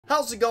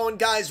How's it going,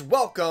 guys?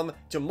 Welcome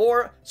to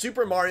more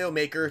Super Mario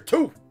Maker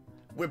 2.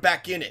 We're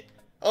back in it.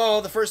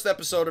 Oh, the first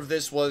episode of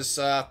this was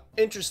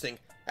interesting.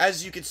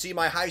 As you can see,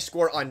 my high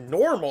score on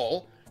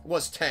normal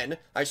was 10.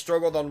 I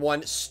struggled on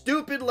one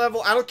stupid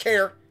level. I don't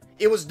care.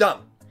 It was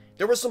dumb.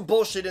 There was some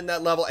bullshit in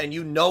that level, and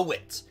you know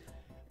it.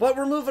 But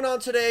we're moving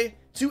on today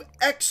to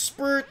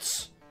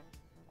Expert.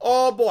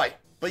 Oh, boy.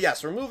 But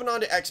yes, we're moving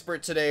on to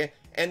Expert today,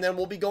 and then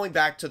we'll be going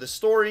back to the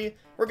story.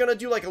 We're gonna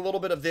do like a little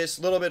bit of this,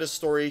 little bit of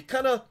story,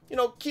 kind of, you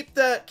know, keep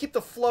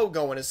the flow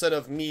going instead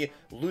of me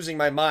losing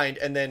my mind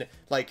and then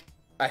like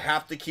I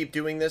have to keep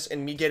doing this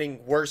and me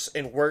getting worse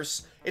and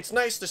worse. It's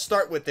nice to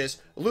start with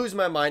this, lose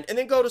my mind, and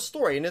then go to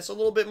story, and it's a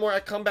little bit more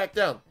I come back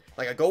down.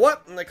 Like I go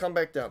up and I come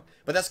back down.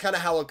 But that's kind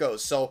of how it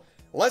goes. So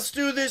let's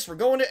do this. We're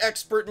going to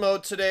Expert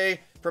mode today.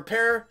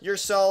 Prepare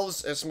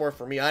yourselves. It's more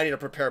for me. I need to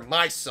prepare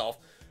myself.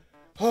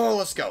 Oh,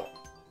 let's go.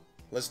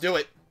 Let's do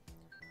it.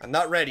 I'm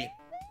not ready.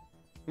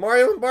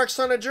 Mario embarks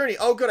on a journey.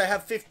 Oh, good. I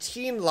have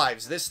 15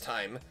 lives this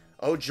time.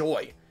 Oh,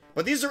 joy.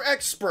 But these are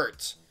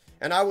experts.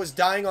 And I was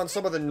dying on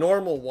some of the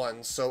normal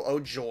ones, so oh,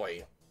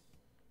 joy.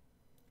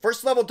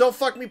 First level, don't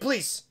fuck me,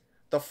 please.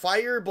 The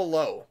fire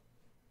below.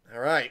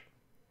 Alright.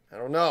 I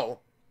don't know.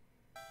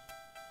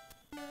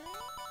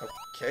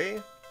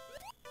 Okay.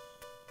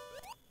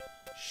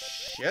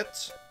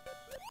 Shit.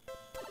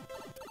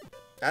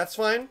 That's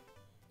fine.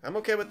 I'm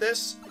okay with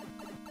this.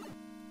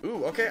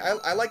 Ooh, okay.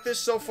 I like this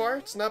so far.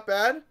 It's not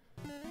bad.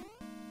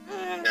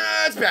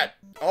 Nah, it's bad.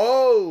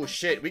 Oh,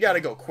 shit. We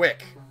gotta go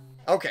quick.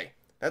 Okay.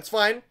 That's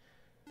fine.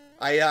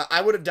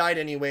 I would have died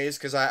anyways,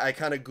 because I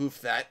kind of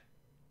goofed that.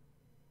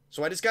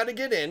 So I just gotta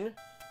get in.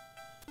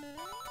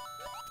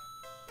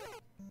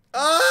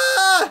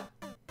 Ah!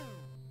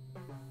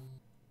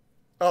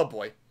 Oh,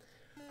 boy.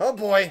 Oh,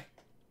 boy.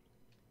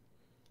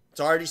 It's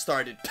already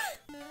started.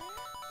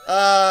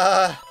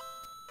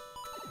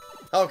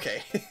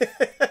 Okay.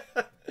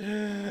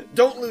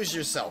 Don't lose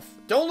yourself.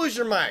 Don't lose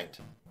your mind.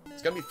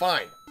 It's gonna be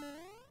fine.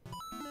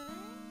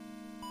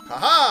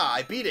 Haha!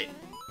 I beat it.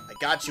 I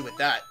got you with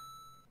that.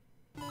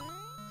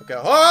 Okay.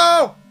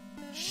 Oh!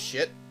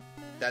 Shit.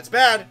 That's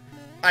bad.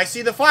 I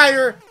see the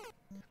fire.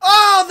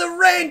 Oh, the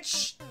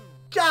wrench!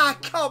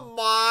 God, come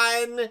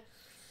on.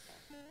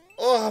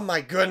 Oh, my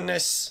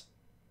goodness.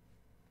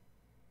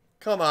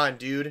 Come on,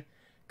 dude.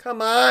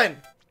 Come on.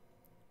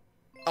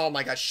 Oh,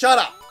 my God. Shut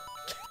up.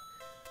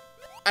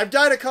 I've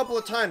died a couple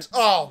of times.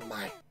 Oh,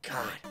 my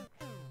God.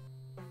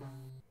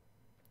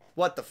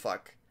 What the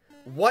fuck?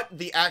 What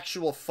the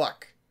actual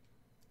fuck?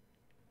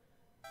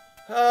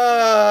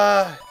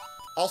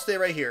 I'll stay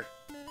right here.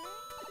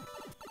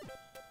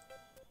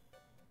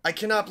 I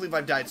cannot believe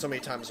I've died so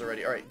many times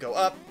already. Alright, go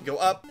up, go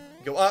up,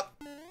 go up.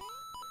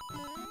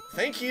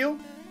 Thank you.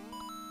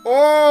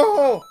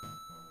 Oh!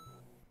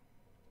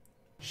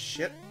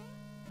 Shit.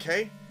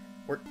 Okay.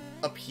 We're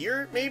up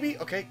here, maybe?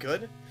 Okay,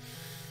 good.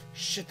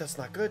 Shit, that's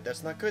not good.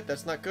 That's not good.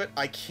 That's not good.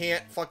 I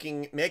can't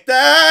fucking make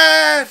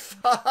that!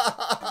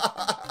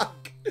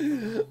 Fuck!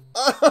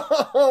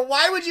 Oh,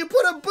 why would you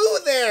put a boo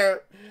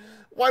there?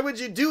 Why would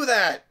you do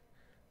that?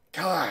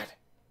 God.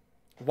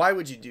 Why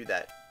would you do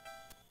that?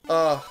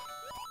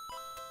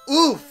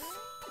 Oof.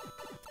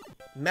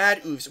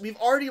 Mad oofs. We've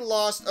already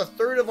lost a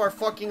third of our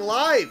fucking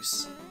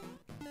lives.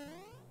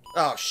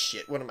 Oh,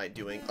 shit. What am I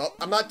doing? Oh,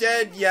 I'm not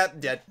dead yet.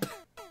 Dead.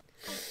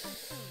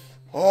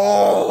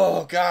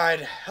 Oh,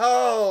 God.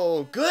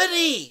 Oh,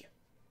 goody.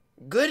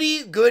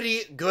 Goody,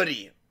 goody,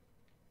 goody.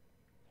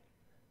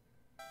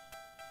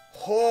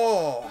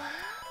 Oh.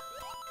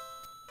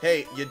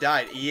 Hey, you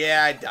died.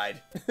 Yeah, I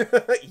died.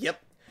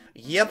 Yep.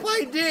 Yep,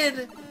 I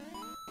did.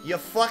 You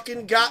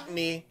fucking got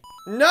me.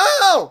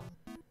 No!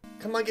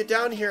 Come on, get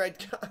down here.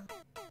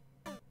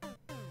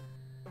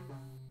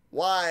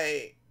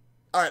 Why?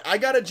 Alright, I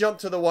gotta jump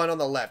to the one on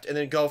the left and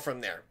then go from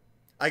there.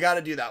 I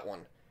gotta do that one.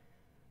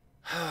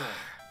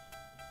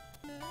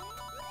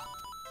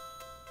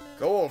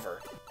 Go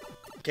over.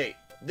 Okay,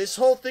 this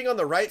whole thing on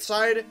the right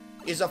side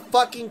is a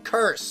fucking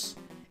curse.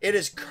 It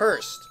is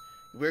cursed.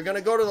 We're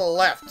gonna go to the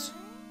left.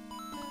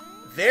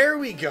 There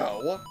we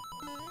go.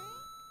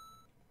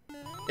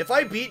 If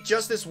I beat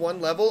just this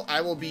one level, I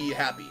will be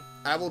happy.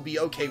 I will be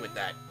okay with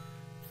that.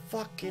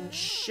 Fucking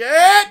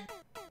shit!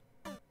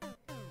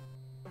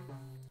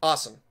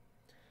 Awesome.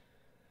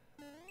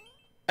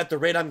 At the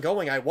rate I'm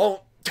going, I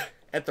won't.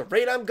 At the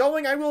rate I'm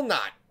going, I will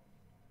not.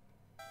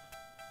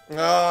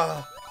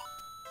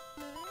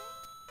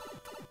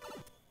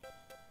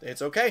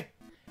 It's okay.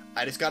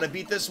 I just gotta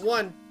beat this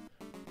one.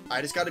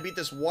 I just gotta beat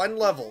this one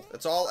level.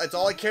 That's all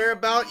I care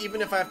about.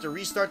 Even if I have to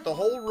restart the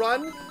whole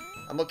run,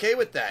 I'm okay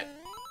with that.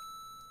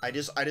 I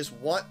just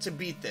want to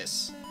beat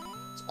this.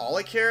 That's all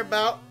I care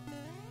about.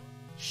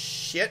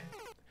 Shit.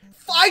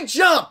 I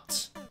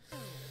jumped!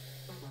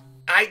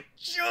 I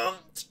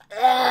jumped!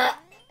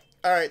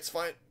 Alright, it's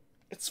fine.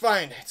 It's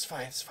fine. It's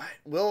fine. It's fine.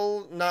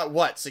 Will not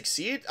what?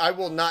 Succeed? I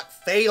will not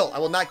fail. I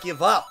will not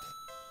give up.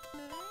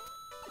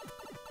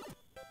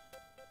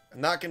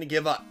 I'm not gonna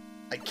give up.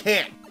 I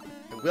can't.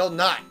 I will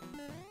not.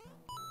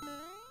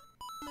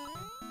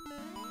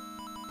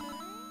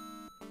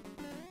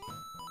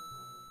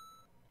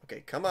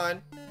 Okay, come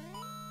on.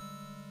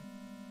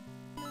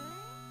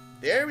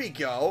 There we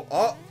go.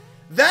 Oh,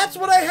 that's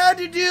what I had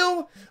to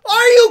do?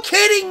 Are you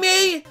kidding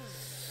me?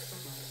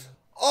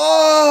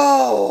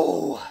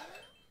 Oh.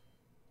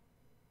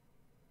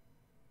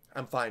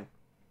 I'm fine.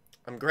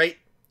 I'm great.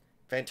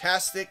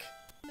 Fantastic.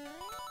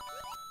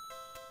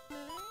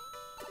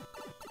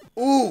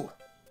 Ooh.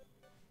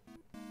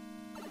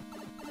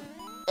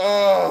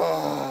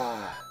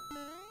 Oh.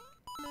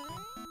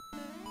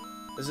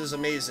 This is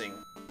amazing.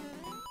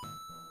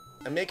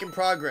 I'm making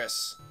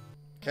progress.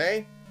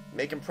 Okay?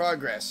 Making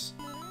progress.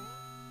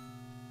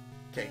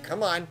 Okay,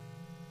 come on.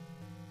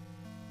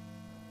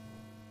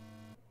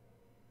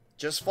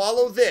 Just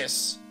follow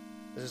this.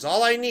 This is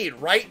all I need,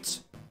 right?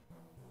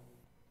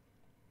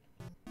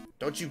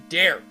 Don't you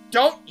dare.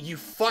 Don't you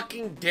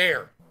fucking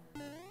dare.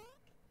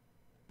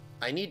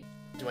 Do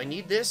I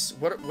need this?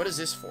 What is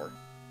this for?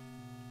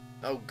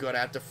 Oh, good. I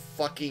have to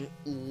fucking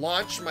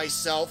launch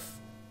myself.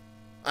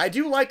 I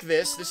do like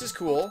this. This is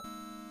cool.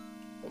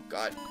 Oh,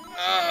 God.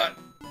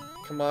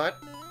 Come on.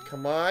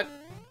 Come on.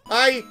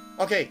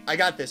 Okay, I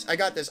got this. I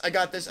got this. I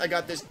got this. I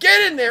got this.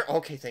 Get in there.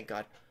 Okay, thank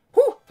God.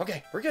 Whew.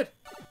 Okay, we're good.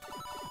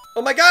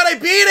 Oh my God, I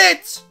beat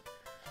it!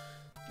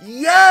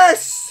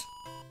 Yes!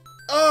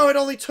 Oh, it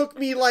only took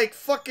me like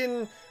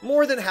fucking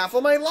more than half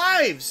of my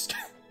lives.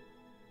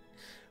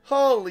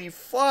 Holy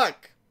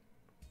fuck.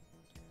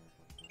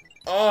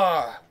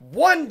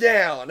 One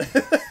down.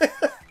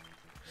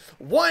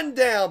 One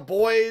down,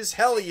 boys.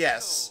 Hell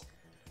yes.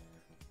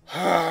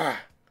 Alright,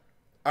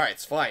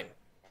 it's fine.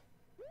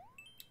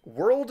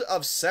 World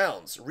of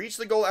Sounds. Reach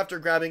the goal after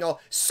grabbing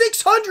all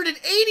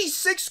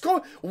 686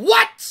 coins.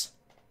 What?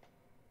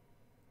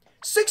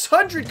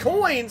 600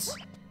 coins?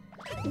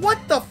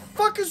 What the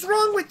fuck is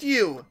wrong with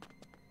you?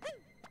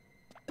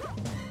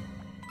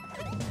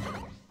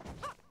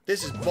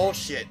 This is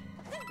bullshit.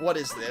 What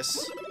is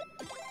this?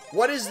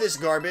 What is this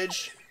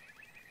garbage?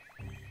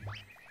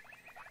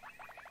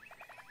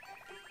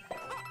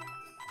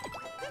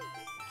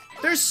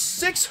 There's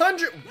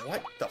 600...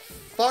 What the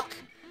fuck?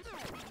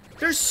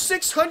 There's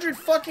 600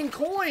 fucking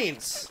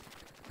coins!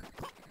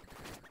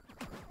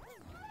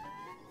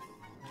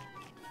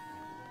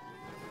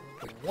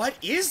 What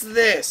is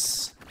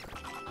this?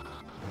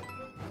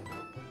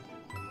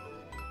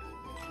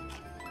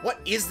 What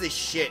is this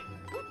shit?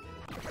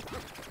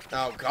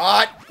 Oh,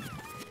 God.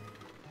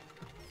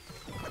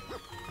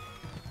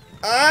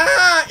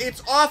 Ah!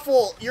 It's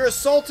awful! You're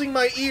assaulting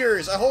my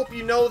ears. I hope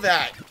you know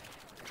that.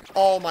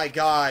 Oh, my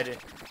God.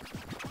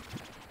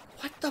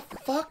 What the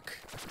fuck?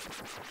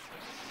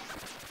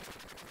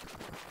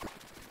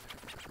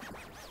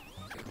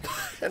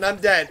 And I'm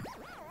dead.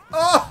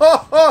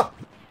 Oh!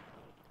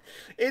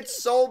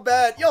 It's so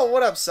bad. Yo,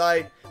 what up,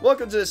 Sai?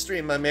 Welcome to the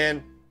stream, my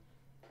man.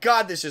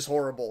 God, this is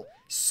horrible.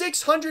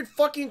 600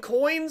 fucking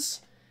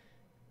coins?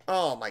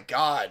 Oh my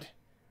God.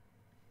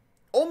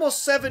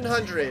 Almost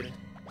 700.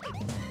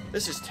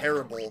 This is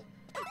terrible.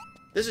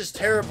 This is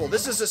terrible.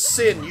 This is a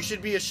sin. You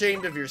should be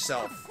ashamed of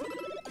yourself.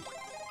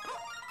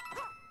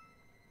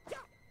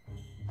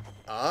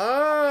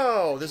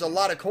 Oh, there's a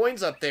lot of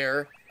coins up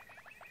there.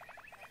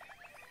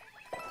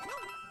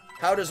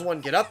 How does one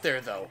get up there,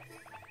 though?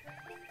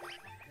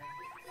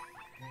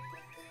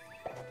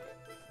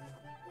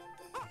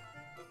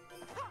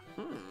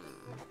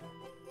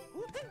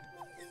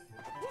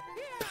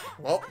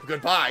 Well,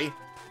 goodbye.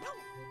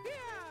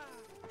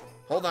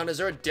 Hold on, is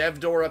there a dev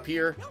door up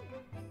here?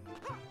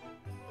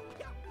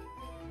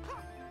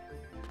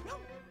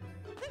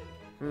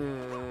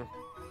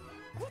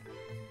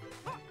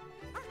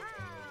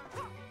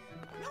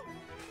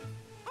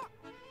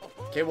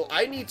 Okay, well,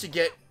 I need to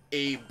get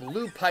a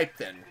blue pipe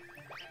then.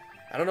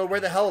 I don't know where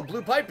the hell a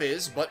blue pipe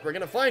is, but we're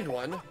gonna find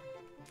one.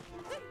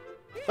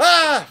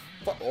 Ah!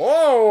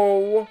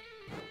 Oh!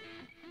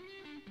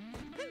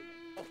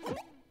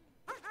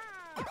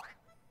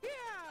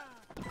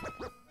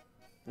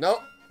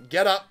 Nope.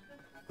 Get up.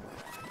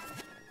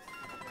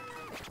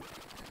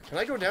 Can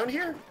I go down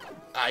here?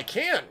 I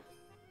can.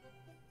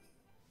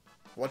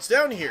 What's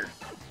down here?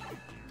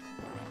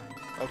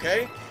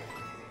 Okay.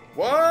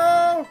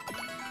 Whoa!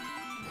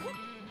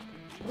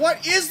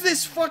 What is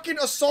this fucking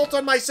assault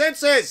on my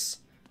senses?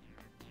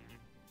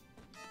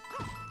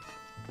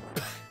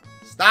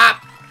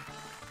 Stop!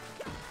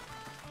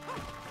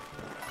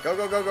 Go,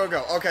 go, go, go,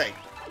 go. Okay.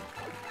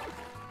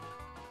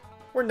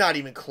 We're not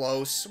even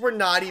close. We're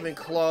not even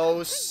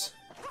close.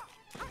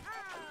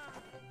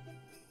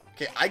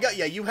 Okay,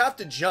 yeah, you have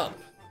to jump.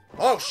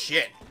 Oh,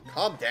 shit.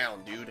 Calm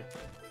down, dude.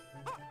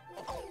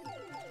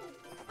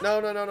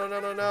 No, no, no, no, no,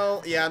 no,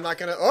 no. Yeah, I'm not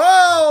gonna...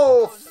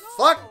 Oh!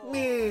 Fuck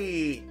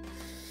me!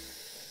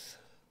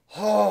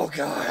 Oh,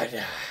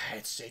 God.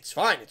 It's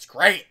fine. It's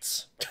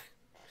great.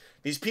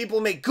 These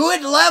people make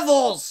good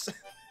levels!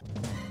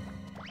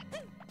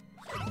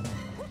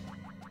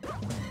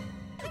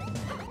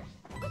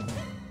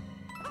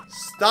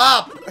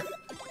 Stop!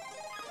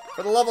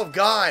 For the love of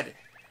God.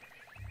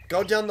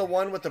 Go down the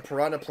one with the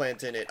piranha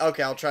plant in it.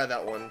 Okay, I'll try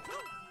that one.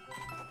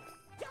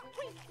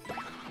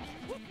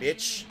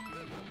 Bitch.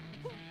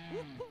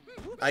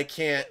 I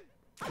can't.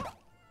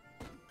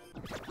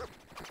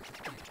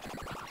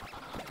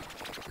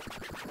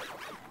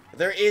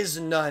 There is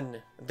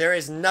none. There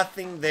is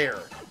nothing there.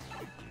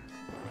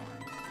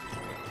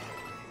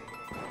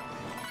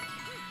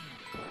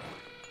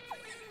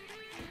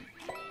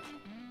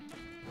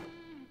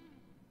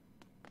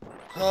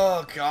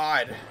 Oh,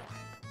 God.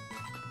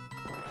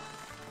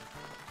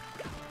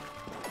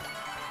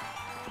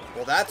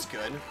 Well, that's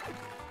good.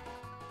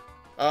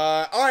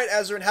 Alright,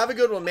 Azrin, have a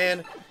good one,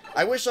 man.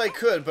 I wish I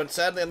could, but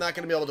sadly I'm not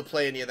going to be able to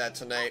play any of that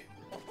tonight.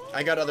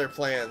 I got other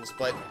plans,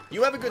 but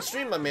you have a good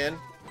stream, my man.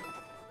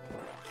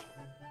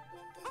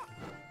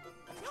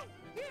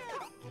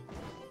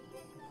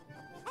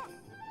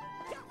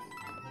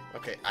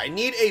 Okay, I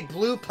need a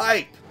blue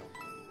pipe.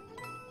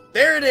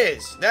 There it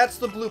is. That's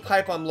the blue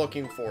pipe I'm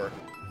looking for.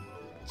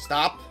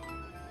 Stop.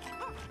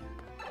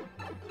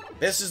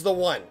 This is the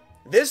one.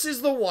 This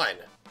is the one.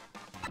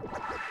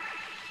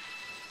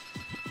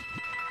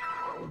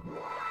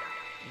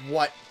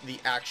 What the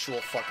actual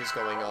fuck is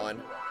going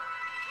on?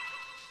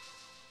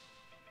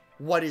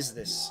 What is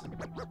this?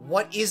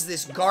 What is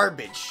this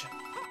garbage?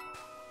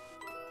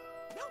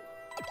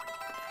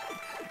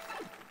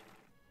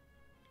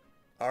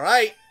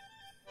 Alright.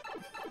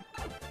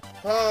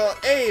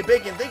 Hey,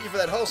 Bacon, thank you for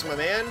that host, my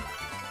man.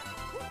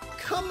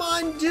 Come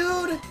on, dude.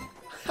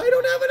 I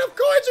don't have enough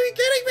coins. Are you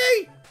kidding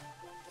me?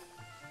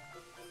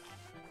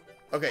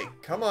 Okay,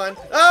 come on.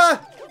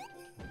 Ah!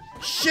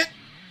 Shit!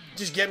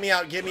 Just get me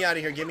out. Get me out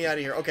of here. Get me out of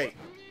here. Okay.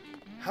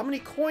 How many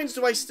coins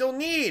do I still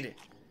need?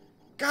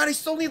 God, I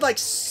still need like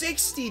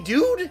 60,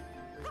 dude.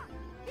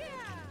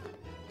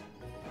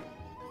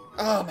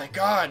 Oh my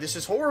God, this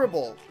is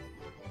horrible.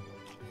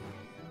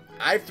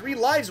 I have 3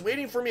 lives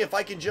waiting for me if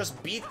I can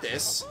just beat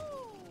this.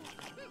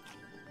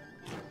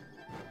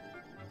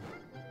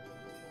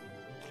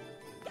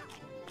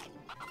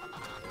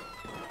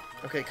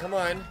 Okay, come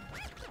on.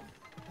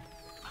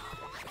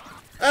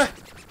 Ah!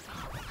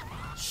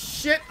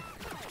 Shit!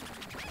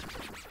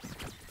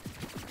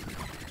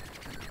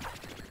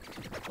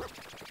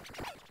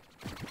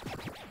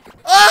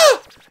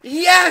 Oh!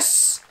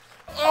 Yes!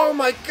 Oh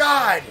my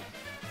God!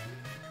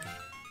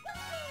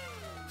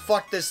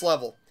 Fuck this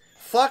level.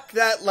 Fuck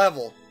that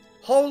level.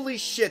 Holy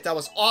shit, that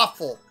was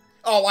awful.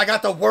 Oh, I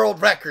got the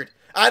world record.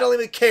 I don't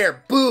even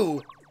care.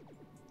 Boo!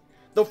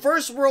 The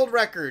first world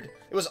record.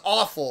 It was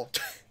awful.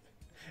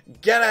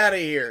 Get out of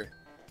here.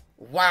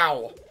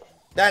 Wow.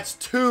 That's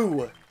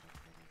 2.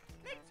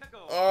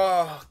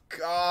 Oh,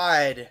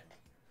 God.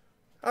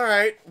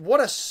 Alright, what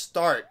a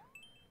start.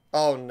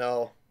 Oh,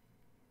 no.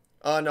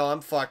 Oh, no, I'm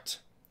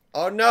fucked.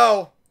 Oh,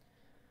 no.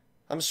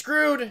 I'm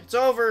screwed. It's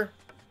over.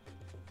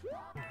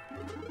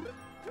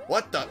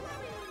 What the?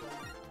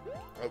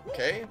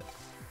 Okay.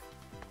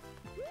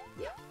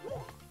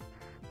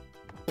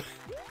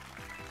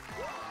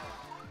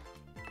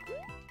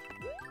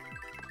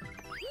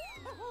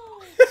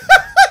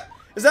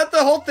 Is that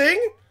the whole thing?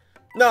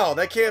 No,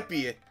 that can't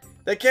be it.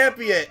 That can't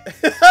be it.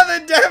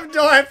 The damn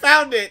door, I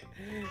found it.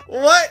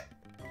 What?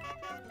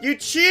 You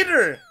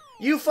cheater.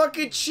 You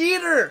fucking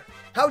cheater.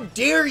 How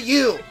dare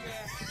you?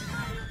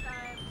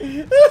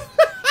 You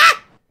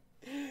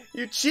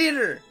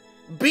cheater.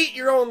 Beat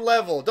your own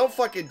level. Don't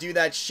fucking do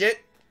that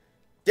shit.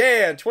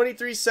 Damn,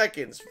 23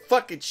 seconds.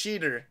 Fucking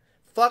cheater.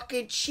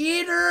 Fucking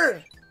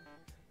cheater.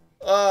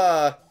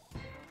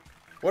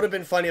 Would have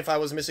been funny if I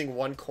was missing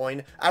 1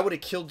 coin. I would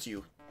have killed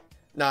you.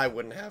 No, I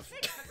wouldn't have.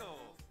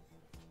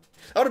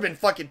 I would have been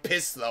fucking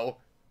pissed, though.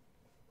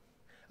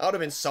 I would have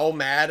been so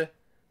mad.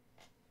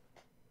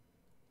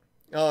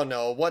 Oh,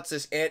 no. What's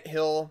this?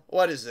 Anthill?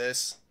 What is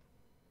this?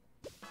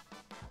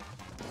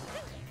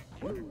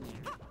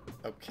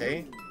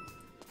 Okay.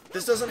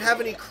 This doesn't have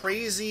any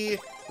crazy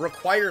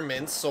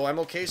requirements, so I'm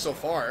okay so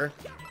far.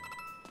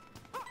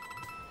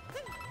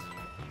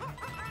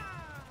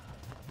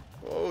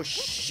 Oh,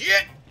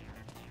 shit!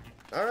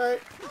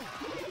 Alright.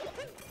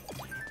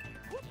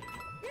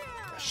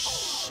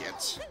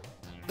 Shit.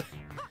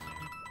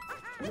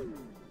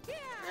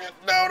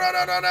 No, no,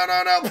 no, no, no,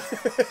 no,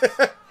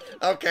 no!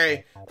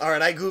 Okay.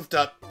 Alright, I goofed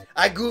up.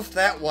 I goofed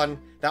that one.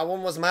 That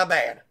one was my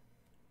bad.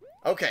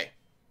 Okay.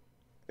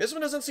 This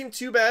one doesn't seem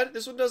too bad.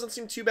 This one doesn't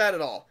seem too bad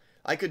at all.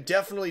 I could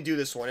definitely do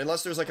this one,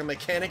 unless there's like a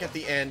mechanic at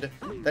the end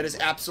that is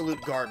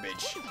absolute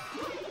garbage.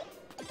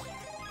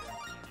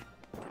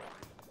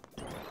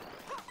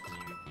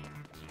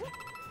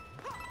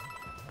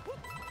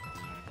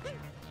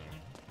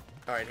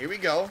 Alright, here we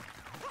go.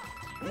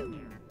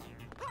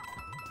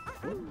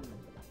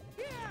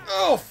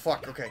 Oh,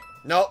 fuck, okay.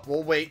 No,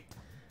 we'll wait.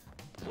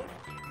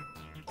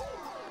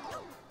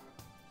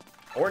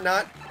 Or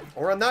not.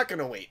 Or I'm not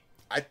gonna wait.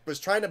 I was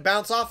trying to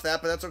bounce off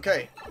that, but that's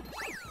okay.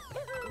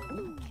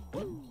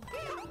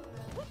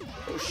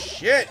 Oh,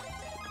 shit.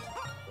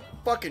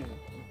 Fucking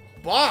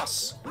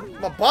boss.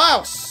 I'm a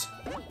boss.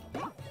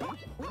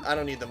 I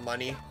don't need the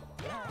money.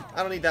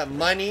 I don't need that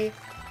money.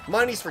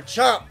 Money's for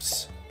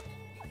chumps.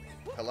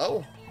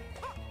 Hello?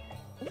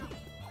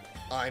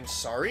 I'm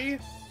sorry?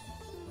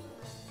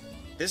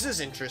 This is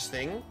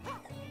interesting.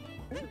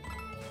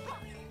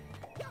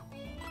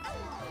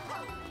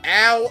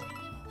 Ow!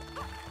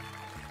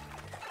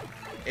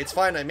 It's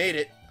fine, I made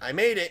it. I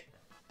made it.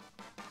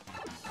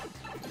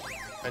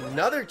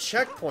 Another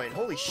checkpoint.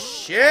 Holy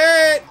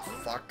shit!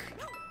 Fuck.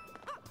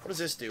 What does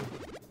this do?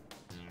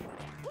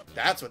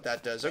 That's what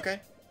that does.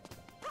 Okay.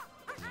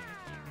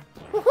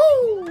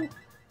 Woohoo!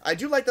 I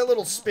do like that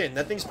little spin.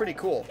 That thing's pretty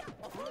cool.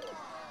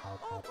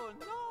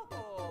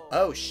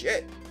 Oh,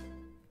 shit.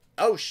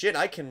 Oh, shit.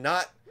 I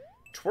cannot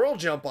twirl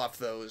jump off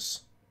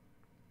those.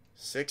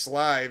 6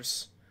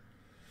 lives.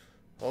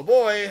 Oh,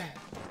 boy.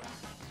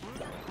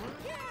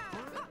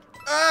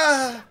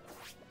 Ah!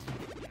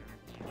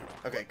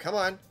 Okay, come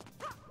on.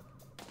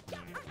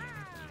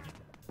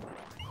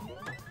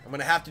 I'm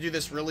gonna have to do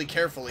this really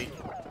carefully.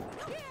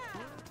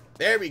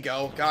 There we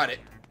go. Got it.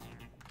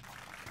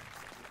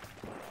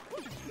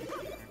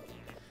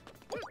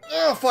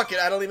 Oh, fuck it.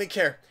 I don't even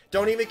care.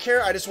 Don't even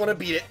care. I just want to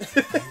beat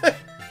it.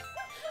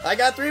 I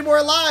got 3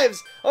 more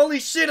lives. Holy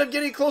shit, I'm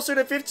getting closer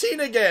to 15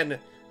 again.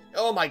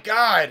 Oh my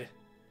god.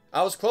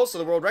 I was close to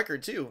the world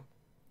record too.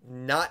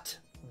 Not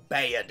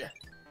bad.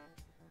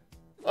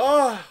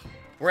 Oh,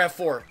 we're at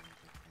 4.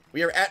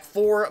 We are at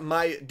 4,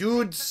 my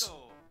dudes.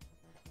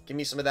 Give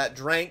me some of that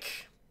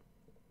drink.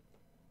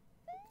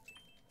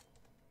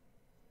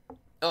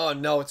 Oh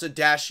no, it's a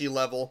dashy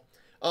level.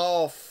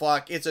 Oh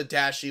fuck, it's a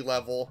dashy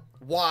level.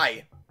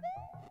 Why?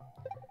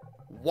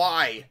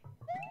 Why?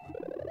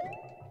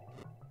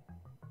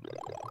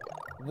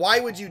 Why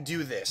would you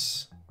do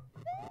this?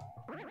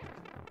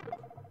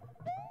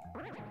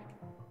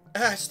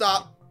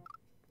 Stop.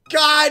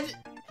 God!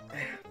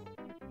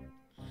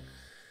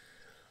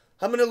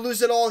 I'm gonna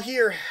lose it all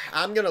here.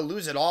 I'm gonna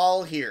lose it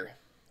all here.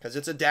 Because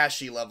it's a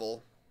dashy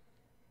level.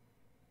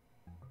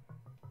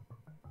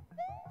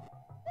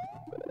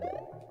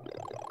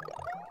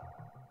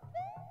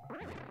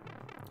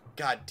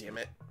 God damn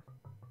it.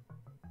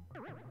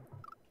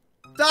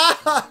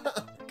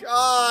 Ah,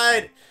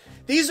 God!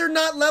 These are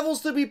not levels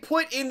to be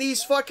put in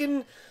these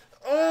fucking...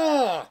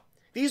 Oh!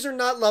 These are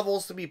not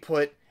levels to be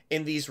put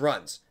in these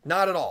runs.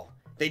 Not at all.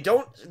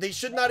 They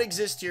should not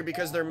exist here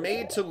because they're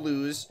made to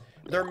lose.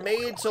 They're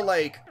made to,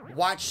 like,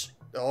 watch...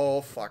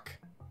 Oh, fuck.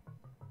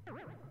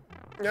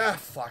 Ah,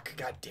 fuck.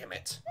 God damn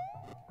it.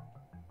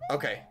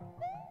 Okay.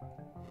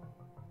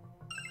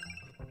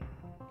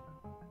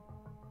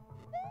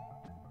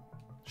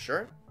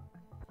 Sure.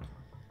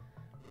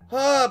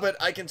 But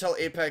I can tell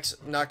Apex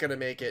not gonna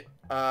make it.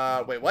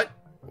 Wait, what?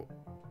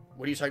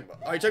 What are you talking about?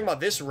 Are you talking about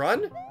this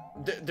run?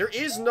 There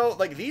is no,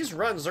 like, these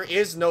runs, there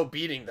is no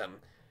beating them.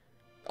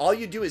 All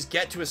you do is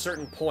get to a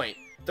certain point.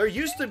 There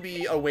used to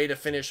be a way to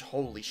finish.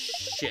 Holy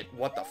shit,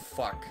 what the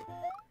fuck?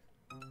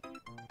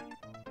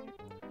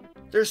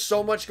 There's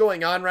so much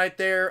going on right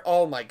there.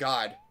 Oh my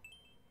god.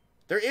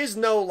 There is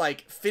no,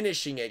 like,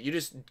 finishing it. You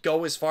just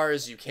go as far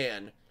as you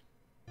can.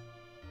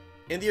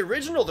 In the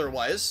original, there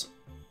was.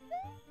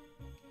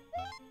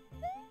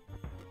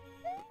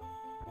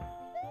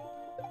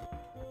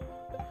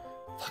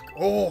 Fuck.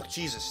 Oh,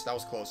 Jesus. That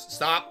was close.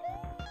 Stop.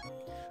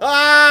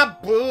 Ah!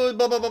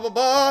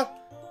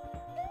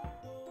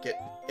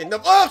 Get in the...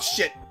 Oh,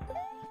 shit!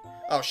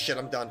 Oh, shit,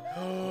 I'm done.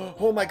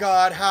 Oh, my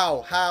God.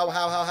 How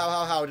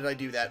did I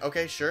do that?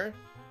 Okay, sure.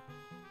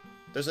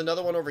 There's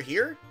another one over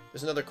here?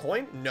 There's another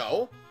coin?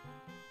 No.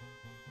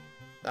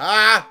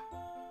 Ah!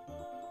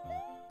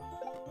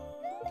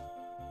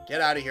 Get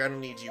out of here. I don't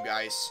need you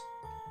guys.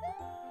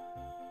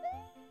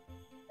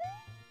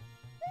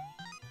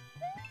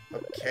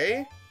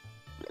 Okay.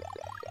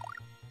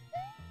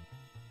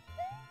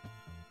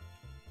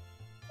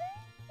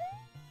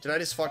 Did I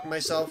just fuck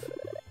myself?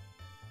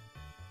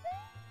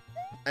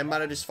 I might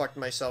have just fucked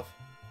myself.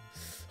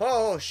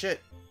 Oh,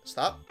 shit.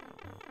 Stop.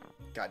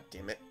 God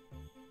damn it.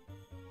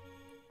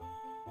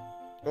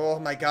 Oh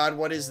my god,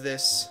 what is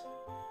this?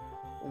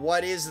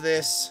 What is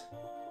this?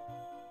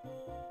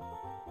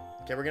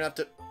 Okay, we're gonna have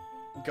to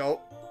go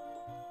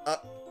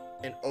up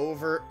and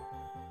over.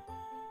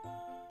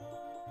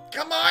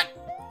 Come on!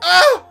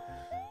 Oh!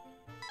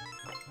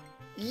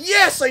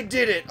 Yes, I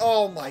did it!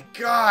 Oh my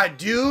god,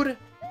 dude!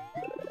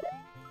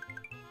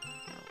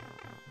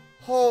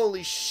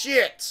 Holy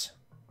shit!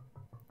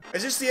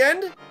 Is this the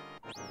end?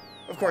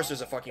 Of course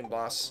there's a fucking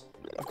boss.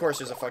 Of course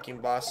there's a fucking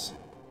boss.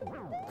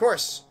 Of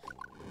course.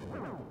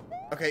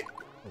 Okay.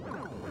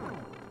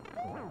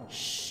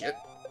 Shit.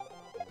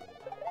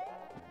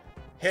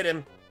 Hit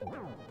him.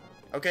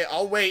 Okay,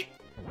 I'll wait.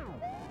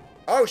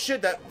 Oh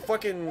shit, that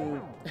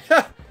fucking...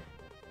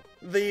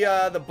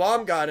 the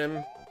bomb got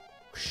him.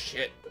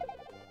 Shit.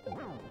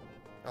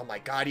 Oh my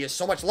god, he has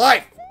so much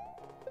life!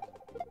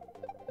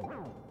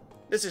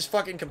 This is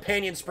fucking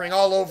companion spring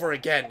all over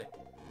again.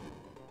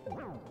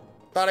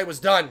 Thought I was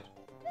done.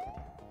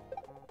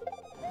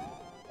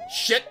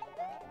 Shit.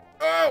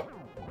 Oh!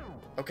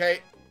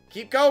 Okay.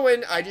 Keep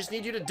going. I just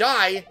need you to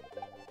die.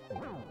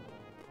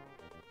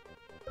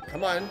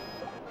 Come on.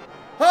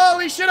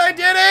 Holy shit, I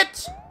did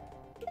it!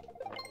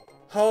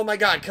 Oh my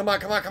god. Come on,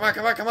 come on, come on,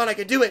 come on, come on. I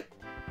can do it.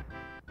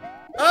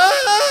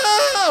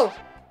 Oh!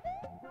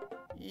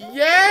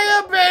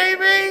 Yeah,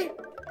 baby!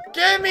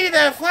 Give me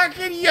the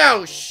fucking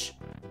Yosh!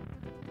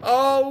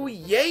 Oh,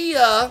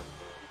 yeah!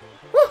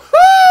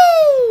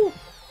 Woohoo!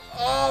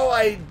 Oh,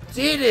 I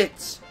did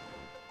it!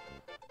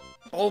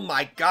 Oh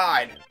my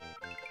god.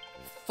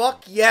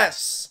 Fuck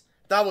yes.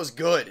 That was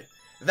good.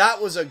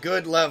 That was a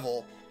good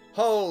level.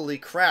 Holy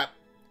crap.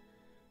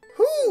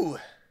 Whew.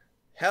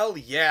 Hell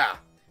yeah.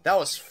 That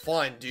was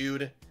fun,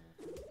 dude.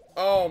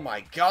 Oh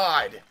my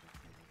god.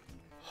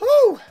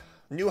 Whew.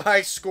 New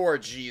high score,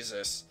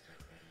 Jesus.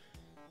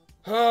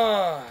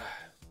 Sorry,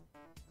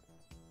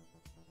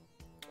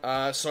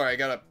 I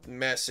got a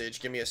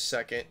message. Give me a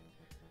second.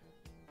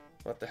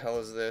 What the hell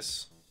is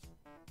this?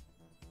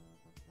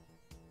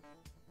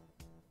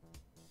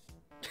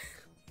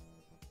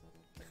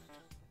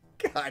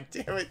 God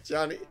damn it,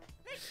 Johnny.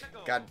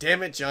 God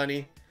damn it,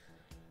 Johnny.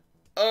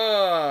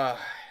 Oh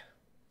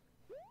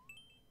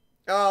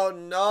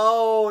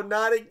no,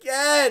 not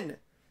again.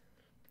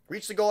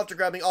 Reach the goal after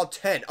grabbing all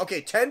 10.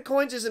 Okay, 10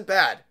 coins isn't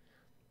bad.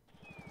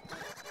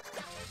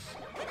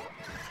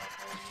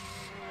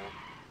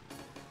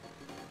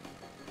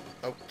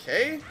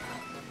 Okay.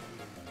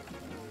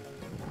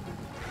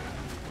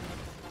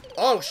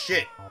 Oh,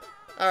 shit.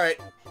 Alright.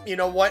 You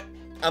know what?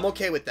 I'm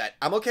okay with that.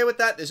 I'm okay with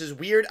that. This is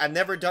weird. I've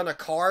never done a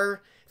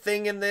car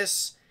thing in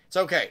this. It's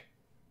okay.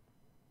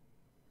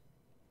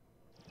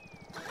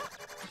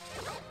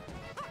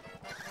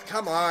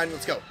 Come on.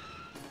 Let's go.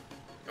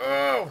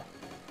 Oh.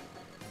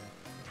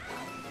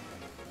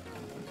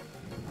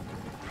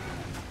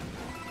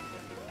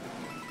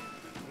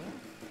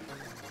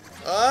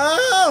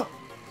 Oh.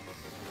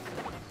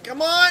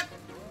 Come on.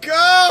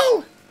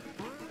 Go.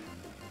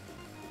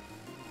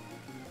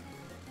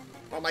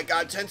 Oh my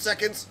god, 10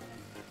 seconds.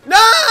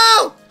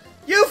 No!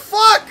 You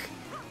fuck!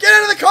 Get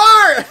out of the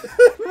car!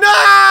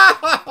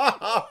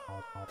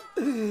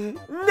 No!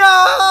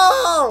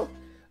 No!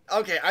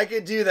 Okay, I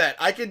could do that.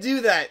 I could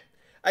do that.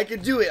 I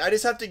could do it. I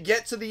just have to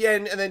get to the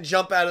end and then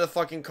jump out of the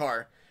fucking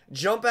car.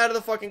 Jump out of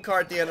the fucking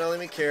car at the end. Don't let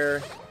me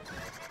care.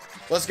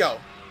 Let's go.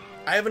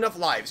 I have enough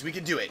lives. We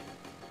can do it.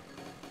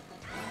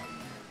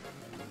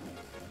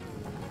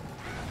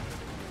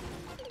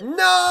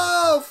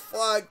 No!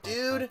 Fuck,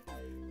 dude.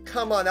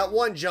 Come on, that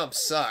one jump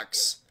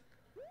sucks.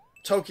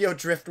 Tokyo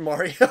Drift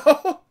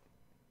Mario.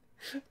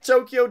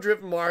 Tokyo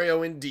Drift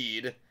Mario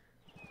indeed.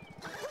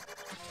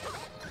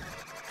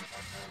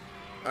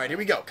 Alright, here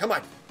we go. Come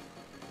on.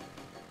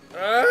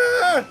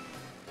 At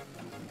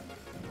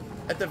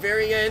the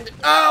very end.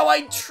 Oh,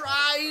 I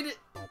tried!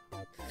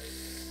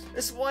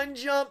 This one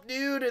jump,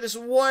 dude. This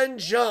one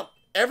jump.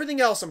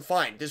 Everything else, I'm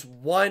fine. This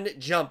one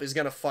jump is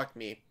gonna fuck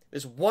me.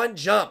 This one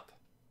jump.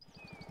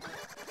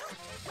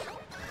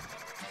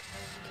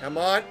 Come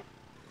on.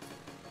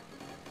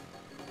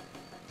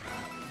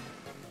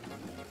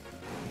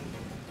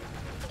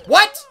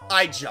 What?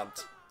 I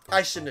jumped.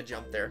 I shouldn't have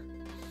jumped there.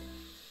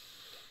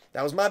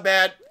 That was my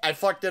bad. I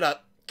fucked it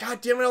up.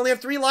 God damn it, I only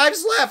have 3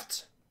 lives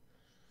left.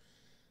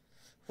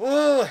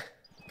 Whoa.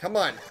 Come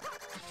on.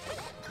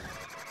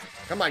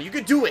 Come on, you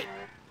could do it.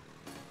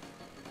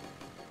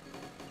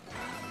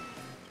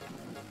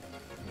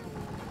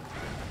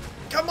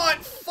 Come on,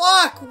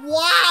 fuck,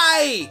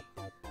 why?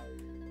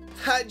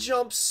 That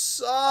jump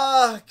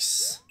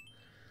sucks.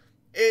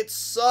 It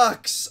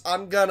sucks.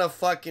 I'm gonna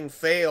fucking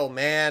fail,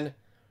 man.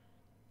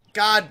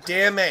 God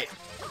damn it.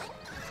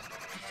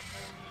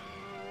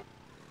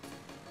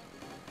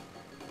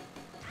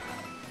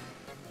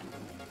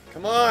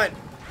 Come on.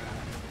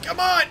 Come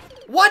on.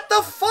 What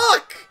the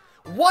fuck?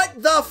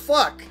 What the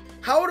fuck?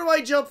 How do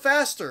I jump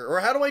faster?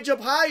 Or how do I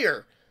jump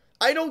higher?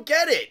 I don't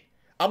get it.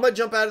 I'm gonna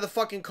jump out of the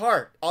fucking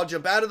car. I'll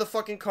jump out of the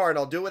fucking car and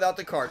I'll do it without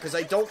the car. Because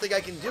I don't think I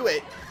can do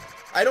it.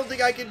 I don't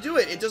think I can do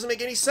it. It doesn't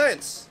make any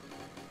sense.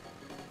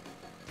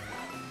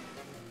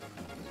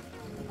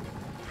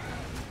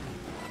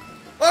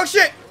 Oh,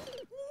 shit!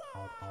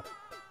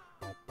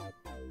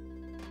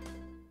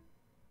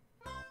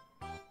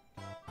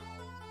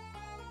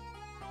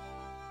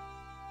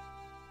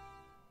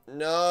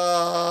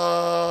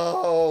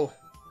 No!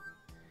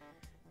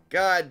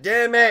 God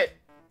damn it!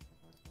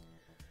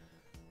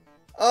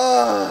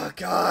 Oh,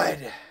 God.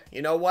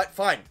 You know what?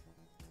 Fine.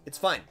 It's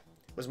fine.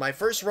 It was my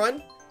first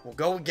run. We'll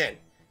go again.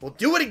 We'll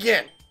do it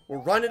again.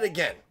 We'll run it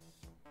again.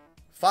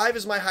 5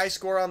 is my high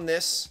score on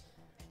this.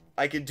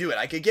 I could do it.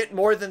 I could get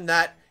more than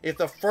that if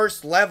the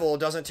first level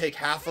doesn't take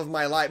half of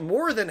my life.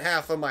 More than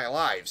half of my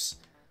lives.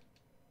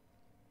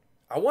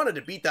 I wanted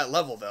to beat that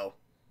level, though.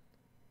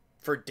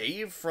 For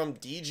Dave from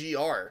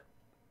DGR.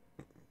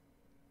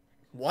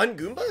 1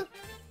 Goomba?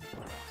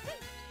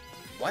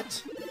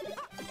 What?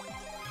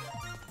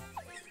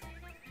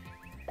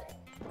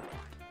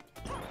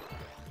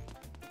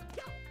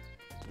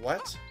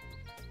 What?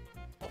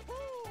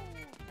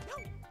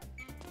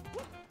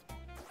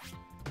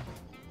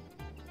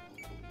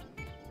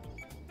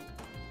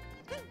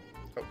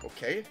 Oh,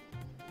 okay.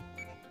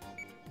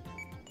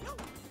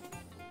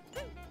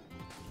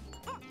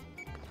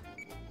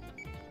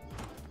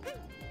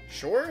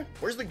 Sure?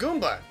 Where's the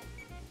Goomba?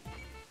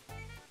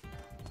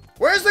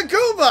 Where's the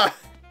Goomba?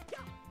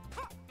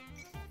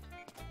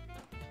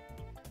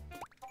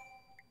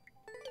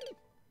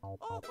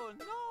 Oh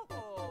no!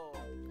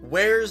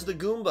 Where's the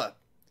Goomba?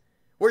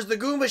 Where's the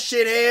Goomba,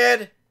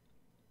 shithead?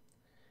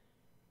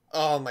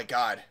 Oh my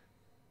god.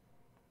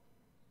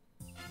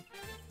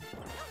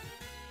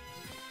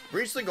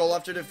 Reach the goal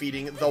after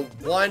defeating the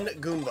one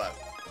Goomba.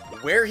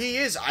 Where he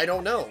is, I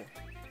don't know.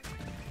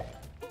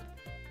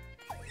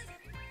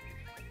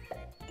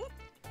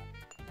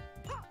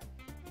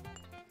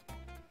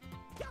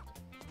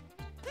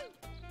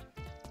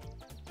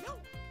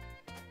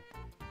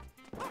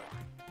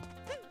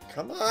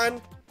 Come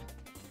on.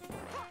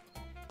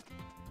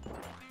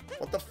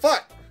 What the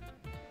fuck?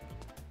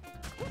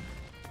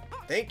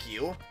 Thank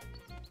you.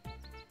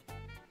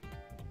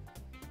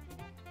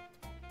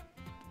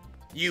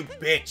 You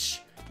bitch.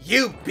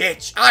 You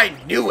bitch. I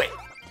knew it.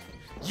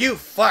 You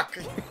fuck.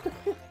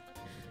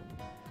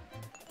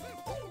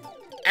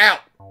 Ow.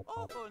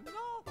 Oh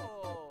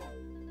no!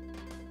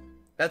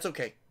 That's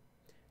okay.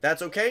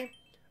 That's okay.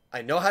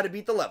 I know how to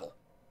beat the level.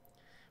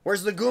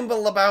 Where's the Goomba,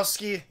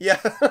 Lebowski? Yeah,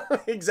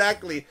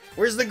 exactly.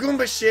 Where's the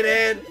Goomba,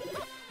 shithead?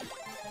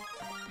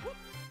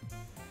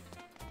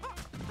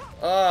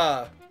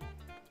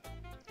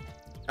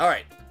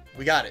 Alright.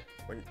 We got it.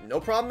 No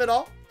problem at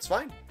all. It's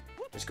fine.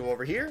 Just go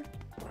over here.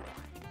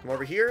 Come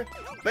over here.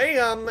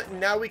 Bam!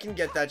 Now we can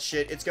get that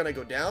shit. It's gonna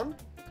go down.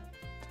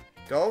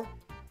 Go.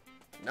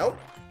 Nope.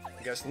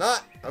 I guess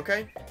not.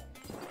 Okay.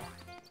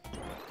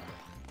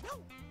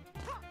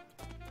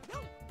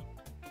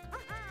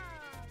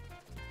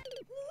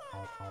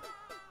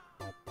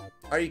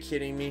 Are you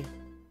kidding me?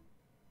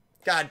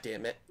 God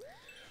damn it.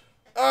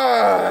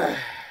 God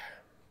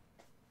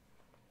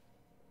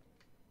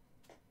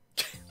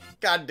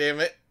damn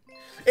it.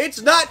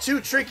 It's not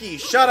too tricky.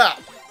 Shut up.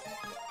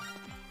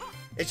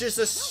 It's just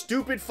a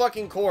stupid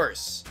fucking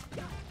course.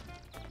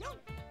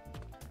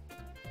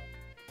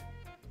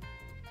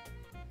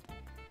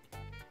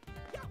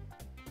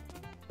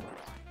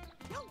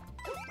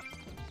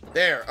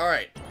 There,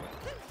 alright.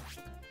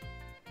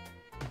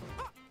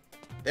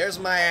 There's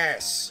my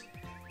ass.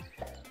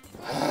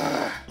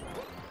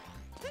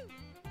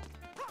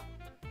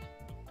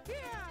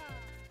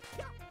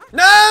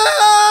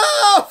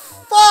 No!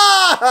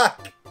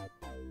 Fuck!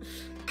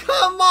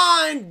 Come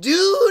on,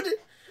 dude!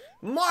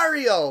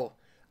 Mario,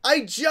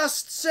 I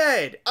just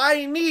said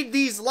I need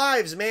these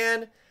lives,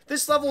 man.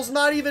 This level's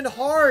not even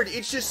hard.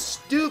 It's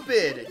just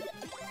stupid.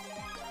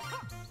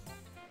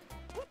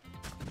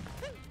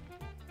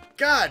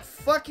 God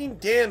fucking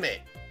damn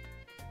it.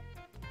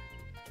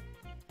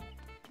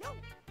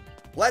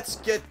 Let's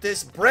get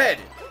this bread.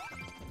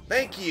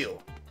 Thank you.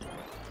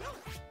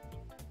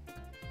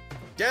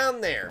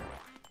 Down there.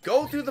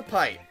 Go through the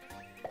pipe.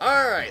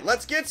 Alright,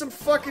 let's get some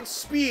fucking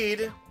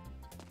speed.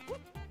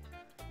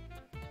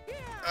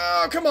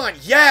 Oh, come on.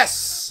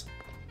 Yes!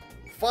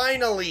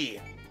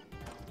 Finally.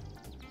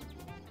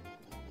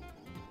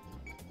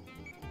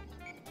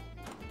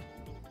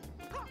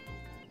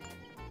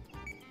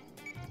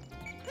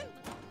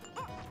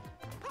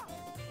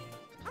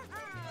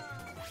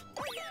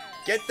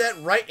 Get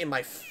that right in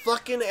my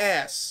fucking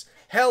ass.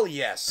 Hell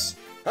yes.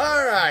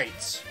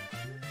 Alright.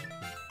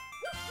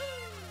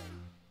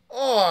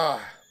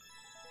 Oh.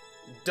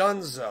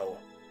 Dunzo.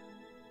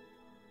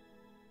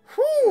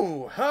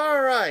 Whew.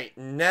 Alright.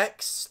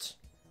 Next.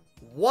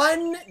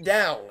 One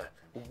down.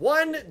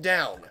 One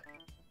down.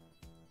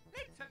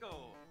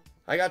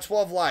 I got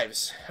 12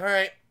 lives.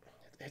 Alright.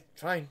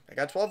 Fine. I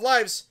got 12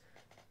 lives.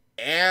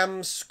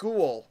 Am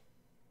school.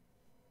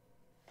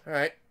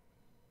 Alright.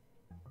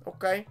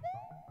 Okay.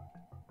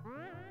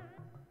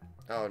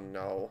 Oh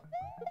no.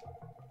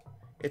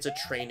 It's a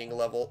training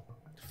level.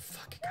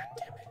 Fuck, god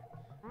damn it.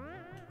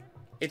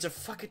 It's a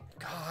fucking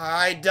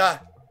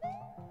god.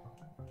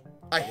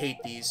 I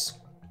hate these.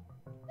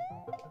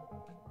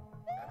 Oh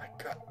my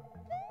god.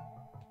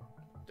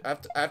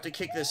 I have to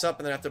kick this up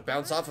and then I have to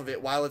bounce off of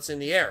it while it's in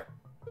the air.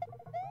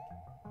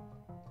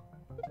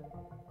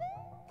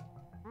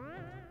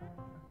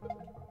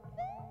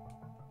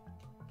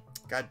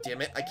 God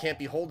damn it. I can't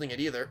be holding it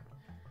either.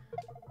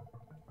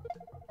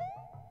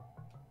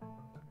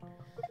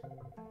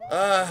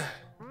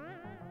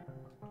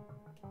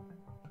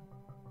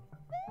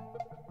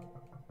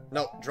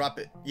 No, drop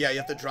it. Yeah, you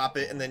have to drop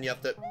it, and then you have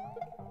to...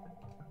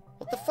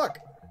 What the fuck?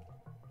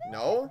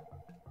 No?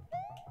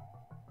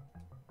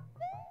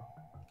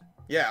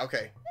 Yeah,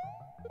 okay.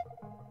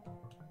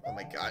 Oh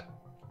my god.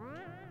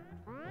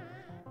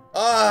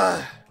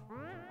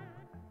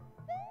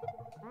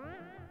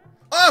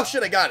 Oh,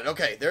 shit, I got it.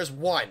 Okay, there's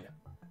one.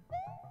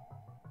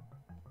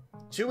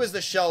 2 is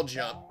the shell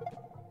jump.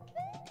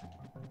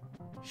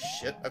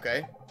 Shit,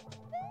 okay.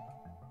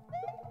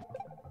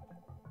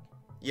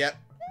 Yep.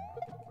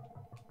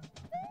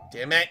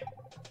 Damn it.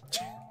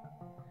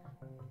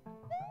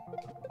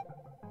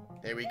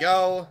 There we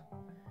go.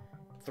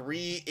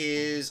 3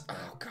 is...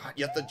 Oh, God.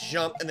 You have to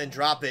jump and then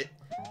drop it.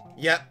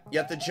 Yep. You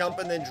have to jump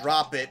and then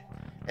drop it.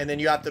 And then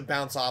you have to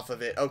bounce off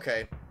of it.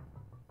 Okay.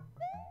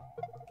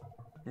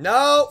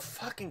 No!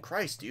 Fucking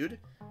Christ, dude.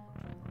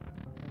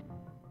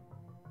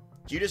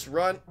 Do you just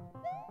run?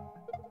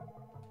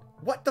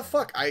 What the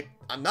fuck?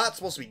 I'm not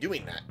supposed to be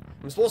doing that.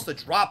 I'm supposed to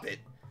drop it.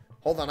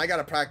 Hold on, I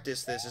gotta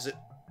practice this. Is it...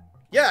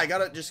 Yeah, I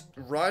gotta just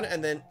run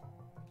and then...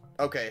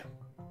 Okay.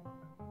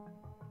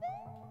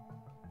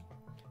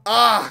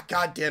 Ah,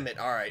 god damn it.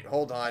 Alright,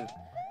 hold on.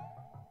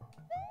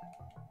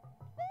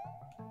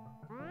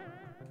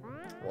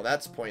 Well,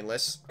 that's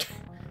pointless.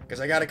 Because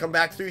I gotta come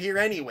back through here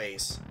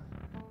anyways.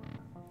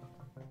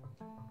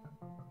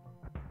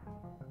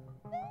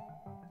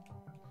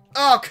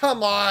 Oh,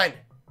 come on!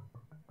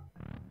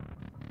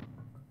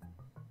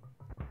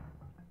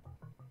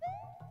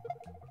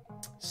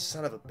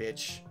 Son of a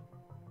bitch.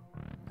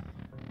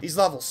 These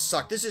levels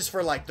suck. This is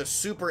for, like, the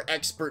super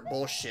expert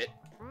bullshit.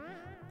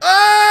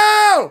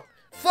 Oh!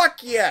 Fuck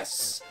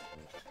yes!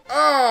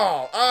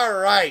 Oh,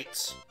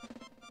 alright.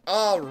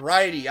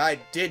 Alrighty, I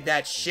did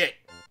that shit.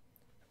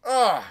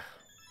 Oh.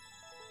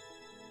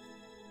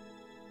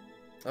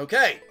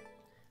 Okay.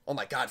 Oh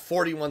my god,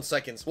 41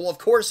 seconds. Well, of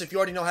course, if you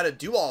already know how to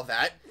do all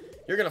that,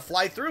 you're gonna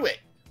fly through it.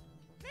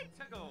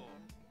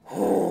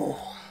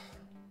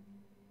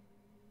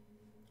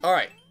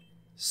 Alright.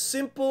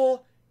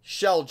 Simple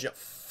shell jump.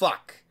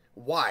 Fuck.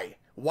 Why?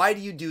 Why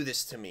do you do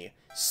this to me?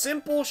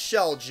 Simple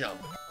shell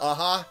jump.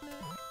 Uh-huh.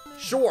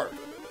 Sure.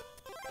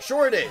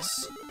 Sure it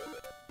is.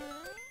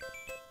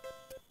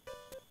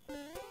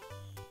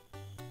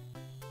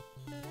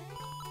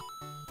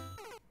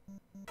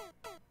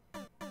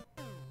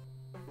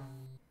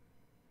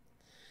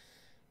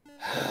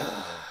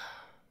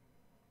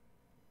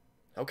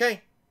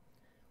 Okay.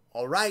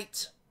 All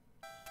right.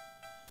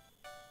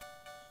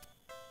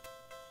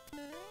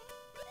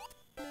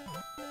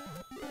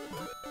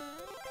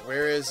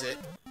 Where is it?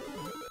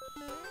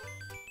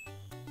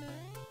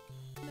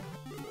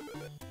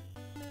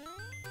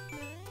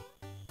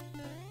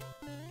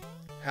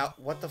 How?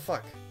 What the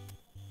fuck?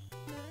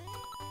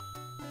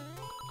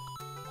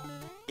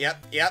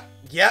 Yep.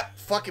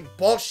 Fucking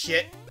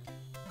bullshit.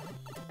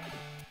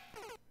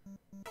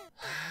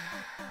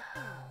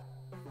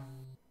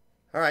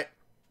 Alright.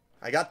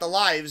 I got the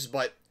lives,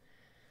 but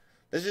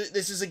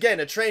this is again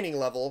a training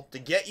level to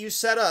get you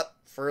set up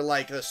for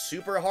like the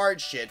super hard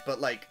shit, but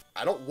like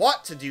I don't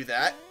want to do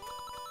that.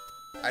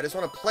 I just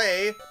want to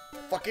play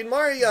fucking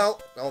Mario.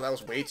 Oh, that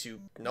was way too...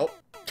 Nope.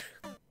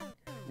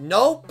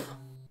 Nope.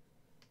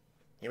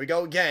 Here we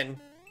go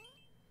again.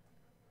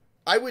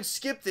 I would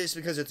skip this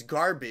because it's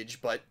garbage,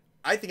 but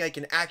I think I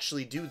can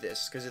actually do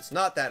this because it's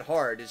not that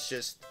hard. It's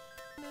just...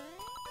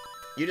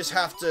 You just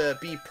have to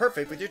be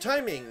perfect with your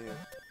timing.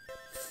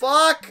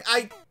 Fuck!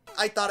 I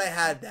thought I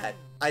had that.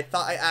 I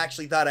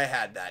actually thought I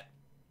had that.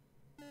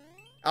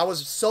 I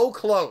was so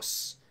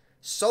close.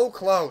 So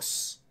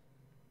close.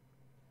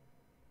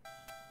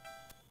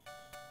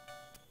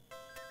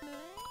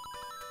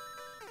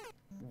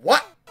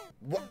 What?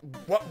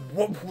 What?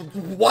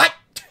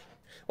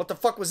 What the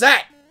fuck was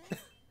that?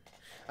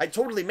 I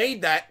totally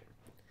made that.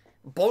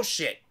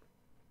 Bullshit.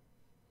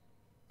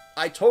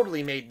 I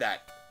totally made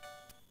that.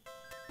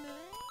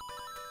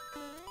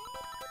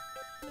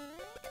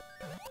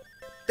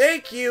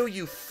 Thank you,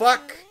 you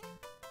fuck.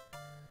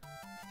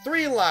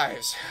 3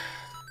 lives.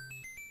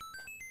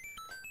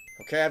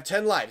 Okay, I have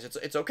 10 lives.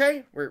 It's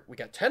okay. We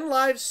got 10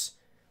 lives.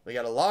 We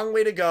got a long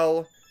way to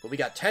go, but we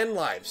got 10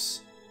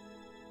 lives.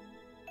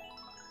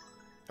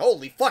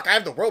 Holy fuck, I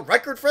have the world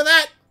record for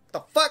that?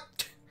 The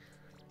fuck?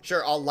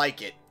 Sure, I'll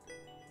like it.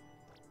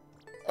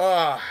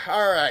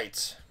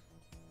 Alright.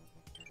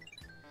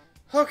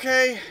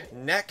 Okay,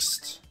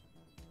 next.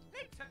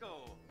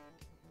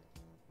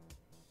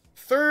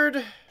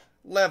 3rd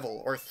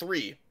level, or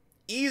 3.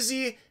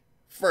 Easy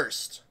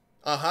first.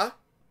 Uh-huh.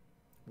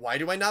 Why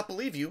do I not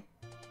believe you?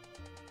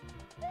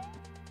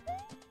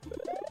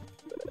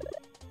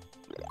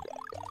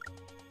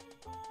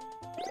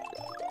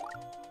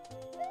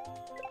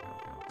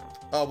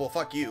 Oh, well,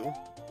 fuck you.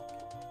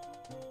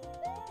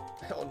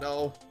 Oh,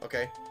 no.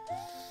 Okay.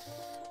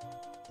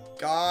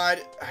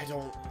 God, I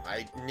don't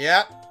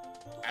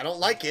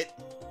like it.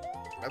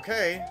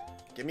 Okay.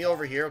 Get me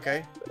over here,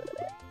 okay.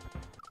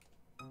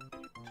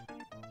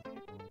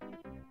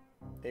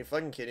 Are you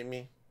fucking kidding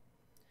me?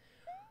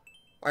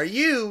 Are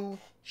you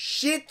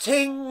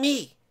shitting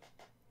me?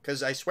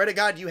 Because I swear to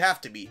God, you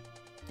have to be.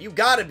 You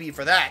gotta be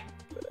for that.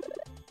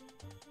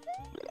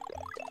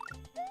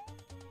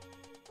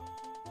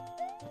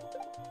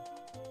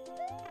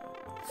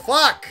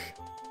 Fuck!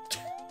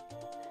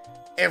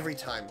 Every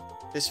time.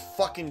 This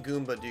fucking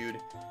Goomba, dude.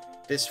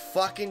 This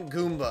fucking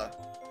Goomba.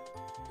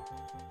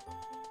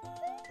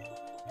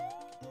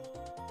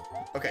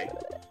 Okay.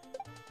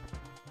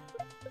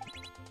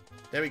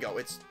 There we go.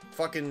 It's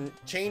fucking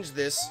changed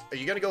this. Are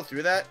you gonna go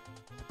through that?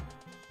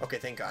 Okay,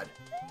 thank God.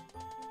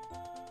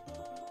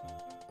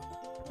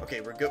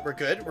 Okay, we're good. We're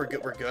good. We're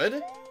good. We're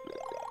good.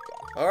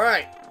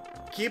 Alright.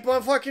 Keep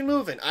on fucking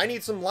moving. I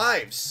need some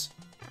lives.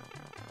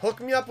 Hook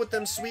me up with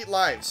them sweet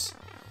lives.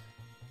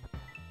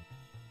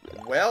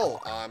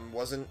 Well, I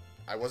wasn't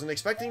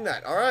expecting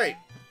that. Alright.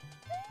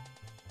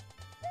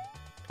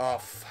 Oh,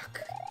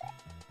 fuck.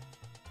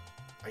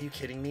 Are you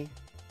kidding me?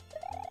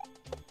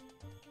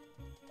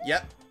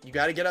 Yep, you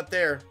gotta get up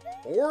there.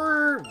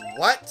 Or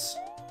what?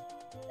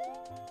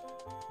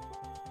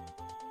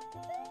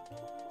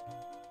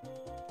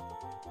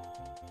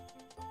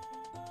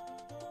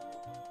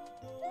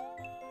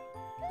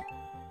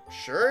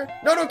 Sure?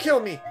 No, don't kill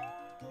me!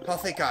 Oh,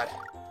 thank God.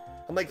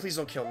 I'm like, please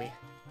don't kill me.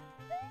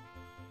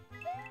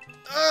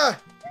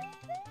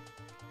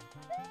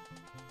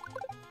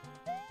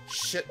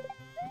 Shit.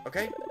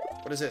 Okay.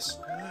 What is this?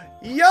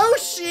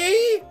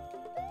 Yoshi!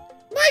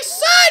 My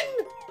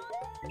son!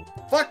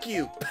 Fuck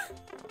you.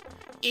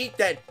 Eat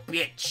that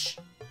bitch.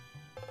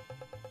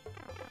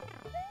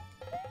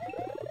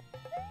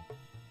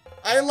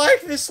 I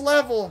like this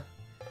level.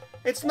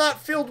 It's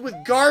not filled with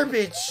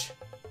garbage.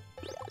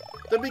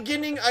 The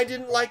beginning I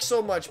didn't like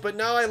so much, but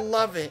now I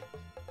love it.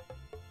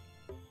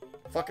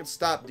 Fucking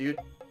stop, dude.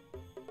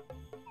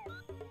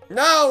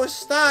 No,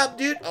 stop,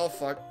 dude. Oh,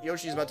 fuck.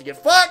 Yoshi's about to get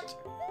fucked.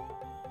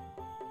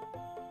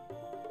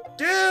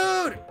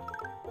 Dude.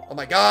 Oh,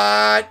 my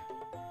God.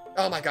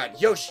 Oh, my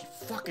God. Yoshi,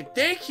 fucking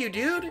thank you,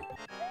 dude.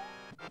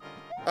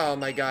 Oh,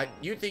 my God.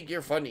 You think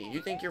you're funny.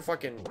 You think you're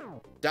fucking...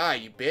 Die,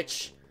 you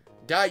bitch.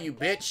 Die, you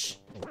bitch.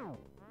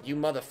 You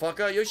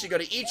motherfucker. Yoshi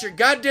gotta eat your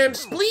goddamn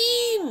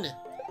spleen.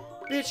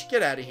 Bitch,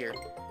 get out of here.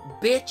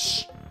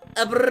 Bitch.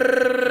 A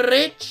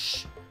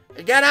bitch.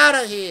 Get out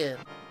of here.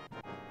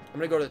 I'm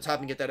gonna go to the top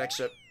and get that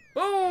extra.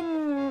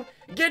 Boom.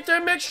 Get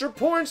them extra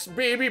points,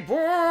 baby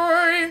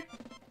boy.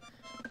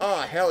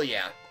 Oh, hell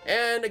yeah.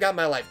 And I got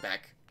my life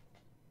back.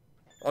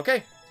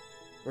 Okay.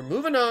 We're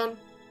moving on.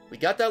 We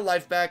got that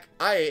life back.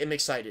 I am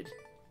excited.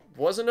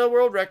 Wasn't a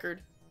world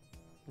record.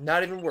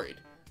 Not even worried.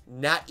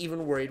 Not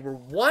even worried. We're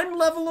one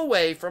level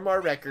away from our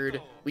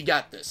record. We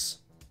got this.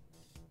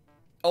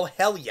 Oh,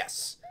 hell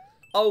yes.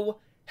 Oh,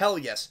 hell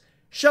yes.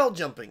 Shell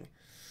jumping.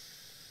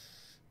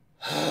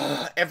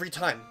 Every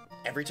time.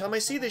 Every time I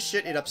see this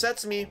shit, it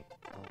upsets me.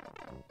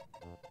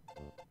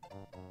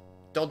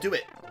 Don't do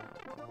it.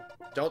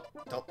 Don't.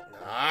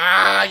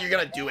 Ah, you're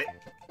gonna do it.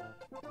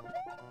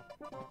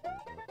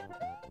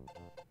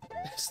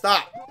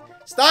 Stop.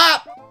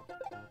 Stop!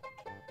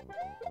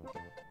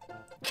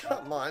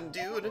 Come on,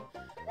 dude.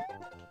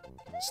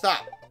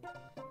 Stop.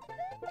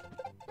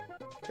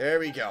 There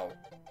we go.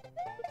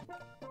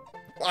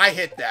 I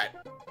hit that.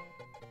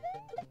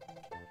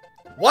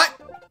 What?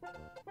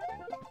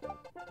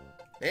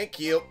 Thank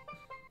you.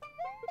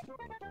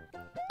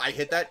 I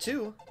hit that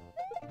too.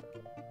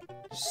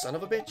 Son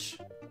of a bitch.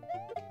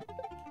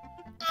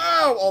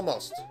 Oh,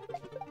 almost.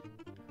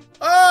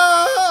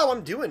 Oh,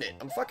 I'm doing it.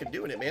 I'm fucking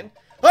doing it, man.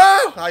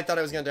 Oh, I thought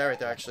I was gonna die right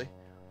there, actually.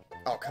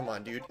 Oh, come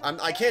on, dude.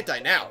 I can't die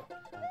now.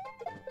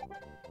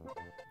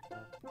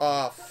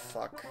 Oh,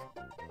 fuck.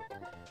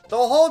 The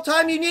whole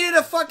time you needed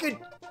a fucking...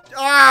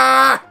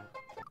 Ah!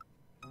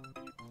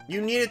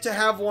 You needed to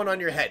have one on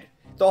your head.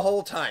 The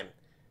whole time.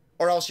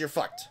 Or else you're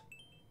fucked.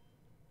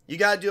 You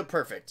gotta do it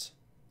perfect.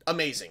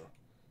 Amazing.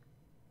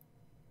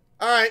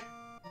 Alright.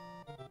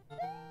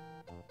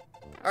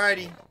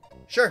 Alrighty.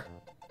 Sure.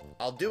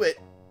 I'll do it.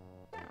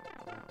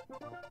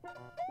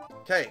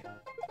 Okay.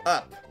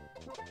 Up.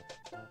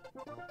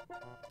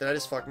 Did I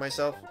just fuck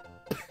myself?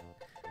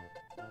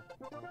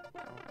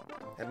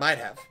 I might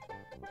have.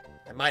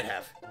 I might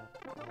have.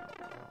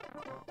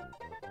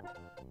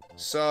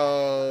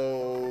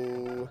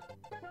 So...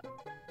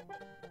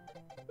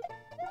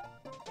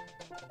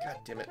 God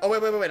damn it. Oh,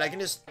 wait. I can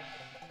just...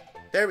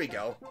 There we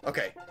go.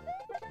 Okay.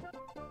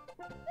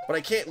 But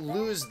I can't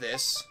lose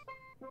this.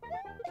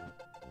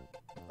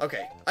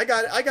 Okay. I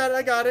got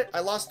it.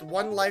 I lost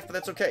one life, but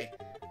that's okay.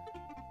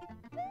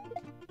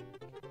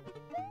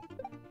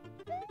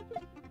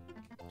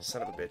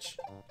 Son of a bitch.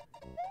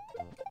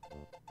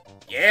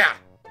 Yeah!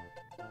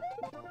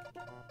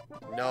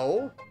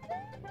 No.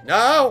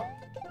 No!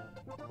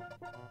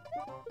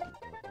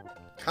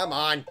 Come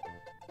on.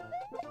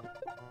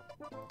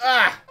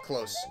 Ah!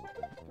 Close.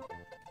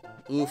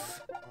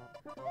 Oof.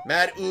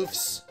 Mad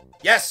oofs.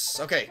 Yes!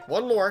 Okay,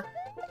 one more.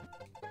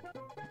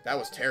 That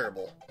was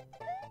terrible.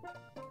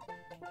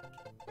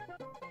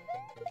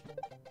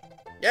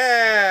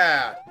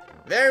 Yeah!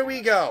 There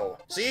we go.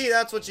 See,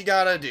 that's what you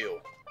gotta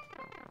do.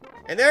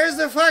 And there's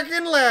the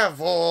fucking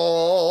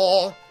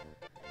level!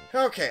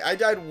 Okay, I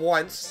died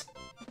once.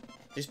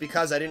 Just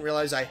because I didn't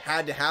realize I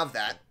had to have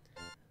that.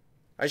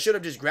 I should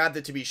have just grabbed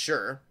it to be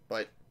sure,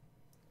 but...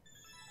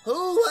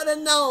 Who would have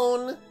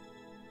known?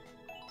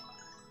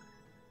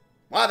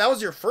 Wow, that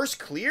was your first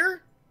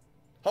clear?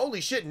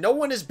 Holy shit, no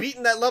one has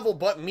beaten that level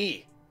but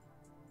me.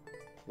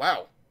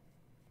 Wow.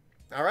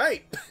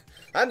 Alright.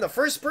 I'm the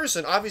first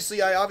person. I obviously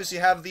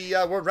have the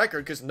world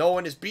record because no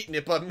one has beaten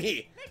it but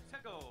me.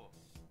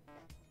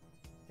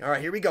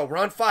 Alright, here we go. We're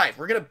on 5.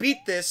 We're gonna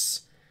beat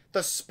this.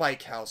 The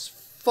Spike House.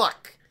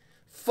 Fuck.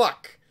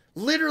 Fuck.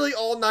 Literally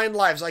all 9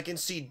 lives I can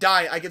see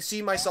die. I can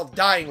see myself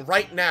dying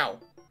right now.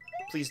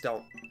 Please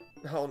don't.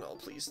 Oh no,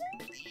 please.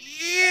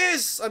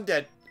 Please! I'm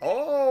dead.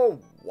 Oh,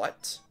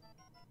 what?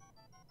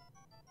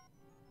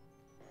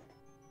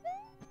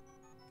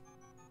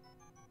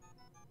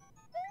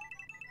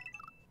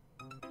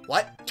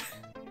 What?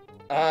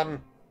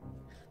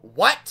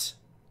 What?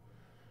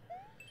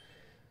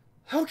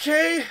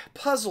 Okay,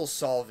 puzzle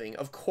solving,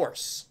 of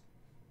course.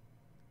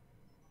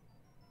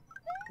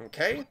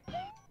 Okay.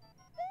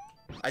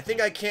 I think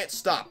I can't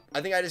stop.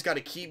 I think I just gotta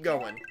keep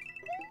going.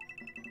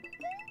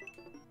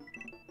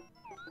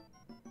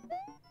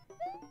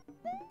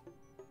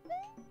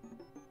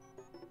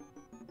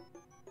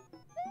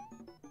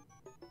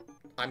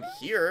 I'm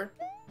here.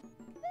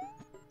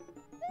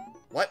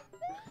 What?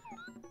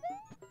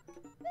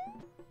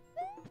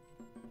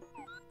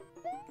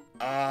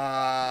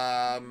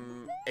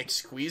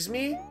 Excuse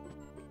me?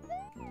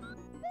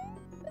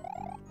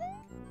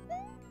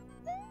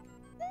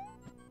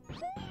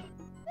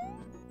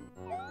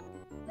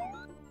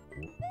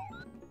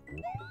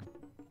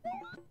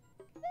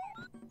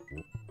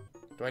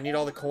 Do I need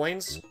all the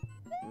coins?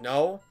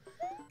 No.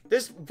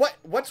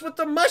 What's with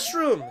the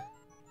mushroom?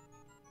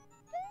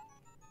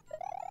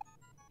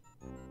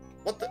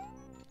 What the?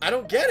 I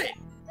don't get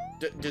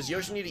it. Does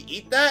Yoshi need to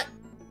eat that?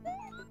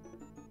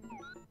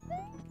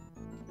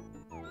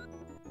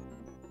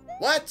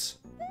 What?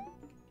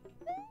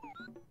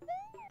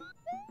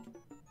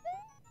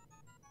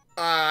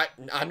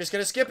 I'm just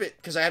gonna skip it,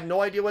 because I have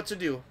no idea what to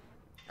do.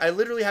 I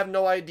literally have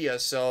no idea,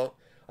 so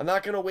I'm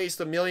not gonna waste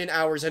a million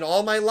hours and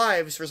all my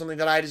lives for something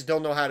that I just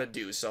don't know how to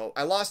do. So,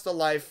 I lost a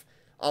life.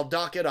 I'll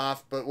dock it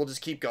off, but we'll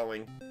just keep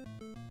going.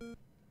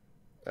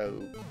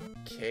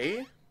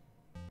 Okay.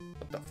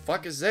 What the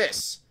fuck is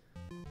this?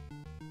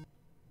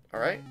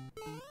 Alright.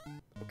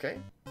 Okay.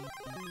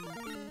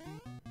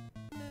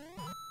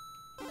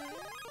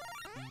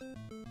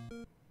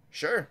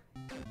 Sure.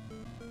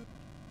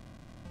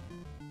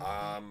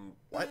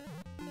 What?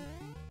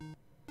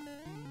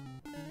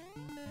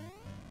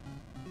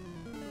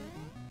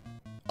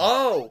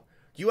 Oh!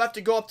 You have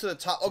to go up to the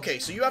top. Okay,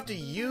 so you have to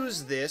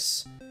use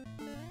this.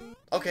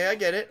 Okay, I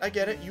get it. I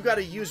get it. You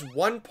gotta use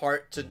one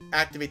part to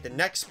activate the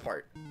next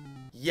part.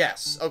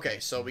 Yes. Okay,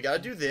 so we gotta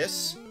do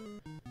this.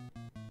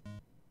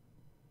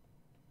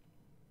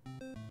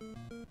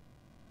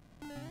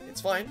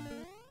 It's fine.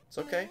 It's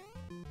okay.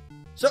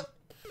 So...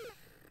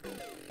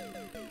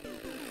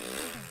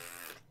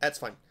 That's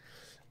fine.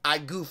 I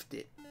goofed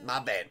it. My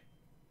bad.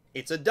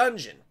 It's a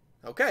dungeon.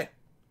 Okay.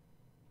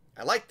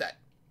 I like that.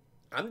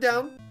 I'm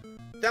down.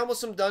 Down with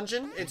some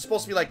dungeon. It's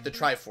supposed to be like the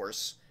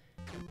Triforce.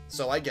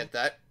 So I get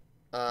that.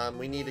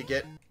 We need to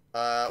get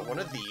one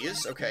of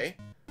these. Okay.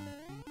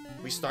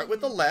 We start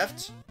with the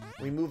left.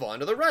 We move on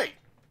to the right.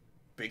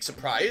 Big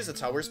surprise.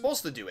 That's how we're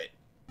supposed to do it.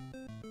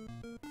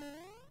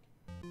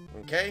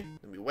 Okay.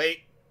 Then we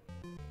wait.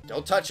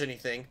 Don't touch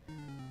anything.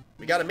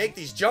 We gotta make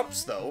these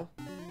jumps, though.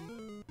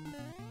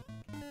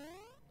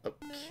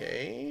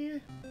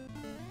 Okay.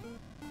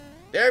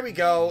 There we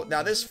go.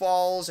 Now this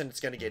falls, and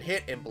it's gonna get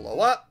hit and blow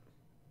up.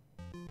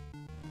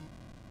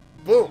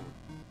 Boom.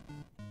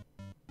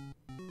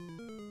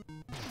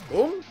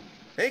 Boom.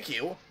 Thank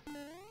you.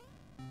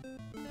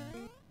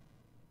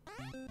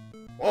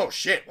 Whoa,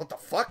 shit. What the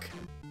fuck?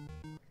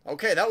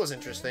 Okay, that was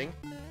interesting.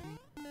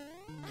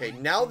 Okay,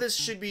 now this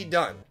should be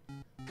done.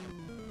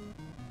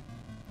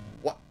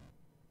 What?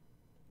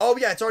 Oh,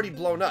 yeah, it's already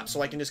blown up,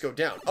 so I can just go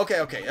down. Okay,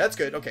 okay, that's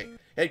good. Okay.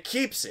 It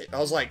keeps it. I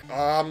was like,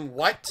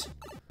 what?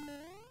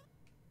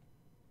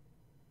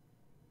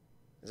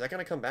 Is that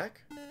gonna come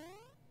back?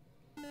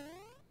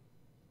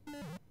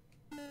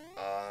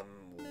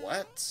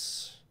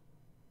 What?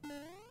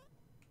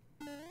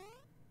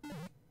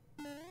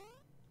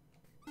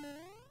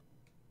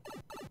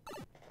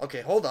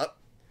 Okay, hold up.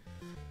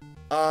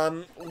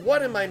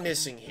 What am I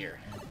missing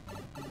here?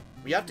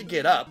 We have to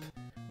get up,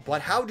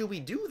 but how do we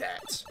do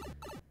that?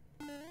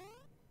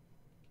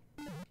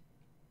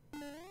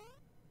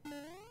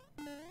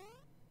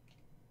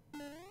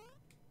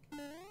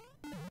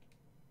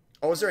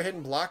 Oh, is there a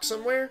hidden block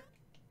somewhere?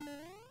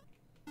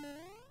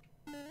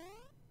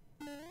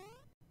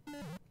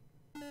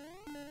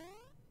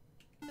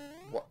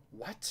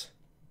 What?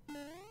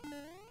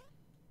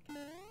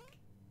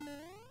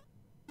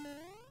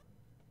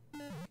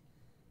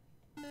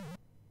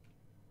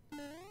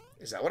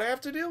 Is that what I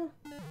have to do?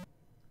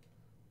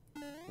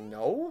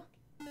 No?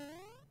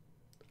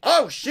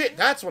 Oh, shit,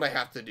 that's what I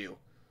have to do.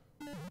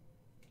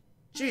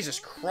 Jesus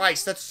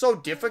Christ, that's so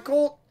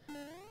difficult.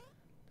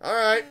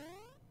 Alright.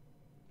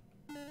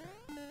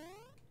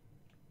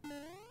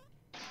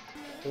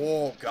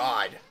 Oh,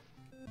 God.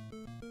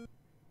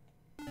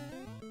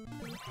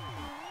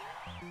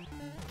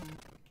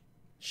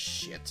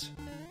 Shit.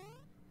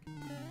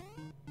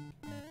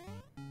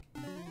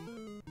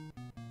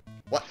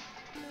 What?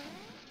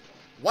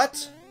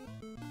 What?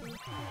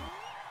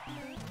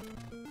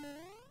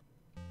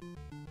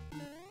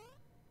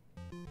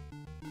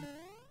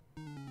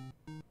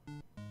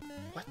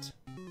 What?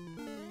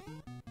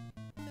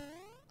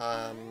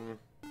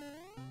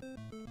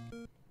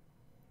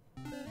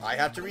 I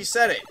have to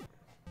reset it.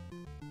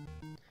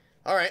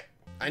 Alright.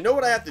 I know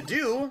what I have to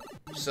do,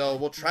 so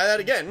we'll try that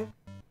again.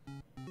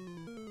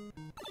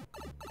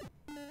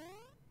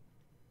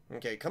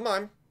 Okay, come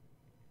on.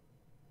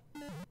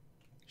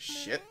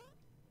 Shit.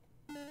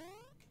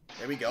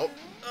 There we go.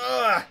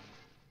 Ugh!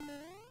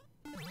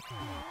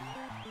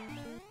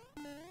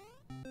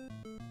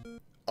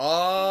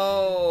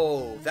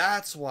 Oh,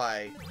 that's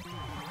why.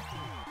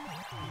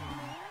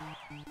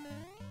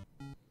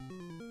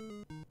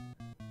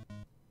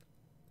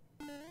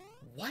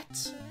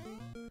 What?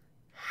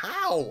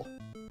 How?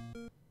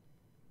 Do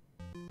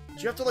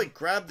you have to, like,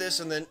 grab this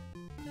and then...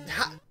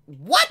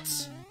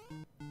 What?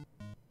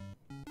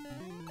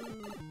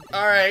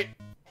 Alright.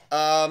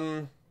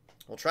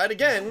 We'll try it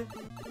again.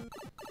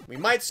 We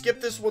might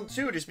skip this one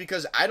too, just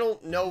because I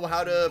don't know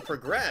how to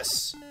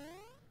progress.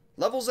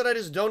 Levels that I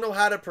just don't know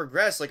how to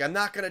progress. Like, I'm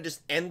not gonna just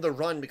end the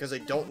run because I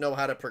don't know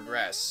how to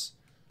progress.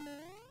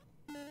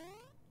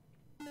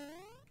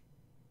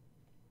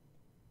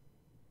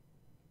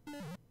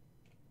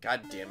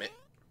 God damn it.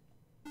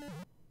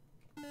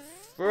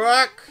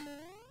 Fuck!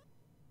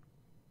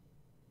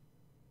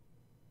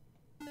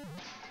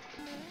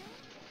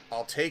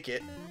 I'll take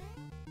it.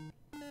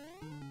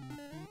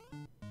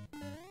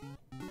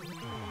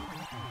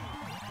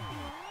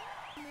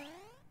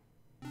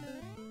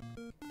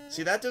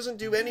 See, that doesn't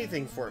do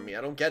anything for me.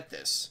 I don't get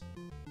this.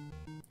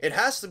 It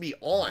has to be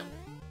on.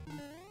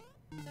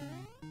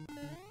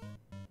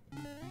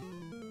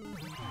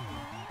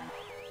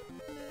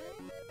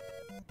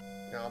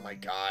 Oh my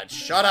god,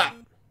 shut up!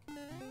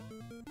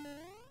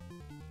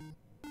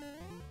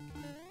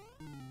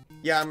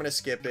 Yeah, I'm gonna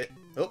skip it.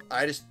 Oh,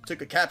 I just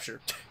took a capture.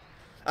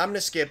 I'm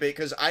gonna skip it,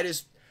 because I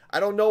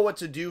don't know what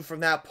to do from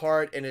that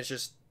part, and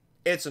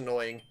it's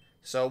annoying.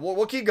 So,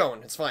 we'll keep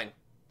going, it's fine.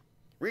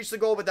 Reach the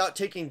goal without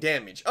taking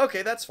damage.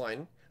 Okay, that's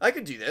fine. I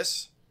could do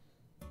this.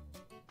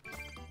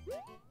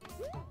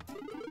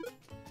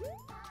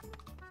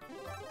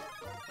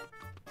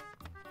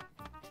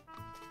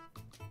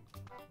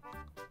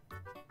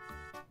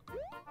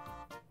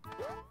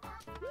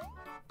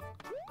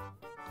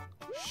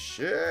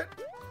 Shit.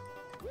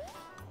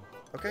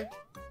 Okay.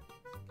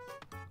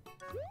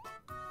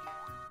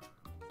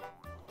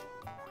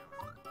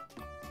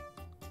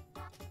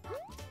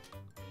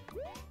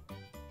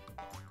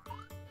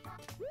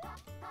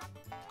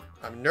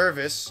 I'm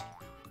nervous,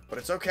 but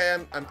it's okay.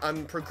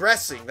 I'm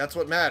progressing. That's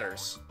what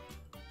matters.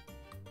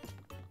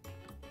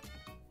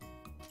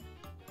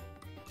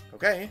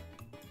 Okay.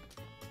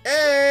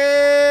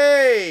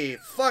 Hey!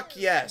 Fuck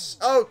yes.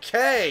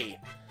 Okay.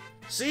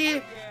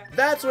 See?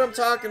 That's what I'm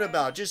talking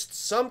about. Just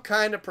some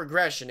kind of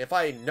progression. If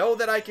I know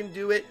that I can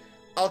do it,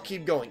 I'll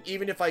keep going,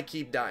 even if I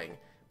keep dying.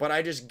 But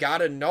I just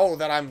gotta know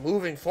that I'm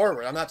moving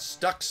forward. I'm not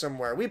stuck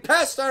somewhere. We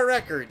passed our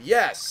record.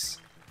 Yes.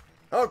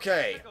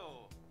 Okay.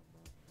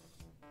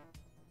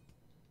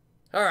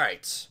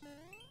 Alright.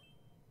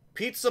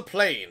 Pizza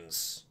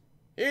Plains.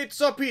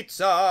 It's a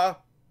pizza!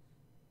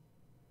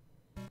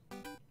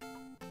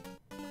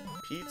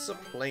 Pizza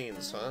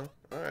Plains, huh?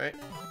 Alright.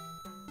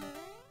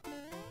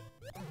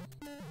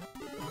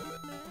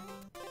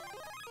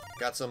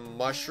 Got some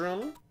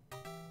mushroom.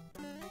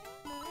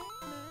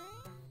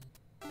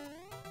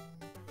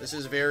 This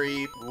is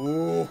very...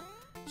 Ooh.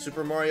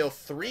 Super Mario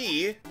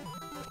 3.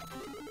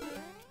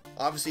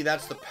 Obviously,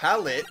 that's the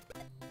palette.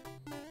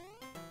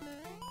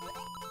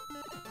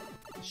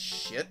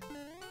 Shit.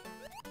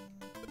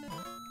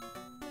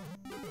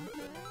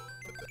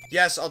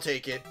 Yes, I'll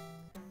take it.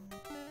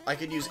 I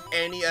could use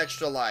any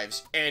extra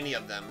lives. Any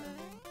of them.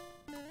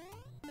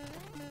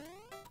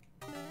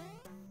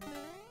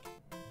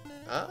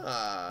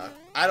 Ah.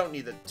 I don't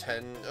need the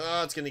 10.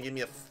 Oh, it's gonna give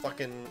me a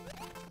fucking...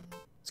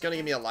 It's gonna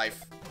give me a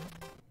life.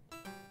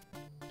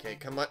 Okay,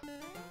 come on.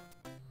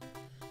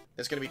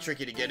 It's gonna be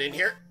tricky to get in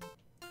here.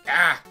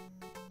 Ah!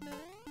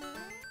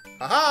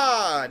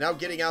 Haha! Now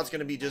getting out's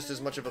gonna be just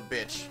as much of a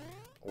bitch.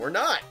 Or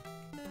not.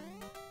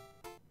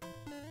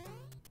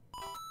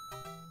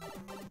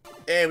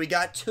 Hey, we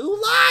got 2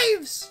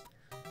 lives!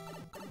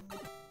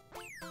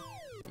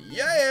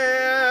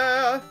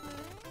 Yeah!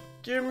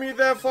 Give me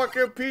that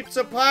fucking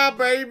pizza pie,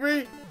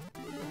 baby!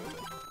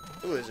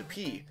 Ooh, there's a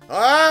P.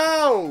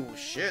 Oh,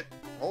 shit.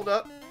 Hold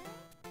up.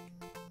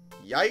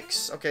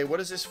 Yikes. Okay,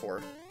 what is this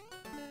for?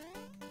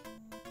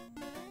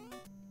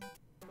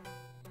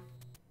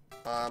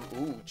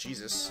 Ooh,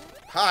 Jesus.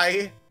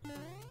 Hi!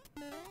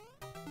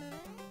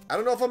 I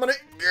don't know if I'm gonna...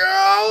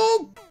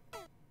 Go!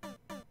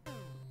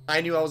 I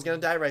knew I was gonna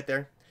die right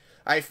there.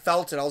 I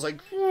felt it. I was like...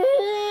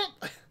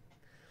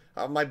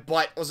 my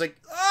butt. I was like...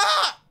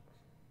 Ah!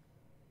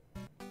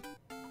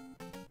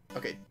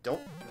 Okay,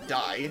 don't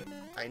die.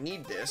 I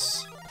need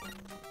this.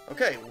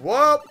 Okay,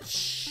 whoop!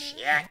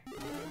 Shit!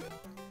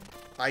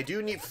 I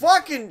do need...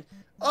 Fucking...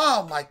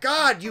 Oh my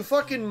god, you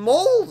fucking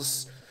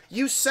moles!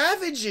 You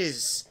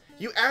savages!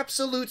 You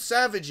absolute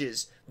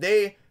savages.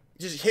 They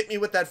just hit me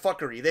with that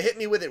fuckery. They hit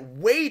me with it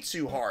way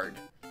too hard.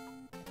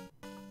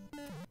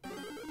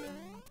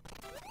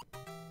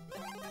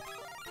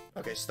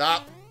 Okay,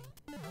 stop.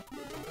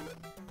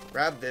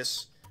 Grab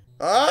this.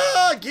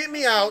 Ah, get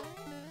me out.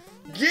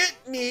 Get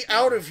me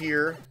out of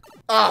here.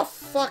 Ah,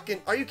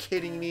 fucking... Are you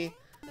kidding me?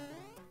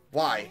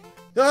 Why?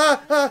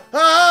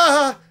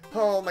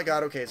 Oh my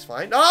god, okay, it's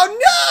fine.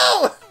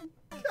 Oh, no!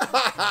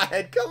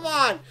 God, come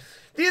on.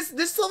 This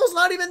level's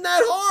not even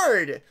that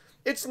hard.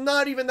 It's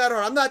not even that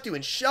hard. I'm not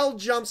doing shell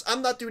jumps.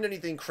 I'm not doing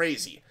anything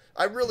crazy.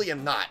 I really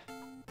am not.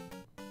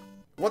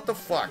 What the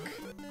fuck?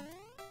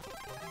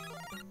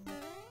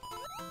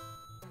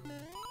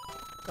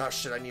 Oh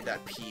shit, I need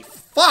that P.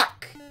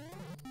 Fuck!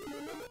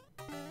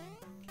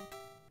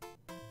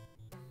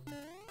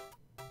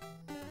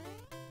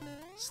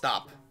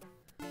 Stop.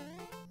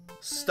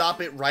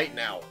 Stop it right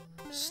now.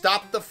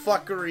 Stop the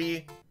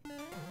fuckery.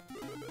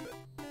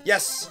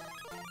 Yes.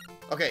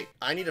 Okay,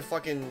 I need to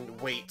fucking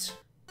wait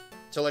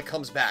till it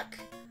comes back.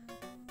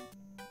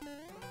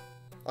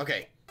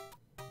 Okay.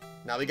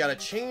 Now we gotta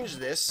change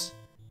this.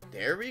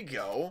 There we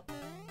go.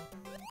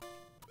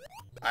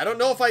 I don't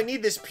know if I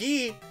need this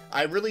P.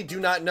 I really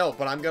do not know,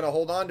 but I'm gonna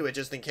hold on to it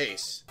just in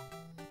case.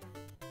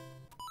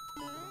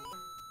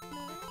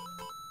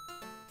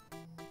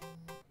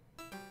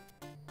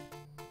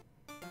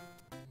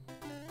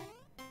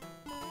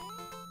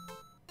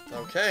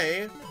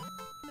 Okay.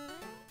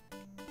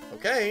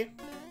 Okay.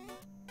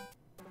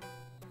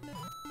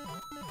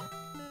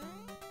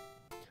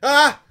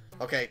 Ah!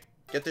 Okay,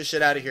 get this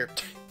shit out of here.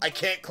 I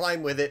can't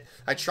climb with it.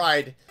 I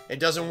tried. It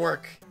doesn't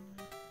work.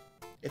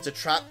 It's a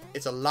trap.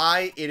 It's a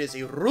lie. It is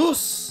a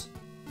ruse.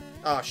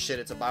 Oh, shit,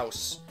 it's a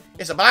mouse.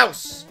 It's a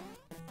mouse!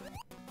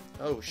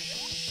 Oh,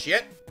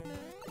 shit.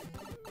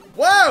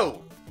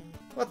 Whoa!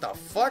 What the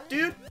fuck,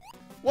 dude?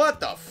 What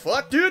the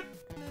fuck, dude?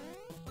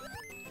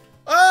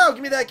 Oh,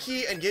 give me that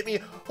key and get me...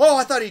 Oh,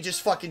 I thought he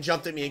just fucking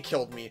jumped at me and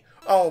killed me.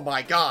 Oh,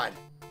 my God.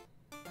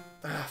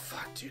 Ah,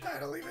 fuck, dude. I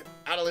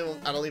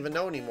don't even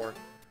know anymore.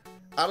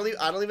 I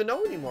don't even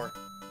know anymore.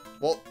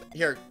 Well,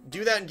 here,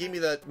 do that and give me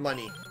the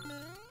money.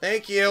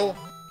 Thank you.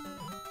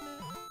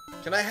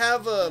 Can I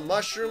have a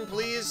mushroom,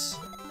 please?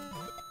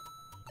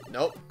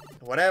 Nope.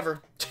 Whatever.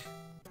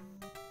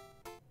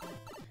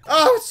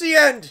 Oh, it's the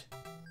end!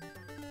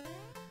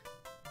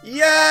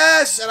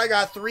 Yes! And I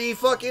got 3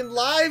 fucking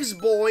lives,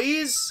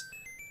 boys!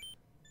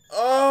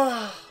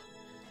 Oh.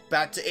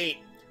 Back to 8.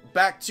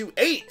 Back to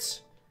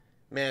 8!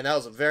 Man, that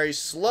was a very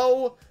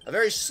slow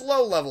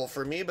level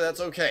for me, but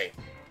that's okay.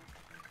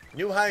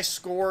 New high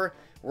score.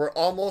 We're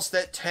almost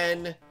at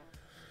 10.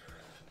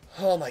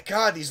 Oh my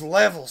God, these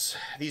levels.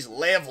 These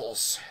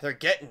levels. They're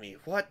getting me.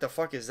 What the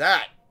fuck is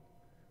that?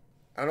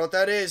 I don't know what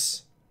that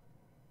is.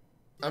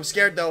 I'm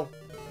scared, though.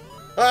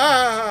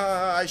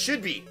 Ah, I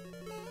should be.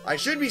 I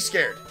should be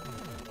scared.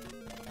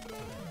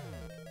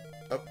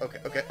 Oh,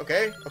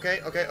 okay.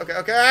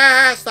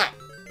 Ah, stop.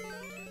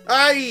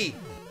 Aye.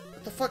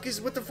 What the fuck is,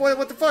 what the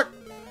fuck?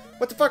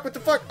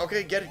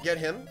 Okay, get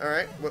him. All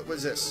right, what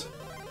was this?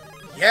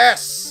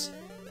 Yes.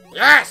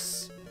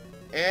 Yes.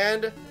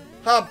 And,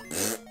 hop.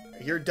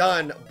 You're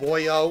done,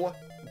 boyo.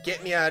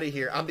 Get me out of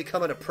here. I'm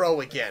becoming a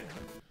pro again.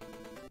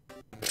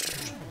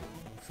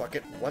 Fuck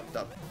it. What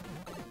the?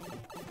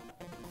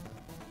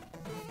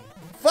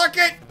 Fuck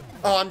it!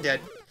 Oh, I'm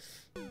dead.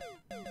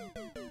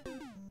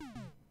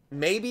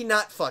 Maybe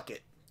not fuck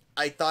it.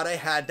 I thought I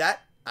had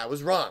that. I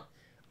was wrong.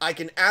 I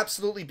can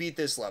absolutely beat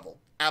this level.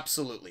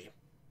 Absolutely.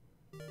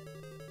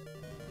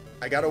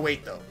 I gotta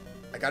wait, though.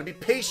 I gotta be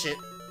patient.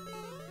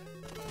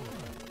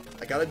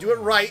 I gotta do it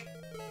right.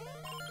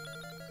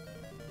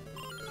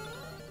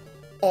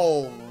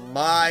 Oh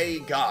my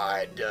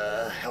God.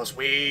 That was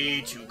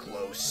way too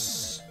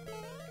close.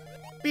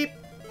 Beep.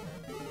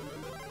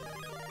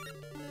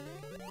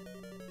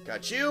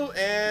 Got you,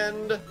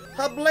 and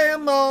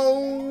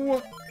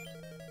hablamo!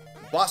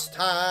 Boss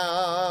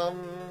time!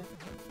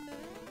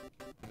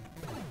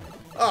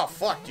 Oh,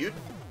 fuck, dude.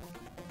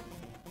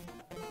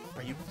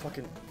 Are you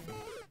fucking...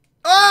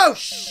 Oh,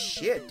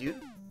 shit, dude.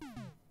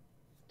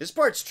 This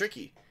part's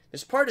tricky.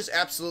 This part is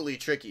absolutely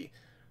tricky.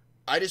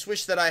 I just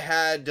wish that I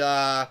had,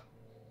 I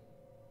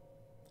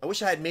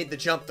wish I had made the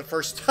jump the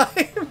first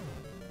time.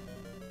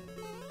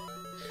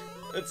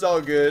 It's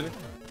all good.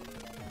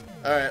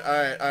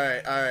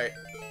 Alright.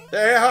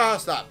 There, oh,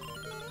 stop.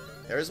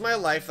 There's my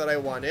life that I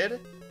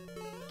wanted.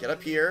 Get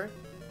up here.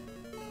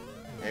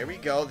 There we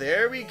go.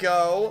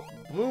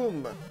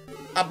 Boom.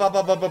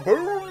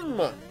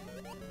 Boom.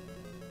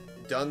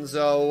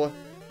 Dunzo.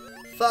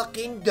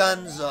 Fucking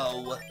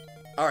dunzo.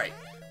 Alright.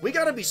 We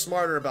gotta be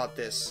smarter about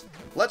this.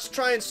 Let's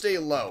try and stay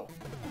low.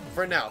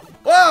 For now.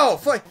 Whoa!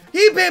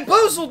 He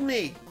bamboozled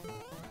me!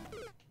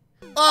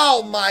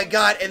 Oh my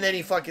God. And then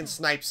he fucking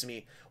snipes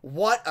me.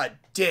 What a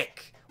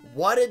dick.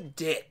 What a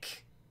dick.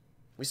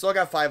 We still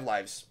got 5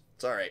 lives.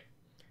 It's alright.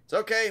 It's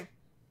okay.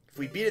 If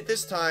we beat it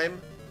this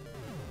time...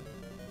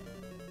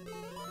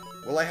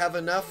 Will I have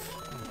enough?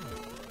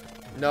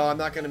 No, I'm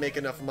not going to make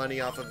enough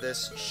money off of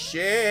this.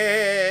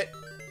 Shit!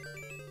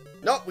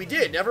 No, we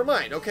did. Never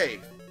mind. Okay.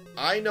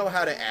 I know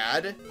how to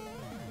add.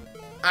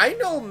 I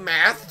know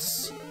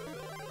maths.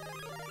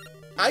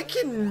 I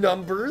can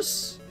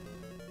numbers.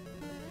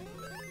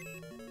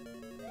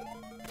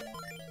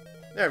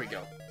 There we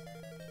go.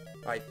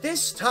 Alright,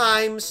 this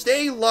time,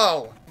 stay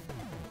low.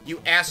 You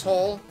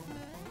asshole.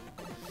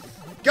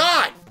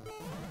 God!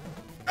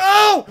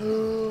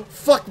 Oh!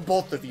 Fuck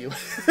both of you.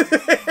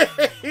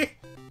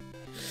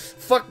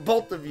 Fuck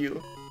both of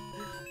you.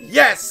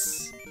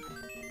 Yes!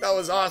 That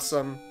was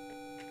awesome.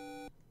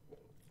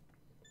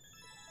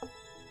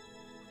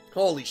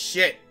 Holy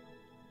shit.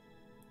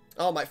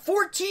 Oh my,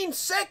 14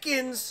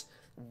 seconds?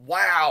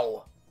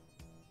 Wow.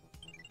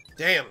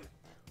 Damn.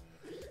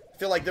 I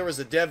feel like there was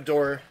a dev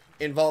door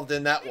involved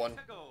in that one.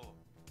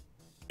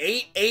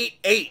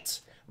 888.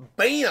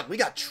 Bam! We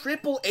got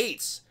triple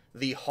 8s.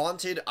 The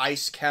Haunted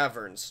Ice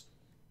Caverns.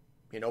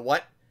 You know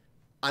what?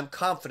 I'm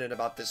confident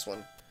about this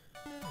one.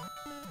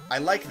 I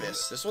like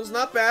this. This one's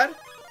not bad.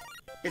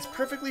 It's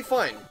perfectly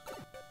fine.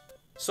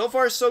 So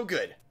far, so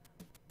good.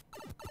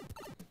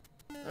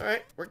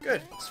 Alright, we're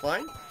good. It's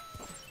fine.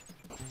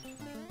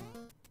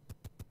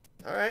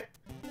 Alright.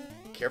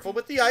 Careful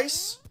with the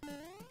ice.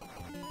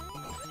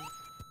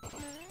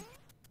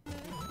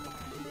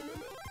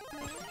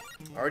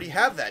 Already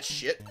have that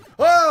shit.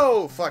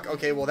 Oh, fuck.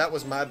 Okay, well, that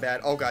was my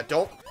bad. Oh, God,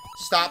 don't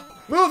stop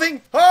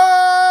moving.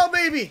 Oh,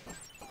 baby.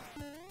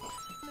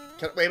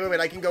 Wait.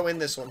 I can go in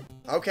this one.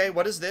 Okay,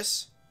 what is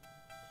this?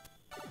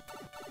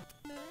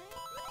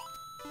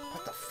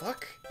 What the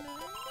fuck?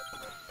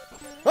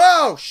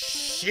 Oh,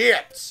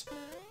 shit.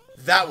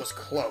 That was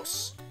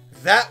close.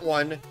 That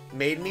one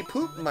made me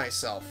poop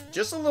myself.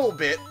 Just a little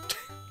bit.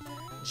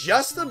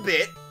 Just a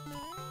bit.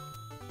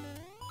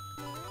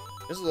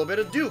 There's a little bit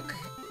of Duke.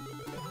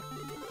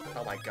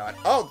 Oh my god.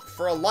 Oh,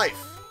 for a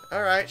life.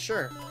 Alright,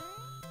 sure.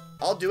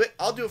 I'll do it.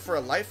 I'll do it for a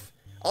life.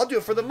 I'll do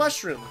it for the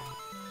mushroom.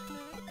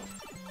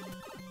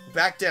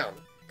 Back down.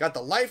 Got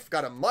the life,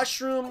 got a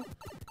mushroom.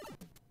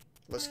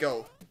 Let's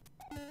go.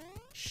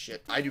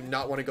 Shit, I do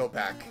not want to go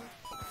back.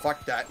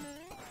 Fuck that.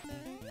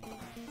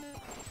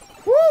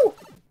 Woo!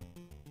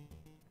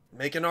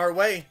 Making our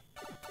way.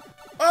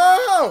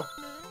 Oh!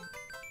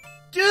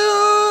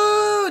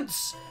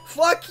 Dudes!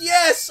 Fuck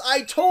yes!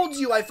 I told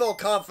you I felt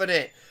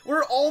confident.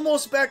 We're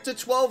almost back to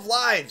 12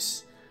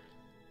 lives.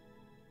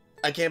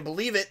 I can't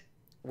believe it.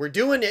 We're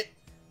doing it.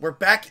 We're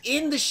back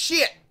in the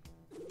shit.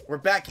 We're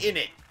back in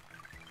it.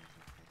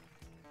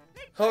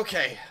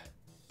 Okay.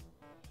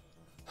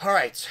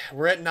 Alright,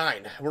 we're at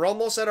 9. We're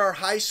almost at our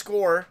high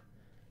score.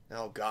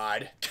 Oh,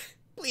 God.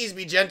 Please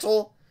be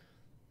gentle.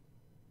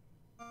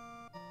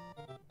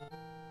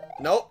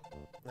 Nope.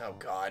 Oh,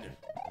 God.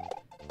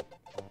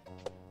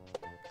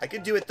 I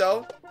could do it,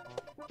 though.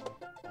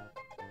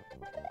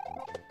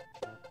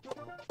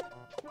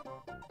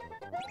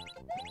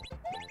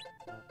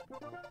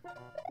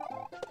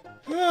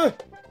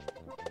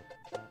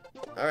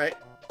 Alright.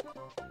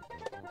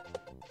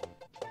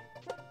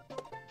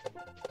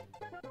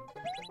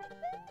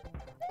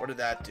 What did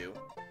that do?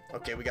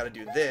 Okay, we gotta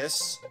do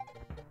this.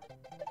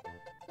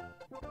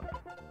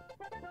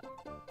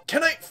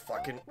 Can I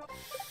fucking...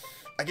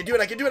 I can do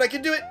it, I can do it, I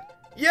can do it!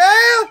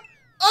 Yeah!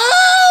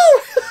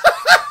 Oh!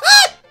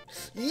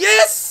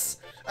 Yes!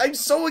 I'm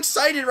so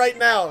excited right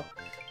now!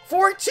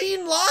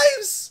 14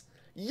 lives?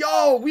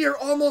 Yo, we are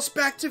almost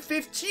back to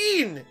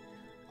 15!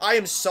 I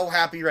am so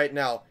happy right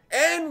now.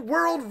 And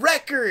world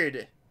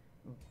record!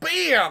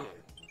 Bam!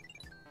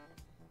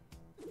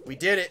 We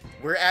did it.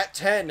 We're at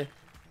 10.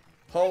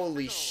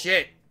 Holy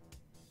shit.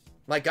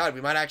 My god,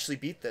 we might actually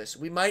beat this.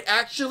 We might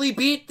actually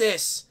beat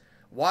this!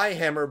 Why,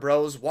 Hammer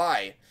Bros?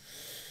 Why?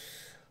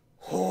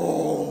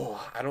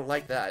 Oh, I don't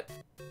like that.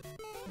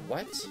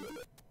 What?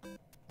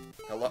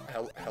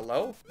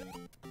 Hello?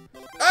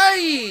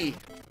 Aye!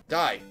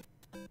 Die.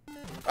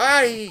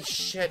 Aye!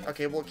 Shit.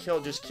 Okay, we'll kill.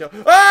 Just kill.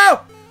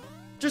 Oh!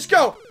 Just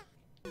go!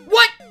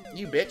 What?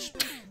 You bitch.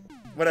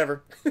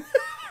 Whatever.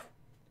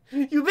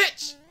 You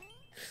bitch!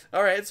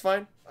 Alright, it's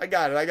fine. I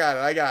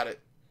got it.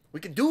 We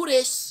can do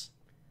this!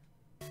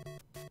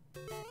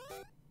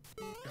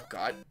 Oh,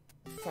 God.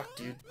 Fuck,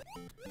 dude.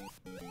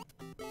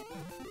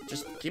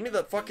 Just give me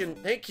the fucking...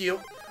 Thank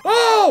you.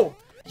 Oh!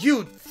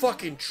 You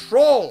fucking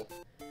troll!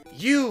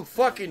 You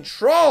fucking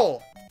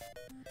troll!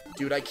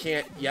 Dude, I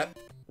can't... Yep.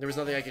 There was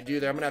nothing I could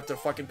do there. I'm gonna have to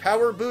fucking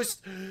power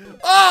boost.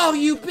 Oh,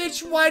 you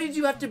bitch! Why did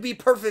you have to be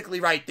perfectly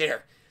right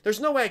there? There's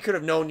no way I could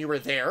have known you were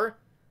there.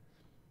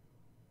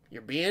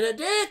 You're being a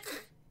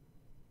dick.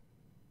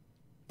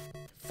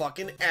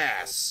 Fucking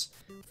ass.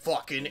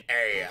 Fucking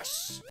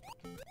ass.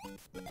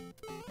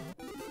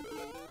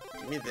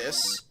 Give me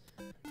this.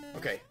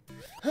 Okay.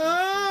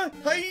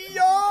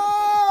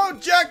 Hey-yo!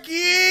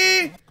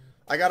 Jackie!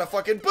 I got a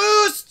fucking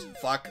boost!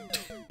 Fuck.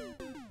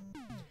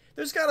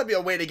 There's gotta be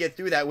a way to get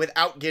through that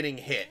without getting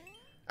hit.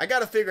 I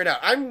gotta figure it out.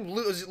 I'm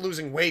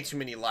losing way too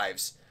many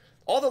lives.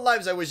 All the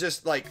lives I was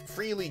just, like,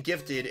 freely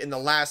gifted in the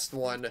last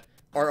one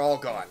are all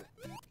gone.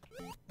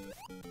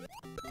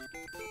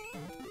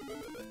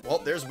 Well,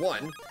 there's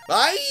one.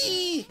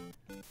 Aye!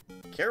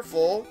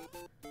 Careful.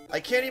 I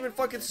can't even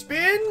fucking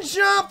spin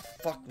jump!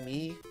 Fuck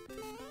me.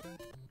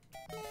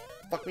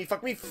 Fuck me,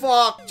 fuck me,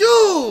 fuck!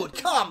 Dude!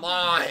 Come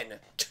on!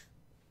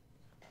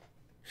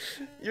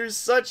 You're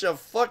such a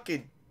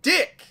fucking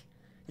dick!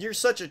 You're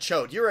such a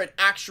chode. You're an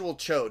actual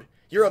chode.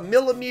 You're a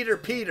millimeter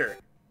Peter.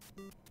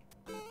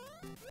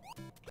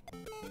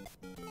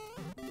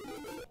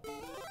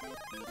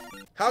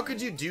 How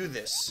could you do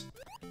this?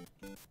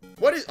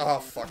 What is... Oh,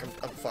 fuck.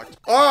 I'm fucked.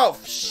 Oh,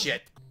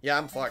 shit. Yeah,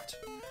 I'm fucked.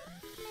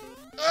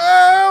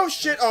 Oh,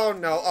 shit. Oh,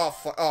 no. Oh,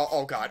 fuck.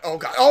 Oh, God. Oh,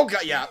 God. Oh,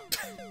 God. Yeah.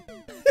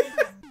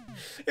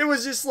 It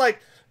was just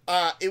like...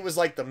 it was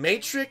like the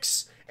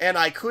Matrix, and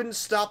I couldn't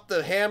stop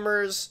the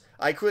hammers.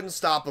 I couldn't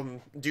stop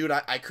them. Dude,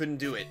 I couldn't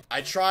do it.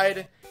 I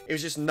tried. It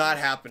was just not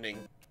happening.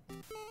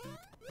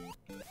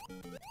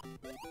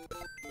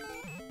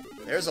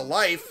 There's a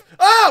life.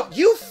 Oh,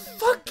 you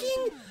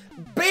fucking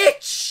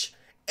bitch!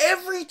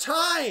 Every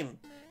time.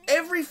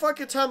 Every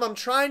fucking time I'm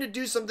trying to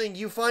do something,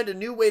 you find a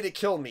new way to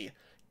kill me.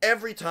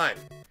 Every time.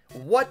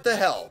 What the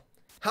hell?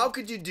 How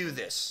could you do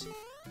this?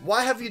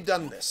 Why have you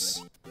done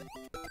this?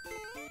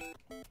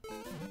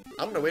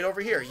 I'm gonna wait over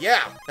here.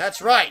 Yeah,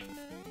 that's right.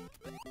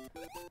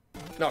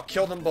 No,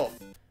 kill them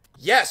both.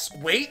 Yes,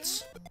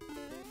 wait.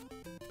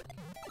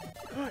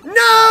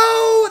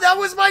 No! That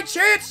was my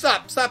chance!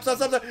 Stop, stop, stop,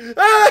 stop, stop.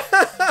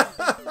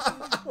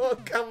 Oh,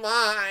 come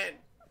on.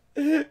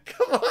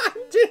 Come on,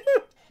 dude.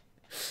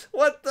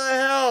 What the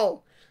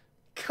hell?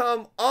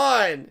 Come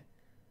on.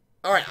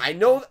 Alright, I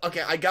know.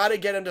 Okay, I gotta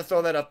get him to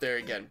throw that up there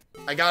again.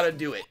 I gotta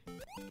do it.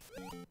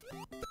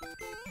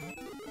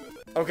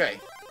 Okay.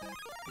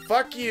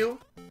 Fuck you.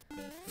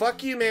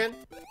 Fuck you, man.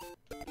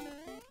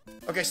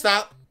 Okay,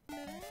 stop.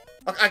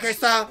 Okay,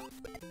 stop.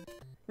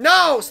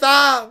 No,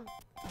 stop.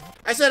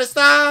 I said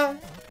stop.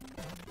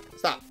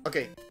 Stop.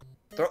 Okay.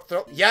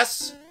 Throw.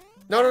 Yes.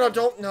 No, no, no,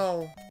 don't.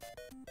 No.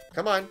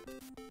 Come on.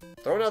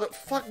 Throw another.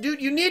 Fuck,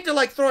 dude, you need to,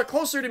 like, throw it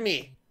closer to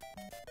me.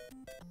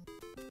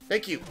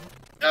 Thank you.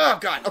 Oh,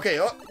 God. Okay.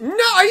 Oh,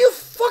 no, are you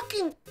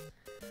fucking...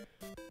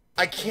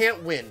 I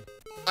can't win.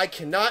 I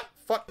cannot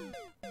fuck...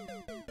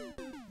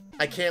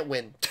 I can't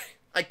win.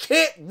 I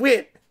can't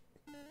win.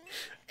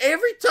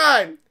 Every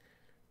time.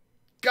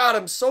 God,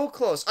 I'm so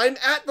close. I'm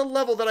at the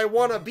level that I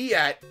want to be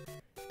at,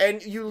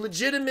 and you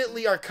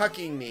legitimately are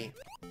cucking me.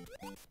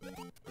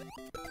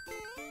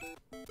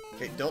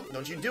 Okay,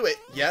 don't you do it.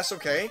 Yes,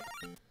 okay.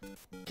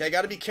 Okay, I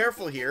gotta be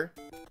careful here.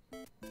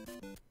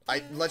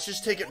 Let's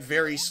just take it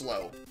very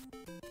slow.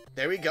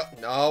 There we go.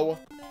 No.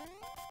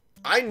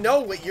 I know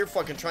what you're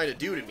fucking trying to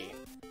do to me.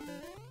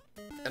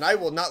 And I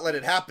will not let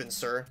it happen,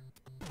 sir.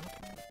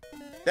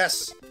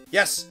 Yes.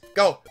 Yes.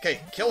 Go. Okay,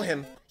 kill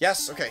him.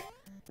 Yes, okay.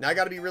 Now I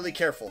gotta be really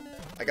careful.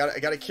 I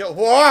gotta kill.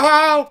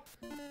 Whoa!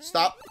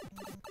 Stop.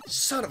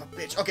 Son of a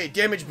bitch. Okay,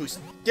 damage boost.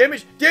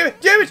 Damage.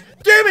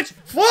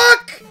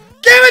 Fuck!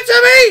 Give it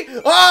to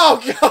me! Oh,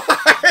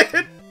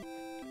 God!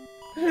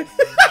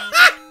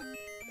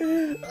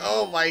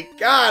 Oh, my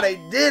God, I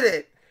did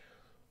it!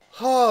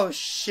 Oh,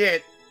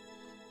 shit.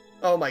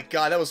 Oh, my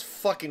God, that was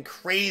fucking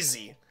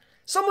crazy.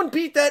 Someone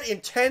beat that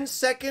in 10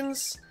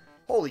 seconds?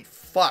 Holy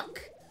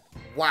fuck.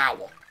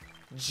 Wow.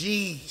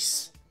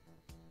 Jeez.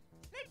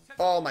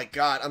 Oh my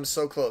God, I'm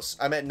so close.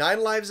 I'm at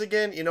 9 lives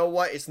again. You know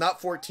what? It's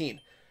not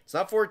 14. It's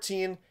not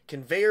 14.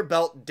 Conveyor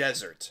belt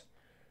desert.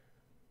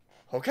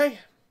 Okay.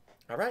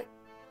 Alright.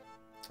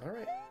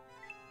 Alright.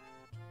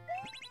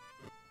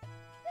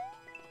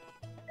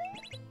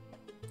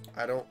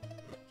 I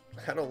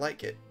don't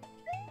like it.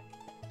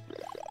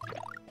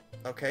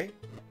 Okay.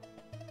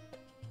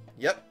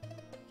 Yep.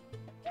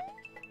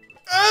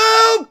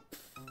 Oh!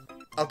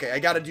 Okay, I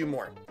gotta do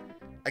more.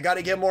 I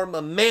gotta get more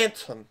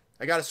momentum.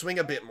 I gotta swing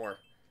a bit more.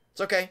 It's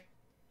okay.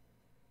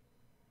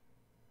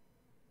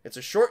 It's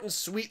a short and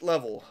sweet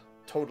level.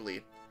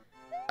 Totally.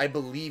 I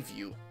believe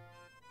you.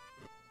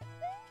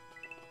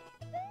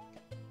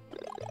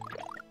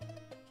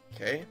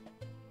 Okay.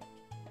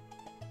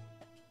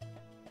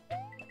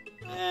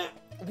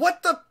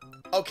 What the?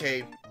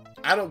 Okay.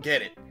 I don't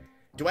get it.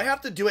 Do I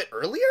have to do it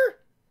earlier?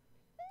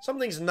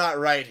 Something's not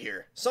right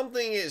here.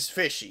 Something is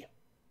fishy.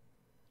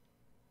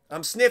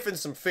 I'm sniffing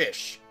some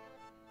fish.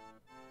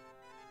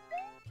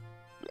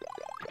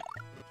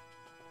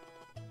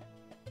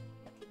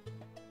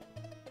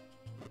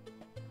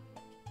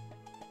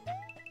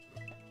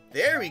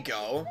 There we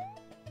go.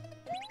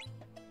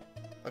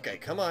 Okay,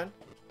 come on.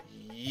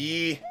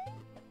 Yee.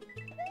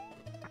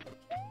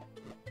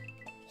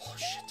 Oh,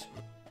 shit.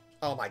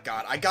 Oh, my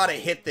God. I gotta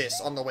hit this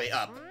on the way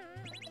up.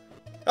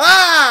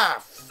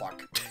 Ah!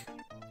 Fuck.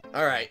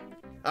 Alright.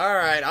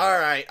 Alright,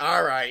 alright,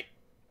 alright.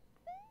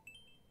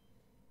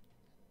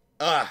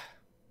 Ugh.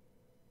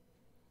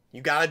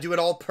 You gotta do it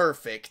all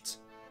perfect.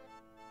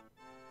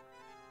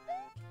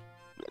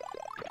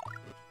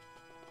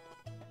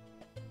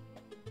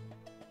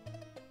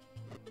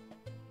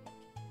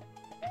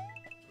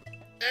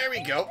 There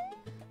we go.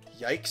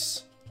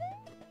 Yikes.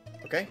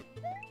 Okay.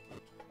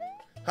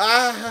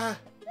 Ah!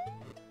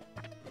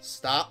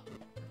 Stop.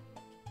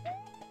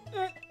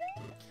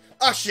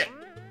 Oh, shit.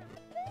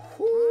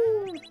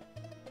 Whoo.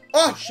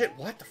 Oh, shit.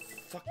 What the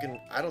fucking...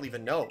 I don't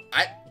even know.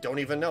 I don't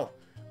even know.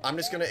 I'm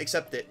just gonna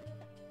accept it.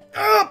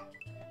 Ah!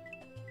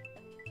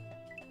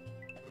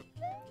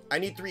 I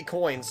need 3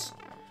 coins.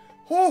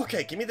 Oh,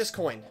 okay, give me this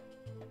coin.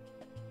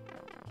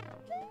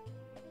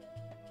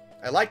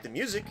 I like the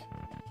music.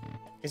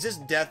 Is this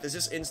death? Is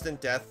this instant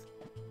death?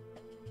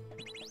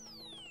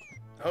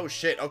 Oh,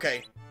 shit.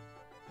 Okay.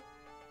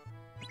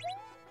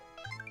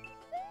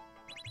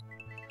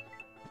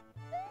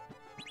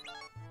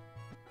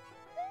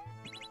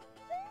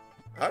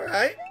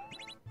 Alright.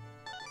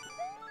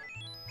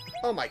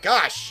 Oh my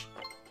gosh.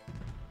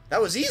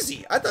 That was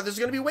easy. I thought this was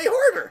going to be way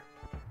harder.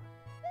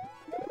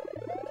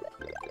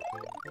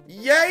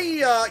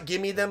 Yeah.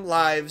 Give me them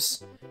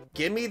lives.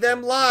 Give me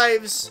them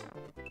lives.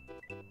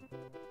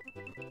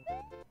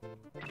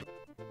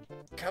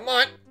 Come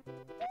on.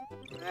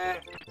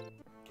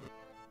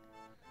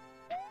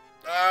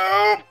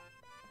 Oh,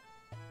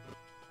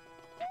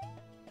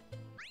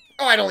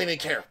 I don't even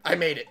care. I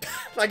made it.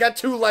 I got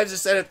 2 lives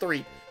instead of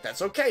 3.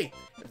 That's okay.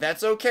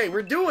 That's okay.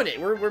 We're doing it.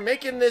 We're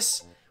making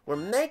this. We're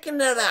making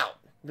it out.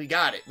 We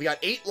got it. We got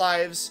 8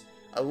 lives.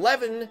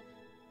 11.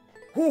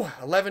 Whew,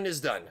 11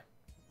 is done.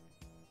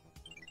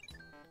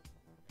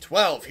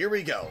 12. Here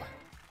we go.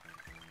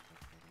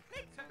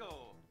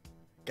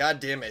 God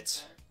damn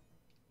it.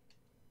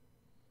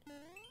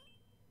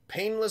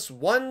 Painless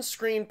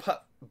one-screen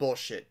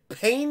bullshit.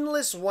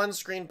 Painless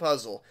one-screen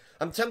puzzle.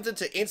 I'm tempted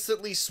to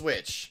instantly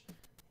switch.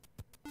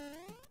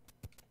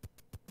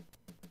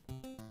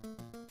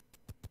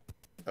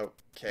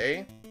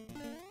 Okay.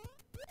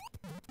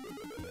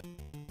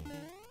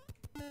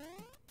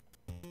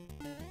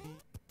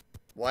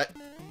 What?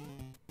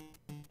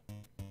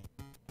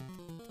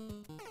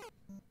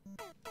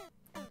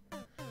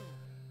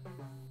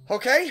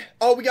 Okay.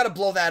 Oh, we gotta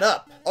blow that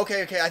up.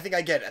 Okay, okay, I think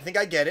I get it. I think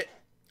I get it.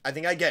 I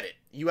think I get it.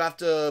 You have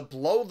to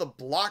blow the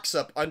blocks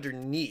up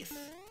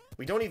underneath.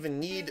 We don't even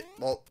need...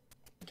 Well,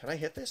 can I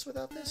hit this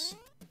without this?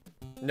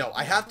 No,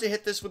 I have to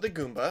hit this with the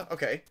Goomba.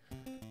 Okay.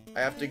 I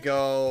have to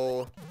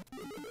go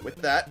with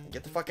that.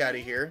 Get the fuck out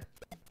of here.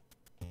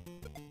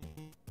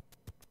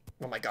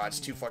 Oh my god, it's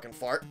too fucking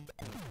far.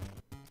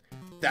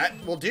 That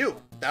will do.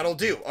 That'll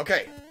do.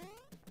 Okay.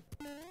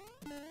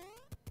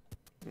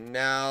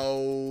 Now...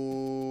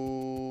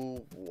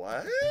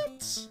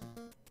 What?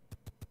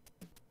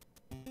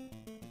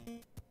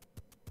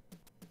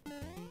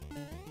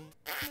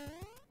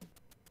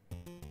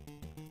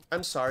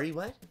 I'm sorry,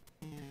 what?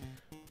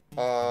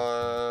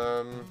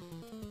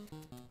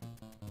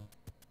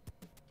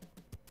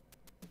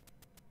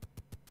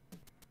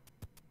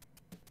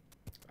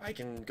 I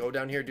can go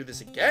down here and do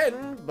this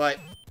again, but...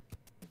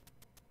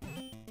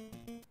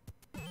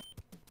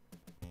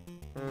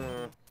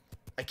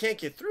 I can't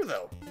get through,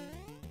 though.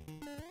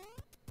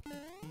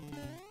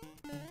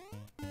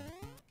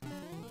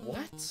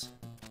 What?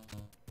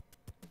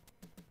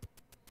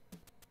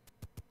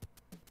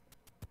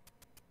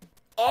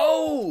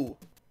 Oh!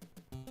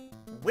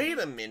 Wait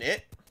a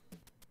minute.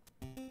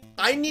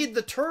 I need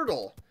the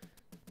turtle.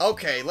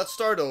 Okay, let's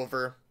start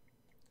over.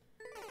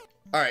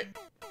 Alright,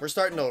 we're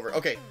starting over.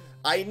 Okay,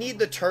 I need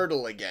the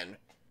turtle again.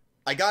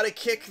 I gotta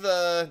kick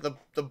the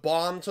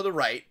bomb to the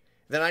right.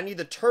 Then I need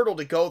the turtle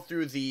to go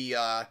through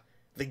the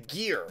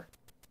gear.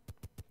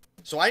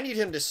 So I need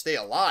him to stay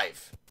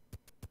alive.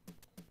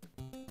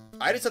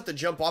 I just have to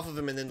jump off of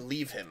him and then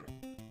leave him.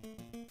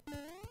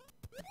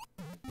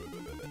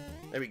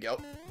 There we go.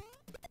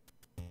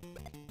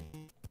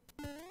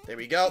 There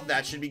we go.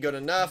 That should be good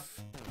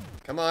enough.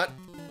 Come on.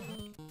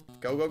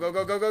 Go, go, go,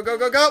 go, go, go, go,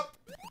 go, go!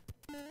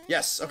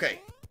 Yes,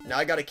 okay. Now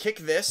I gotta kick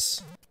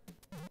this.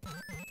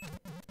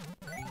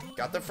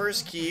 Got the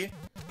first key.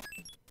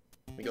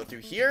 We go through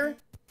here.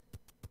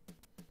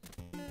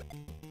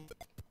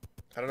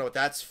 I don't know what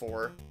that's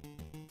for.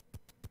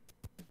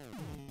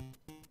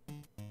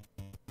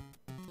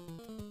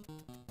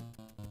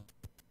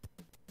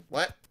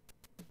 What?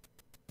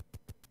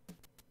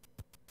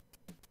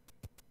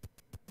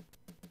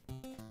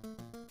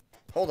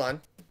 Hold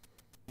on.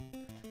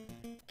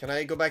 Can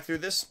I go back through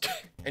this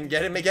and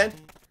get him again?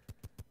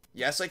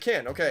 Yes, I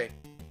can. Okay.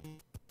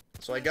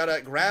 So I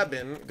gotta grab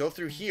him, go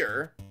through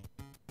here.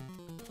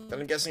 Then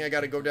I'm guessing I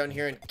gotta go down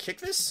here and kick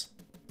this?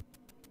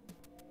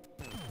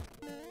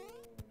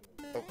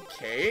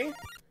 Okay.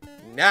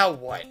 Now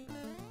what?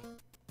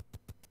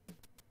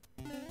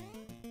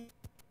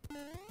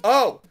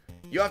 Oh!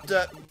 You have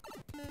to...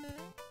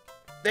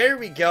 There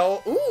we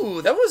go.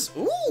 Ooh, that was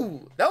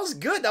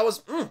good. That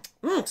was,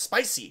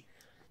 spicy.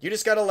 You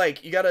just gotta,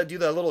 like, you gotta do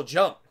the little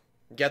jump.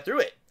 Get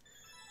through it.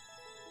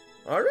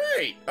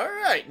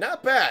 Alright,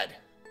 not bad.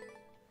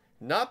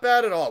 Not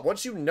bad at all.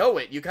 Once you know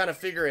it, you kind of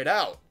figure it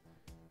out.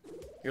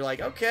 You're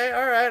like, okay,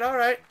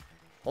 alright.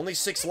 Only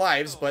 6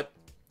 lives, but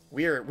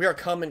we are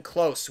coming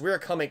close. We are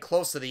coming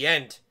close to the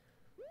end.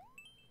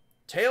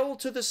 Tail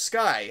to the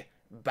Sky.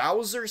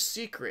 Bowser's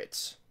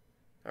Secret.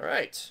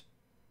 Alright.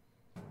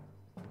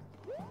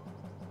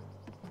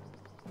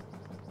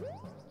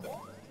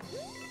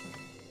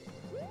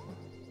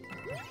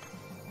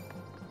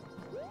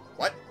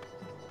 What?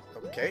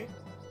 Okay.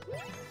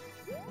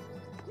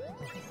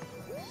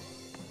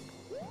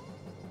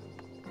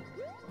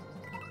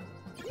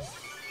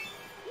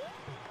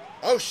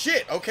 Oh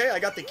shit, okay, I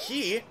got the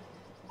key.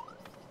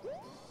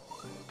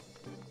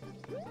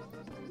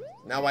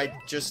 Now I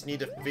just need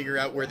to figure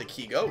out where the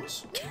key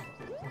goes.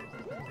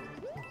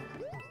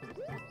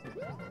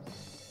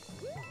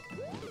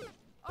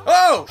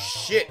 Oh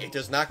shit, it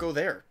does not go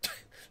there.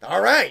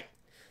 Alright.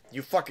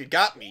 You fucking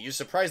got me. You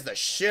surprised the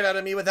shit out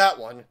of me with that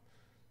one.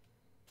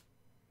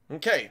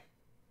 Okay.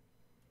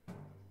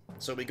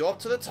 So we go up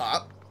to the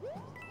top.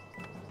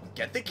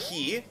 Get the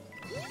key.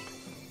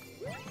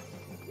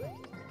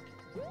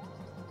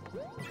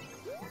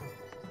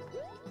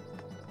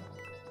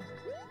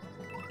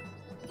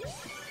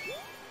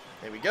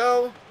 There we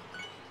go.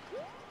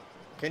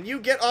 Can you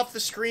get off the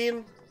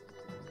screen?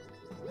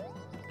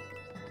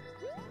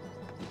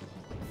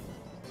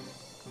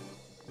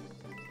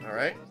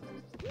 Alright.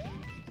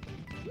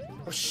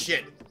 Oh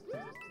shit.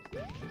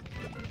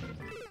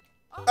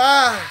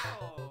 Ah!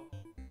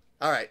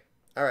 Alright.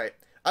 Alright.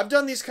 I've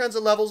done these kinds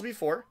of levels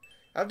before.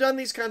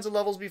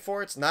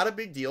 It's not a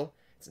big deal.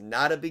 It's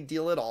not a big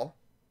deal at all.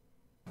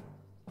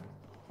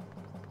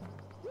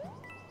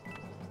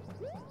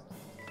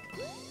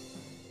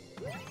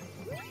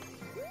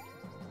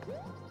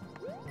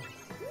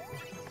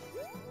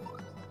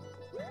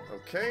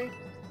 Okay.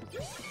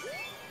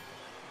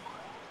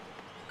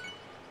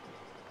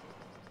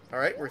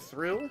 Alright, we're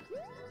through.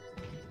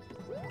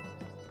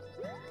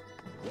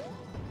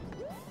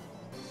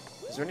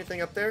 Is there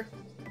anything up there?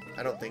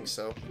 I don't think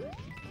so.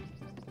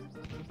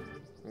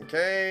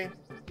 Okay.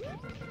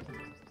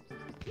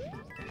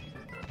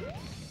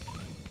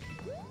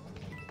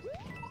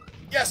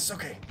 Yes,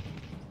 okay.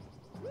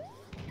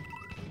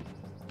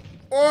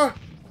 Oh!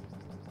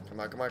 Come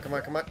on, come on, come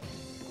on, come on.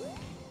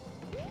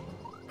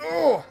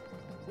 Oh!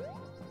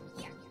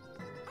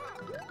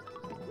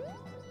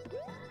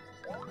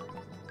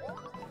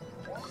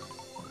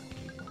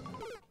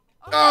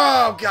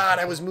 Oh, God,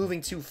 I was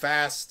moving too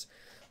fast.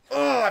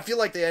 Oh, I feel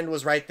like the end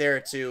was right there,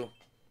 too.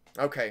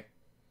 Okay.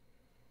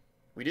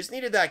 We just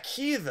needed that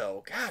key,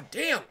 though. God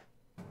damn.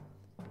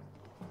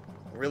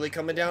 Really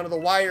coming down to the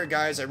wire,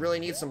 guys. I really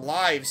need some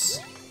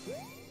lives.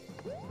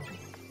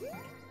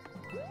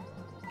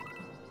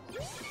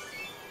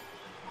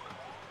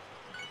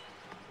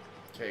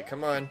 Okay,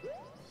 come on.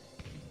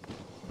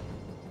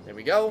 There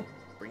we go.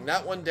 Bring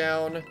that one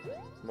down.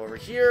 Come over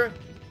here.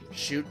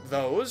 Shoot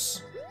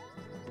those.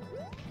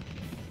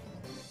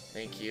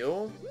 Thank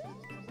you.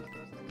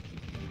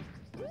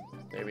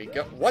 There we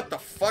go. What the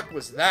fuck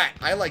was that?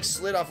 I, like,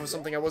 slid off of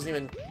something I wasn't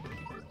even...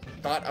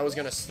 thought I was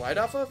gonna slide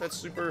off of? That's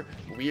super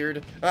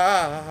weird.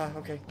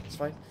 Okay. It's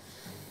fine.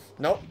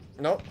 Nope.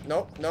 Nope.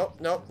 Nope. Nope.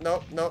 Nope.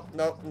 Nope. Nope.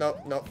 Nope. Nope.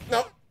 Nope.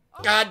 Nope.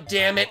 God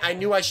damn it. I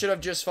knew I should have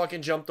just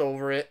fucking jumped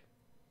over it.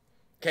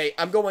 Okay,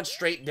 I'm going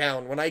straight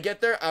down. When I get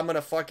there, I'm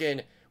gonna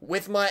fucking...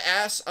 with my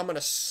ass, I'm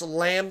gonna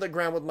slam the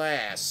ground with my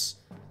ass.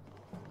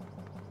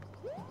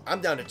 I'm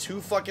down to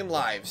 2 fucking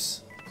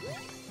lives.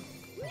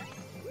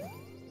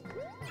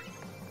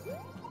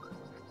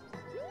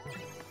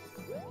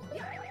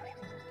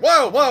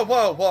 Whoa, whoa,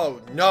 whoa,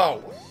 whoa,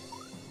 no.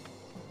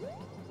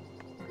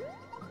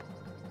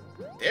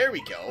 There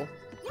we go.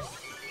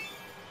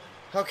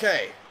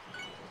 Okay.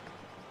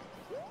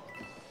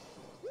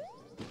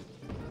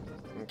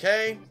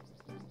 Okay.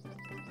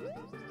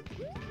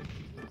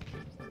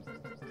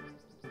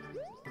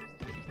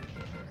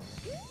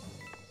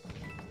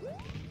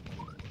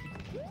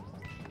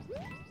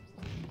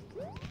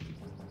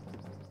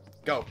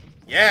 Go.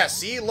 Yeah,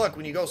 see? Look,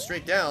 when you go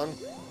straight down.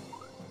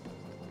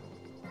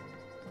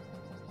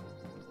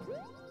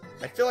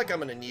 I feel like I'm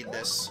gonna need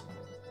this.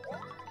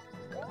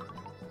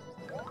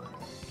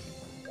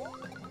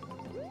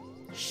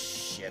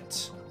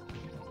 Shit.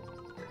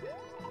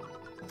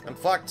 I'm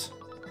fucked.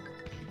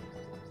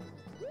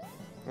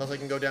 Unless I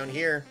can go down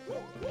here.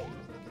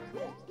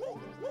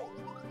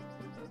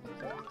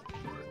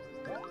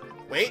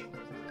 Wait.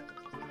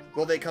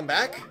 Will they come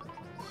back?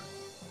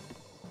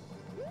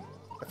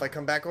 If I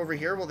come back over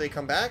here, will they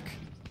come back?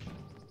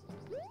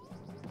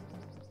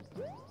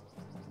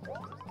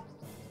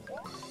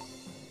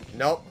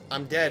 Nope,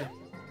 I'm dead.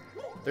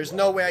 There's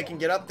no way I can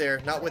get up there.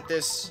 Not with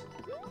this.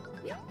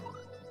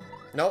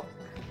 Nope.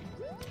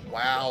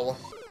 Wow.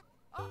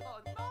 Oh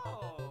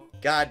no!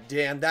 God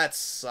damn, that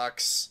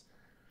sucks.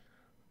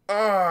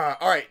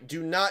 Alright,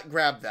 do not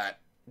grab that.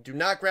 Do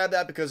not grab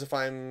that because if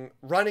I'm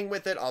running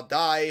with it, I'll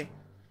die.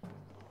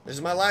 This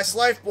is my last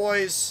life,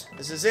 boys.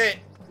 This is it.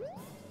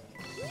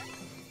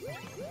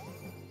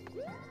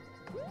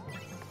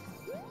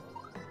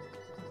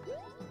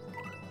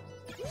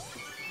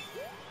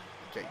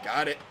 Okay,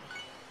 got it.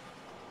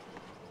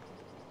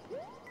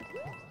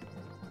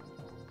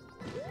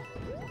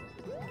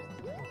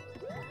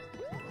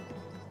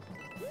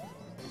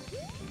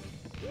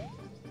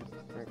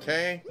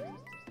 Okay.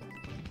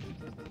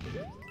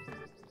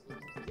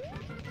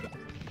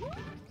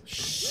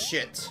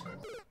 Shit.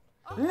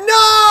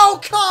 No!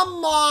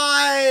 Come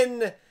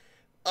on!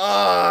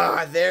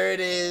 There it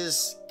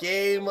is.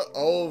 Game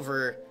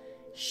over.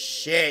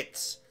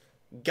 Shit.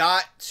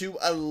 Got to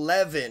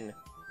 11.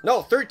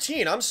 No,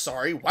 13. I'm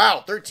sorry.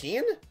 Wow,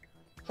 13?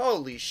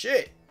 Holy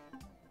shit.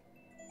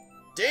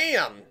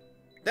 Damn.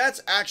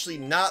 That's actually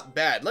not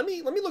bad. Let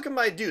me look at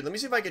my dude. Let me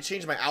see if I can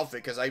change my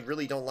outfit because I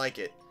really don't like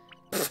it.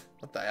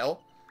 What the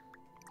hell?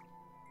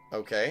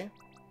 Okay.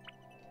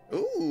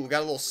 Ooh, got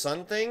a little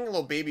sun thing. A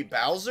little baby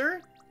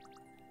Bowser.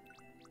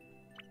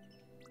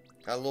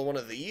 Got a little one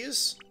of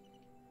these.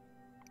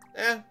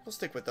 We'll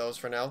stick with those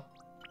for now.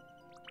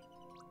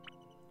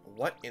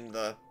 What in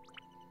the...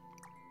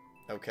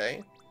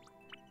 Okay.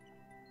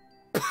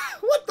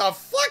 What the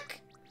fuck?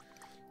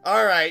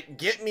 Alright,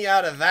 get me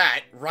out of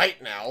that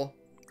right now.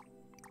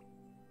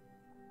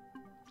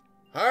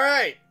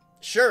 Alright,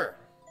 sure.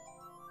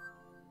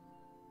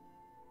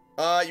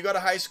 You got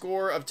a high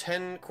score of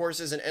 10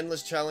 courses and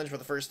endless challenge for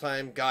the first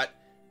time. Got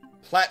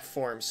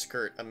platform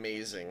skirt.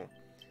 Amazing.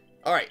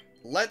 Alright,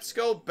 let's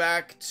go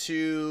back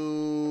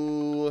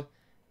to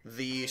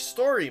the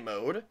story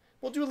mode.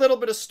 we'll do a little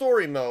bit of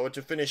story mode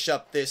to finish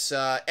up this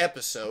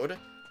episode.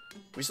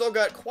 We still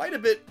got quite a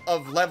bit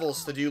of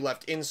levels to do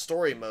left in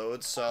story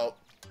mode, so...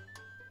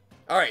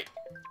 Alright.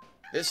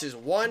 This is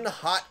one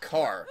hot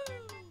car.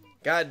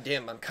 God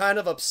damn, I'm kind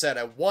of upset.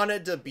 I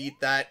wanted to beat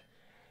that...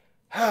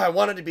 I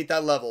wanted to beat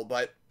that level,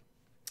 but...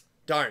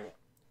 Darn.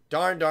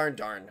 Darn, darn,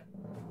 darn.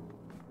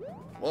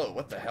 Whoa,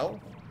 what the hell?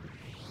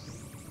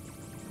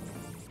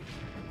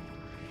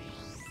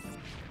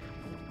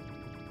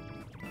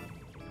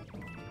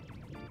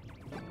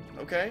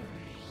 Okay.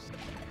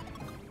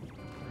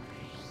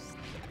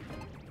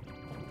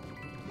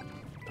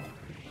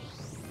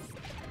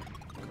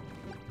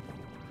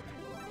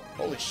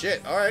 Holy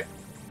shit, alright.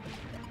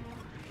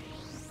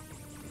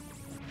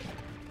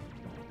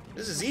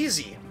 This is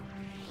easy.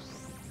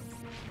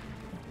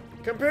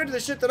 Compared to the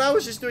shit that I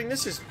was just doing,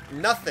 this is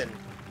nothing.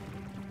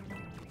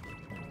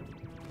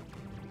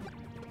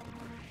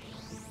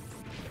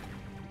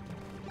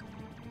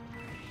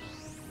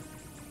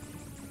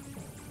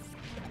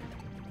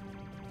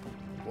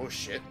 Oh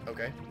shit,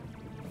 okay.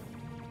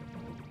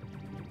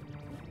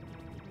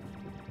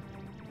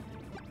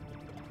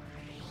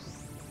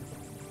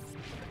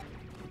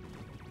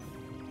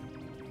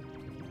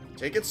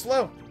 Take it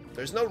slow.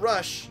 There's no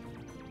rush.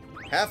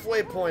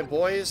 Halfway point,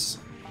 boys.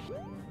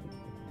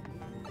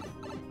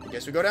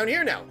 Guess we go down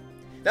here now.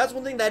 That's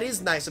one thing that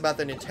is nice about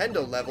the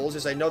Nintendo levels,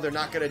 is I know they're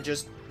not gonna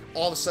just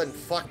all of a sudden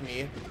fuck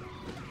me.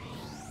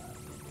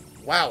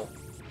 Wow.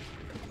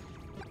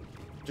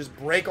 Just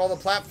break all the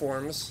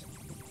platforms.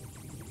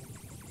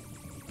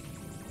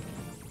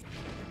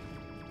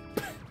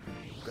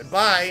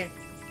 Goodbye.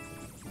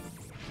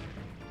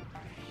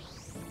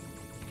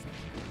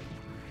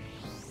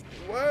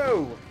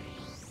 Whoa.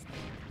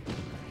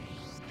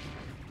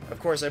 Of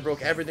course, I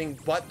broke everything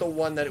but the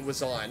one that it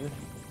was on.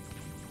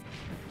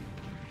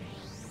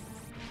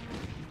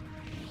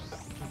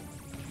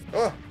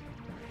 Oh.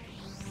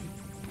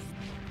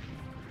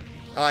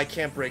 Oh, I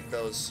can't break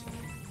those.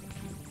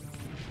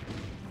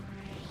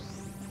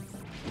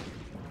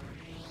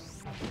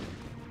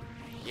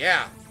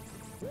 Yeah.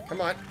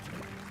 Come on.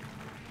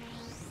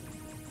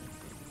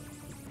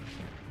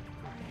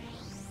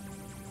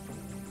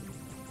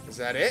 Is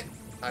that it?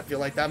 I feel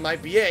like that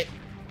might be it.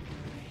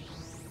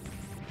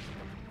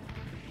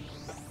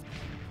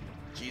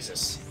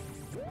 Jesus.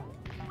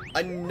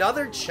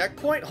 Another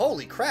checkpoint?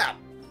 Holy crap.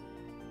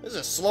 This is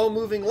a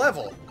slow-moving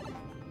level.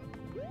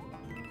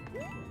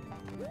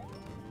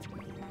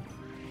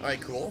 Alright,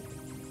 cool.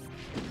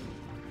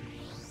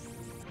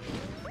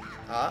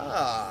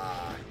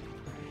 Ah.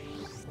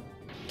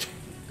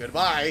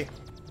 Goodbye.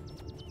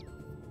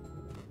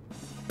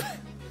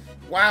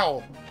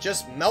 Wow.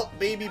 Just melt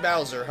baby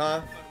Bowser,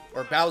 huh?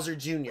 Or Bowser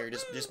Jr.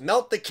 Just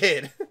melt the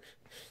kid.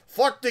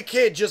 Fuck the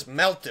kid, just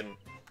melt him.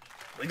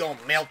 We gonna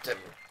melt him.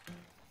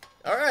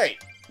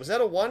 Alright. Was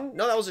that a 1?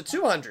 No, that was a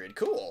 200.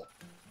 Cool.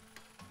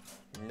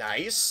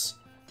 Nice.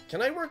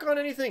 Can I work on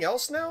anything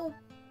else now?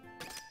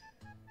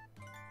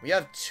 We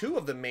have 2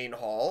 of the main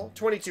hall.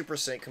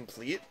 22%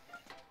 complete.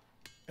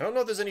 I don't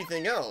know if there's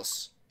anything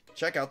else.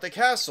 Check out the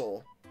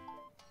castle.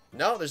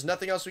 No, there's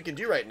nothing else we can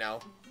do right now.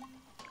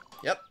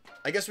 Yep.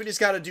 I guess we just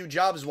gotta do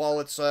jobs while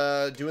it's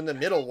doing the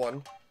middle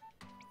one.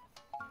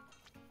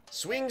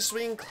 Swing,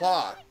 swing,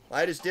 claw.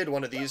 I just did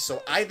one of these,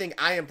 so I think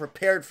I am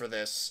prepared for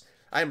this.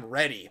 I'm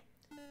ready.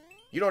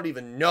 You don't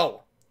even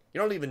know. You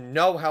don't even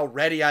know how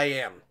ready I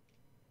am.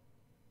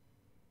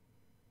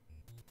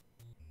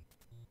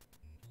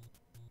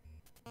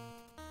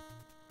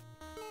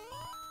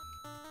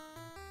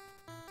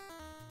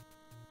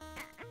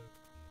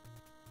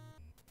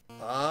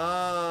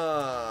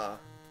 Ah.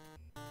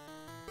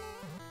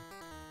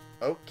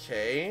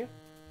 Okay.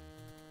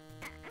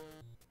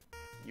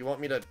 You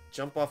want me to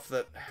jump off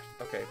the...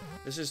 Okay,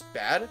 this is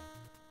bad.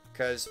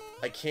 Because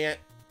I can't,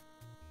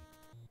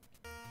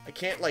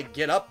 like,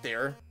 get up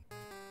there.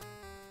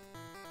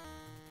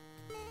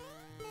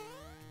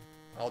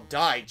 I'll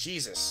die,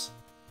 Jesus.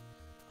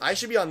 I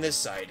should be on this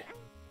side.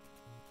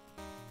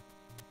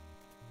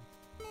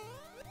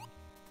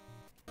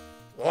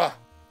 Ugh.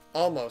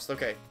 Almost,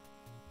 okay.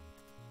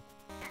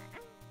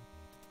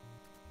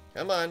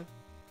 Come on.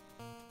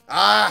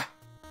 Ah!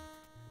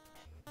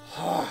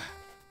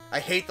 I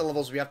hate the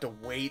levels we have to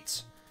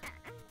wait.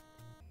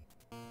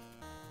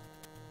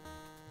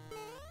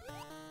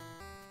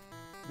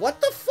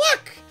 What the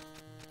fuck?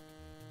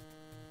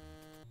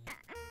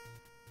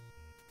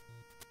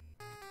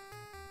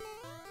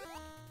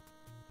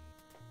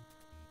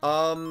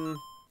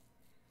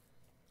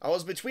 I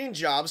was between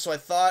jobs, so I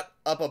thought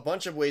up a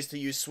bunch of ways to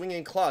use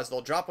swinging claws.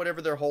 They'll drop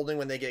whatever they're holding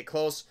when they get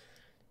close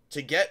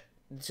to get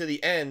to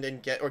the end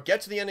and get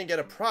to the end and get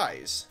a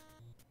prize.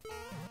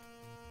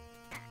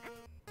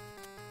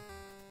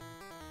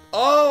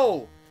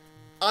 Oh!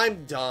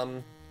 I'm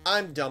dumb.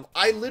 I'm dumb.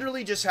 I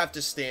literally just have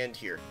to stand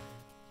here.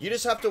 You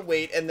just have to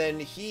wait, and then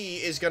he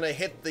is gonna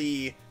hit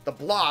the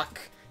block,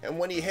 and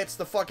when he hits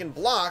the fucking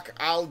block,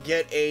 I'll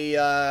get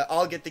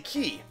the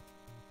key.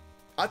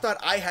 I thought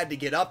I had to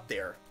get up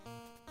there.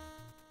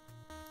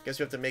 Guess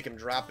we have to make him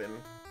drop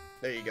him.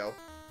 There you go.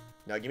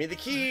 Now give me the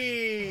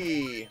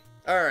key.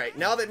 Alright,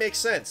 now that makes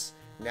sense.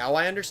 Now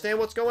I understand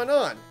what's going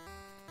on.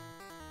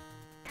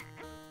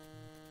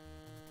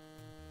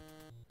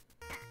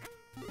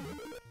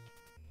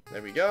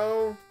 There we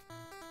go.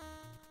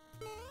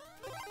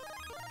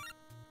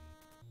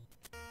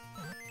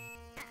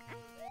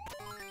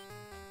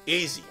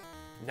 Easy.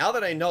 Now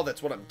that I know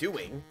that's what I'm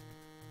doing.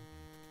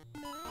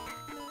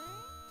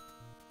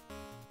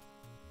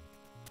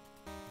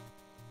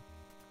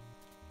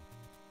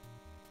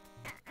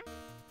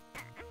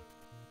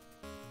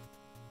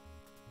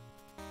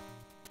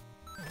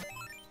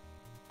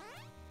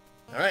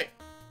 Alright.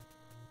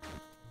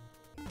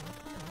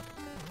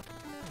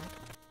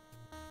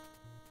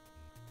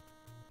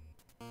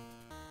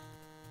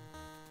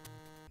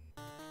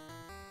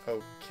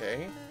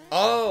 Okay.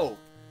 Oh!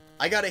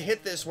 I gotta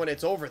hit this when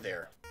it's over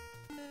there.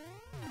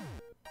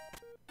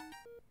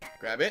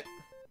 Grab it.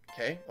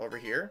 Okay, over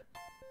here.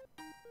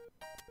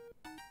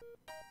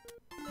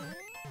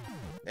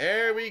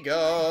 There we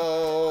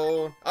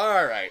go.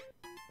 Alright.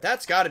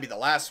 That's gotta be the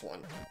last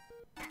one.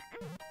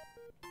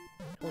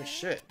 Holy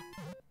shit.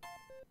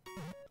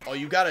 Oh,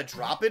 you gotta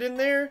drop it in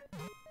there?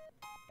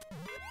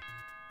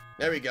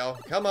 There we go.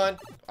 Come on.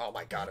 Oh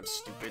my god, I'm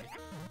stupid.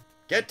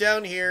 Get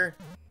down here.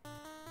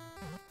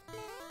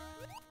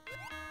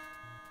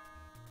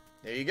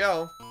 There you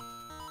go.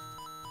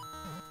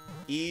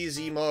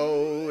 Easy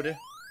mode.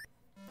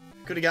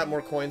 Could have got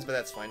more coins, but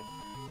that's fine.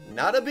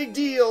 Not a big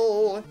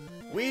deal.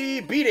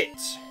 We beat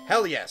it.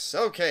 Hell yes.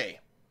 Okay.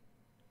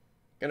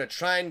 Gonna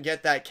try and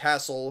get that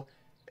castle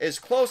as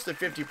close to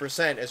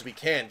 50% as we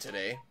can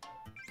today.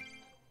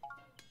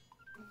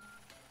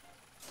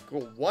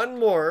 Cool. One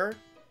more.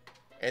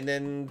 And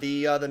then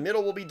the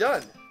middle will be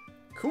done.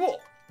 Cool.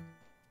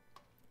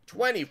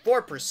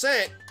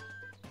 24%.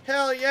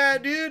 Hell yeah,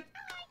 dude.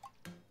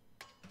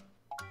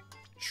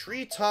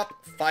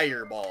 Treetop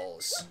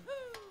fireballs.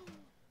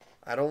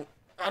 I don't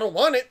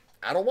want it.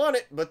 I don't want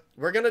it, but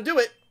we're gonna do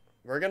it.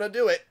 We're gonna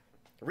do it.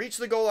 Reach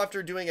the goal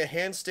after doing a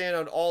handstand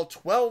on all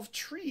 12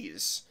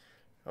 trees.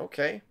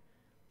 Okay.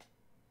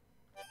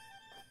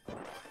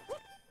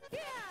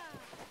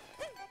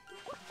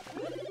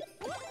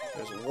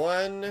 There's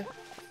 1,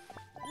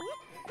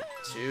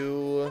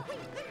 2.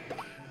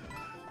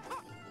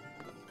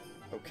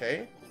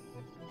 Okay.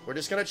 We're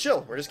just gonna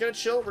chill. We're just gonna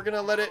chill. We're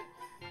gonna let it...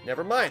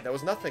 Never mind. That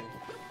was nothing.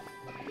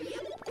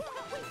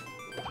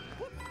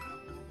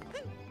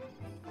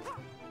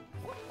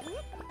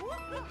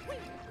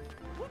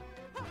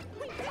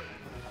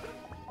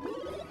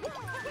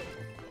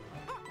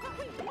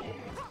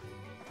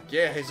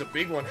 Yeah, he's a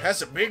big one.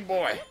 That's a big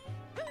boy.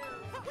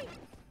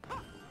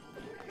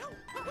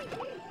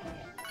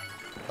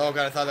 Oh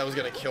god, I thought that was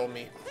gonna kill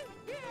me.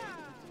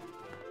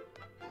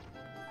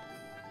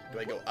 Do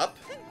I go up?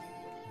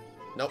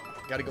 Nope,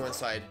 gotta go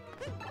inside.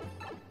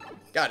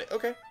 Got it,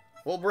 okay.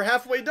 Well, we're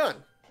halfway done.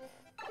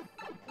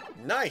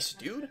 Nice,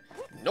 dude.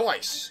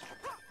 Nice.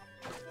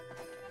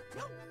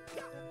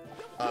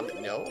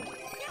 No.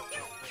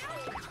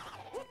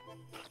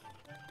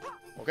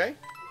 Okay.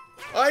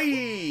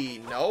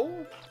 Aye,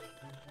 no.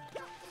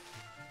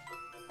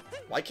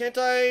 Why can't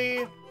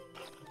I...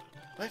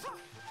 What?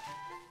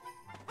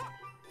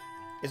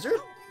 Is there...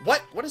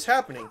 What? What is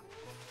happening?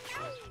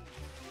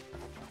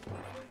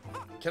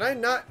 Can I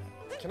not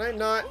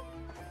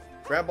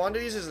grab onto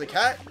these as the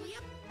cat?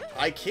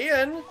 I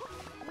can.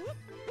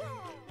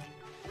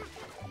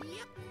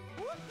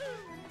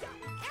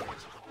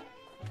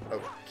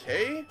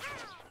 Okay.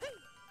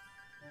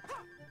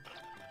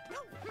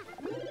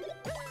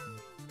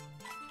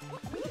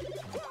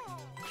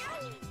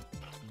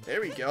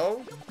 There we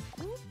go.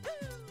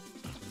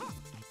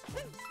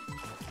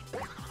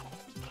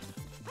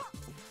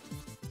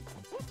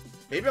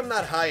 Maybe I'm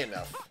not high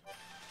enough.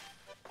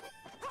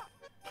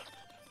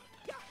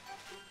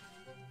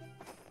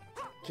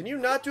 Can you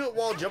not do it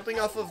while jumping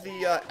off of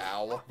the,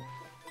 ow.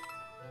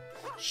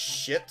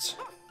 Shit.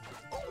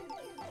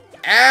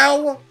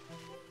 Ow!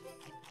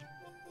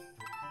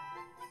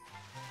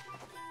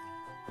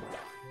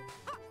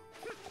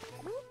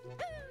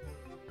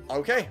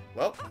 Okay,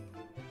 well.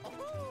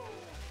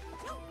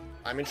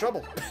 I'm in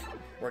trouble.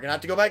 We're gonna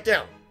have to go back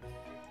down.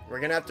 We're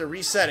gonna have to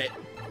reset it.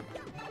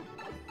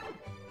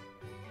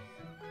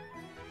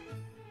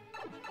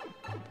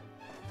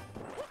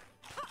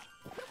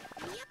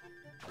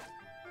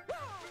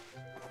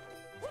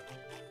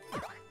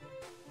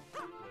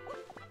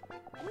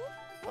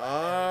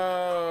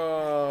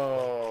 Oh.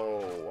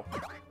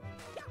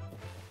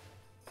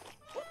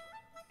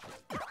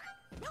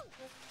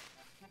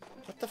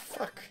 What the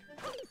fuck?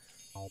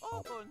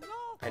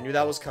 I knew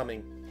that was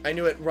coming. I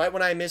knew it right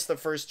when I missed the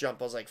first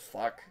jump. I was like,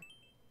 fuck.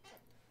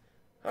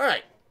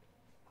 Alright.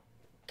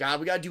 God,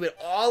 we gotta do it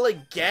all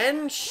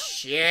again?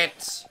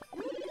 Shit.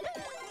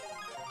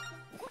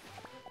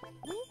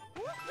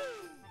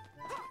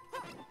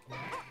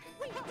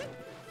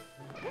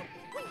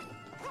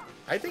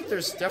 I think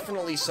there's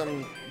definitely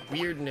some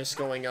weirdness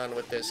going on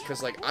with this,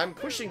 because, like, I'm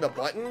pushing the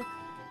button,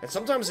 and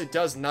sometimes it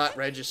does not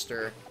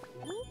register.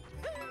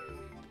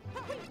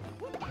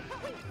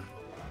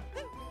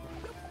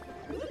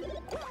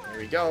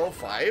 go.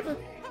 5.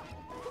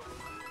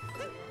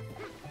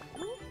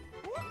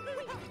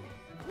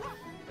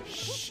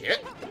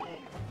 Shit.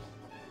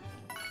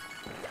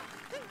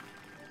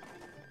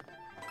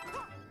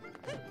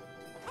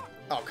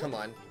 Oh, come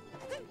on.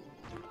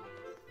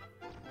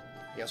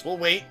 Yes, we'll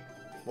wait.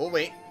 We'll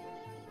wait.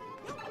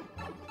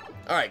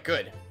 Alright,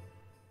 good.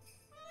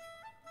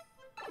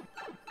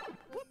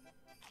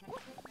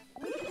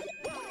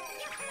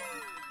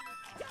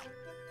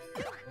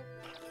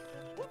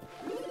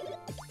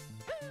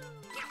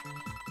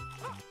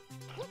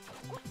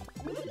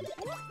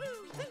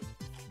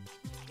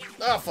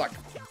 Oh, fuck.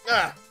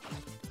 Ah.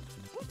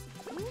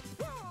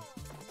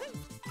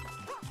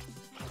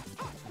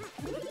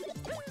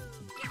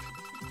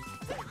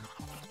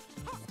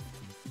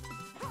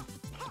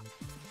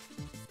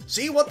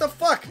 See, what the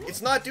fuck?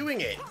 It's not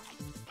doing it.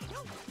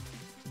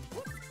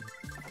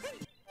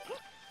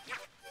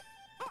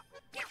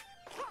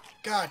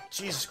 God,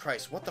 Jesus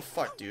Christ. What the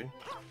fuck, dude?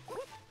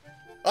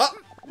 Oh!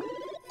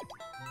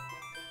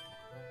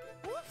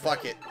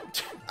 Fuck it.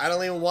 I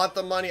don't even want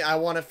the money. I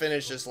want to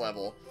finish this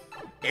level.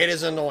 It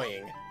is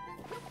annoying.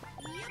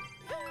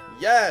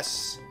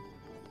 Yes!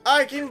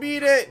 I can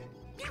beat it!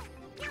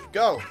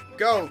 Go!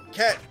 Go!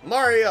 Cat!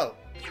 Mario!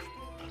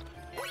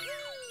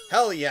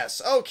 Hell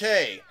yes.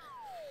 Okay.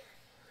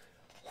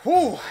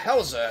 Whew, that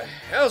was a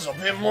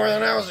bit more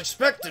than I was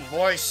expecting,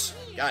 boys.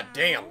 God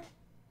damn.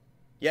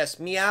 Yes,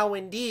 meow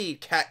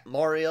indeed, Cat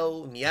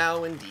Mario.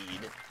 Meow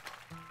indeed.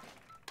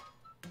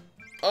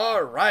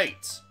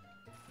 Alright.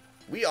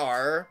 We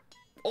are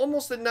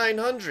almost at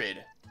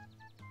 900.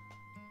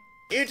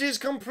 It is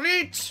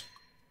complete!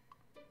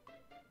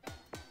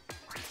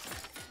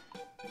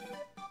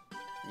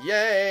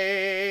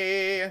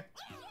 Yay!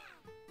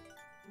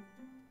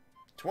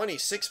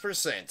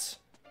 26%.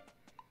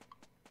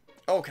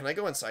 Oh, can I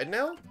go inside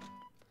now?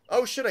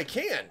 Oh, shit, I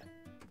can.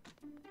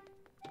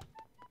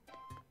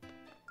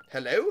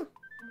 Hello?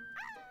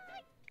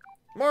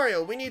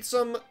 Mario, we need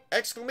some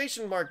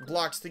exclamation mark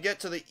blocks to get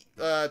to the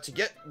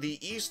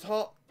East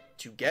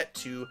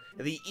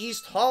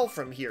Hall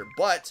from here.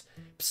 But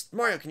psst,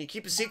 Mario, can you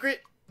keep a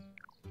secret?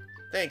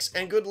 Thanks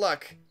and good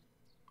luck.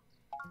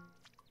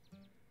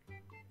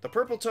 The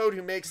purple toad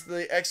who makes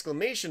the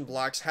exclamation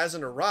blocks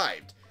hasn't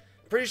arrived.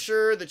 Pretty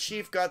sure the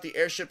chief got the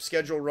airship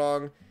schedule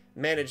wrong.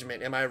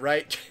 Management, am I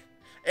right?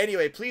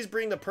 Anyway, please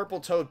bring the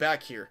purple toad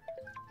back here.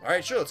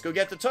 Alright, sure, let's go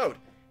get the toad.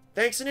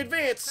 Thanks in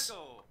advance.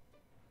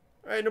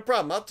 Alright, no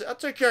problem. I'll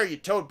take care of your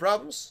toad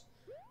problems.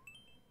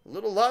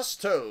 Little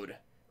lost toad.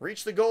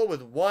 Reach the goal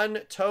with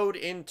 1 toad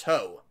in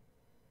tow.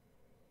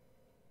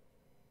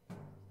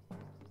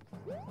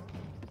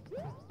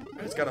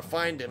 I just gotta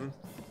find him.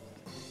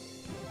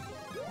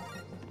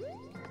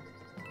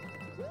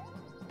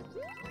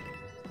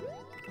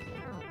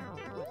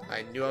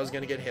 I knew I was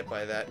gonna get hit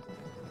by that.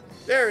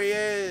 There he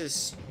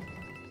is!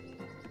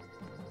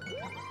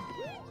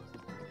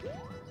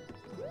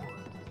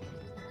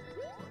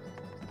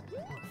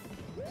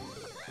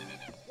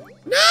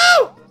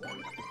 No!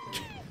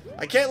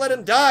 I can't let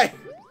him die!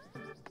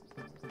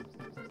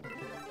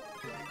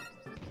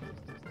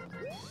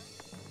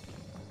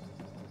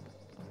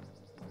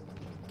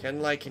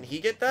 Can he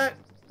get that?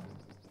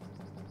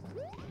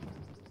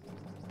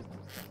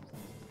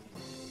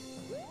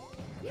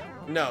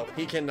 No,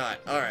 he cannot.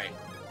 Alright.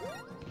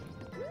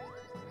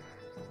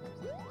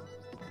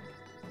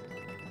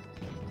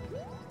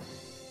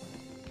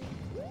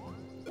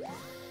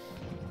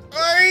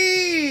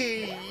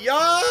 Hey!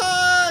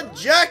 Yeah!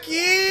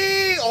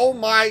 Jackie! Oh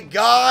my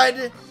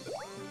god!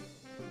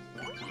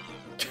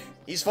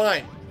 He's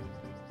fine.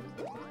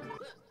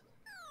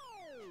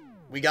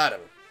 We got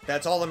him.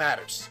 That's all that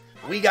matters.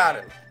 We got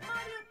him.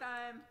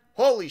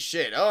 Holy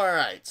shit.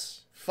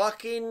 Alright.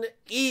 Fucking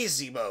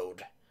easy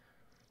mode.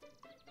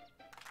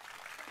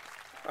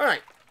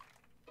 Alright.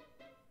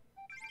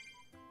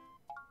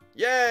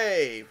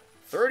 Yay!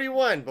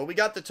 31, but we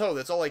got the toad.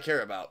 That's all I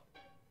care about.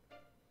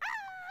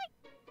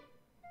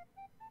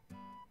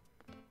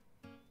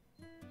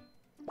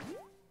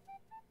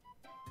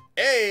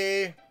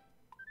 Hey!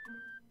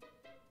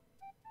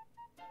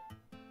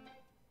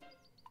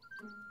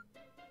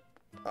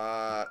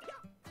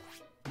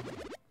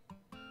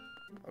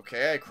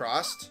 Okay, I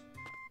crossed.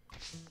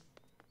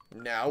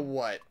 Now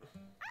what?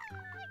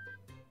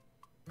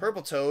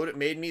 Purple Toad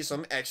made me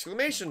some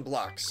exclamation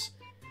blocks.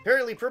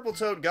 Apparently, Purple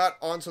Toad got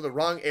onto the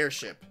wrong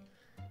airship.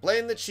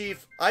 Blame the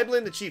chief. I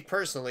blame the chief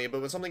personally,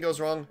 but when something goes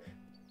wrong,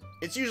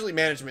 it's usually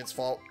management's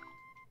fault.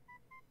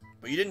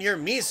 But you didn't hear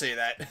me say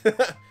that.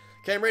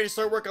 Okay, I'm ready to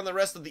start work on the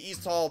rest of the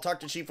East Hall. Talk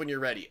to Chief when you're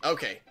ready.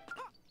 Okay.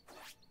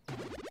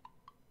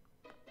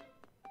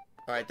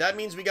 Alright, that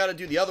means we gotta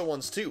do the other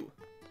ones too.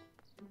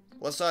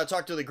 Let's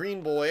talk to the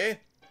green boy.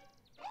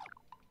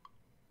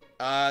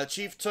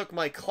 Chief took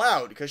my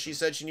cloud because she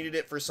said she needed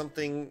it for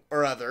something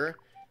or other.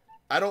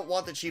 I don't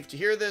want the chief to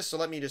hear this, so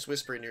let me just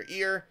whisper in your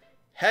ear.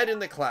 Head in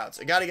the clouds.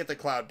 I gotta get the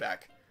cloud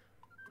back.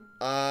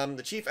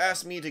 The chief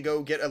asked me to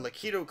go get a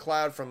Lakitu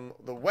cloud from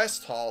the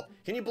West Hall.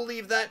 Can you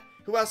believe that?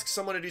 Who asks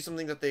someone to do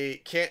something that they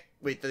can't...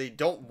 Wait, that they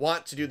don't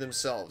want to do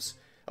themselves?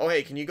 Oh,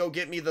 hey, can you go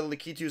get me the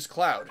Lakitu's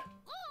cloud?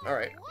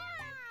 Alright.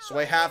 So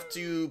I have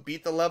to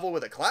beat the level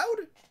with a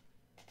cloud?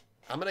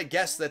 I'm gonna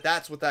guess that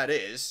that's what that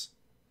is.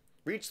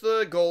 Reach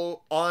the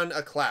goal on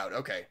a cloud.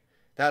 Okay.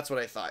 That's what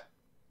I thought.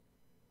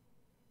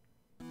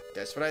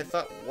 That's what I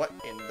thought. What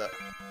in the...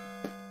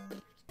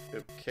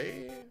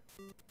 Okay.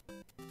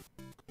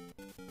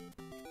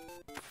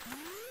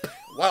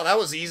 Wow, that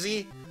was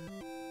easy.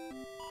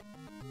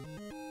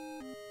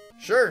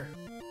 Sure.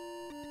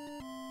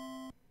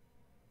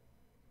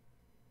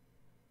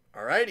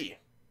 Alrighty.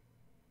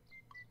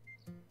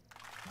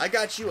 I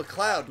got you a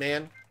cloud,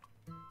 man.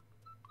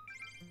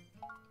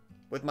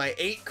 With my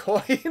 8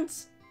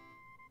 coins?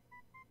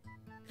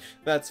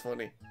 That's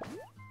funny.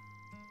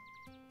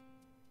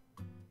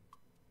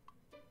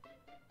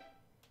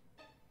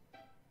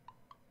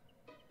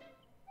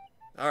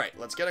 Alright,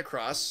 let's get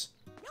across.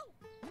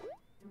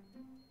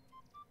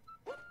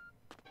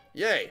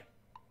 Yay.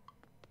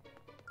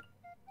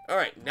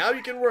 Alright, now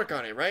you can work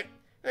on it, right?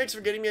 Thanks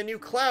for getting me a new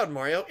cloud,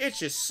 Mario. It's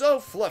just so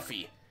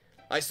fluffy.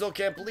 I still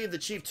can't believe the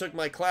Chief took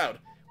my cloud.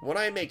 When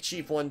I make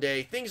Chief one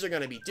day, things are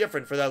gonna be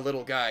different for that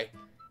little guy.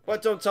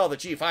 But don't tell the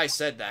Chief I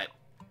said that.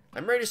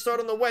 I'm ready to start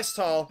on the West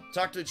Hall.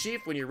 Talk to the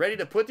Chief when you're ready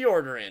to put the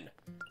order in.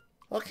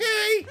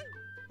 Okay!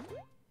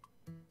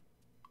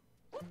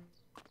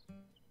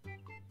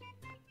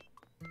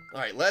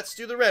 Alright, let's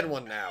do the red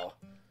one now.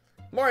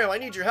 Mario, I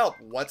need your help.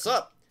 What's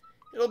up?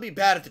 It'll be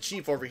bad if the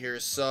Chief over here,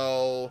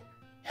 so...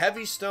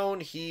 Heavy stone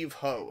heave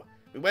ho.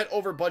 We went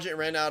over budget and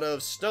ran out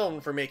of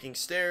stone for making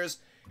stairs,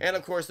 and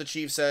of course the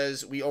Chief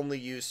says we only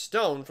use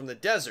stone from the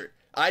desert.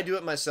 I do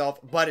it myself,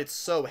 but it's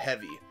so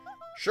heavy.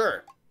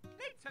 Sure.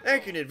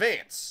 Thank you in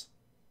advance.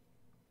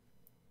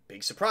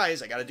 Big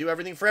surprise, I gotta do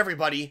everything for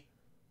everybody.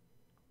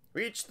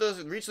 Reach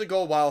the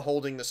goal while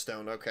holding the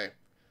stone, okay.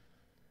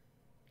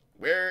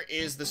 Where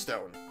is the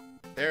stone?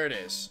 There it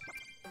is.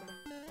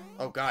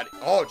 Oh god,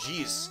 oh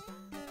jeez.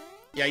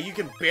 Yeah, you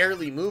can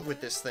barely move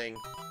with this thing.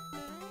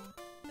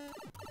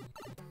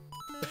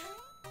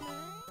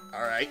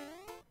 Alright.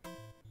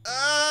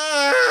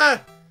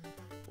 Ah!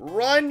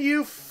 Run,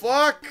 you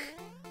fuck!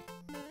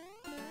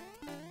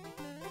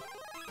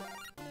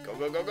 Go,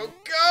 go, go, go,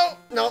 go!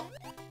 No!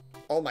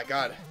 Oh my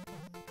god.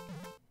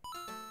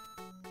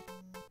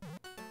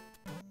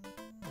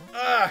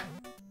 Ah!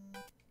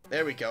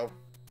 There we go.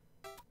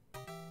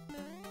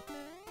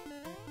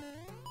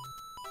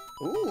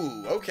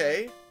 Ooh,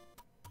 okay.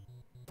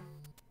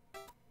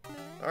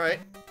 Alright.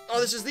 Oh,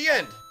 this is the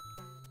end!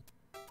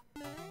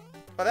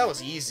 Oh, that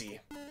was easy.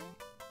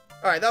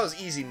 Alright, that was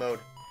easy mode.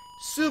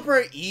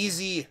 Super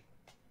easy!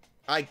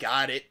 I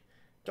got it.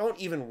 Don't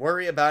even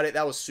worry about it.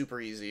 That was super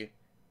easy.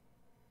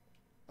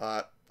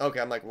 Okay,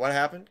 I'm like, what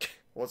happened?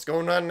 What's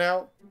going on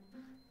now?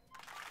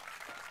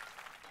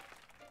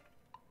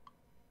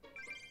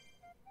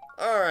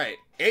 Alright,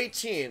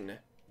 18.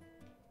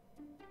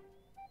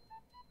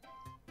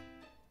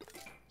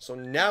 So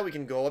now we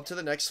can go up to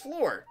the next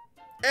floor.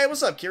 Hey,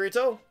 what's up,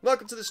 Kirito?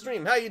 Welcome to the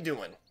stream. How you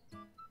doing?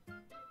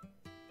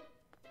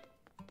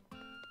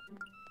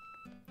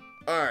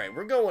 Alright,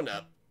 we're going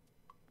up.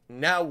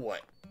 Now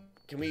what?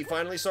 Can we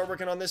finally start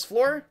working on this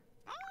floor?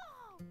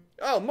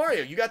 Oh,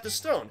 Mario, you got the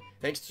stone.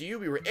 Thanks to you,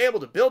 we were able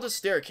to build a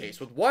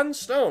staircase with 1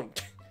 stone.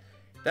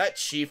 That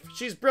Chief,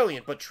 she's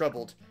brilliant but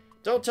troubled.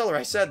 Don't tell her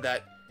I said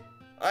that.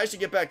 I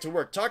should get back to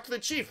work. Talk to the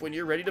Chief when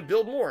you're ready to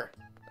build more.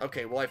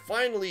 Okay, well, I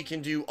finally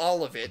can do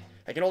all of it.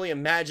 I can only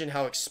imagine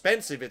how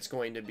expensive it's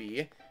going to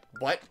be,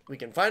 but we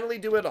can finally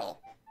do it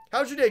all.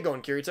 How's your day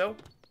going, Kirito?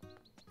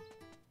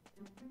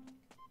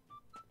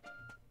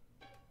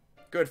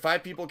 Good,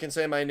 5 people can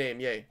say my name,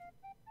 yay.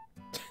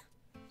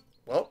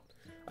 Well,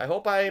 I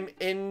hope I'm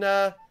in,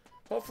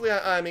 hopefully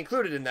I'm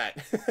included in that.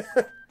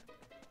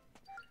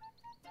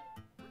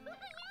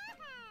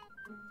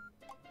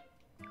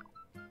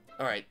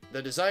 Alright,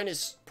 the design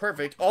is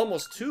perfect,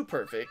 almost too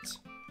perfect.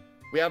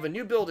 We have a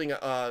new building,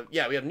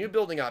 yeah, we have new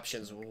building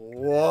options.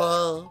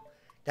 Whoa,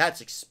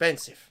 that's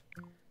expensive.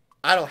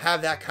 I don't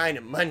have that kind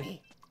of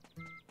money.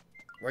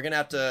 We're gonna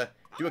have to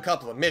do a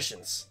couple of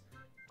missions.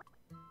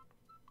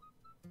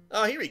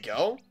 Oh, here we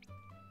go.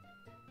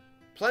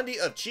 Plenty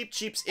of cheap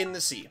cheeps in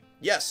the sea.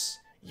 Yes,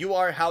 you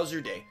are. How's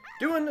your day?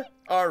 Doing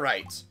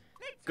alright.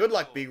 Good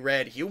luck, Big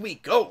Red. Here we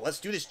go. Let's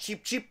do this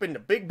cheap cheap in the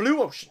big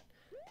blue ocean.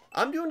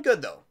 I'm doing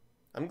good, though.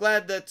 I'm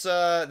glad that,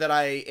 that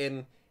I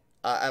am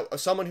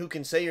someone who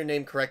can say your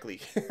name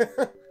correctly.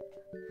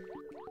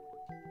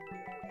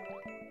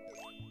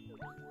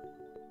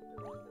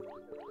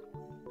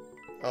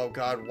 Oh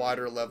god,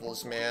 water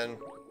levels, man.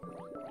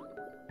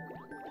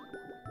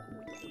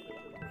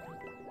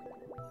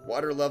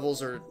 Water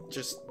levels are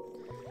just...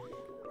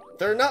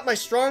 they're not my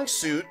strong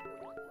suit.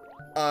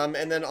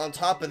 And then on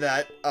top of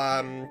that,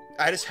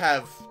 I just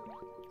have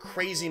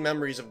crazy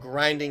memories of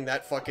grinding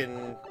that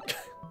fucking...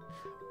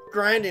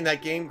 grinding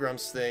that Game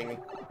Grumps thing.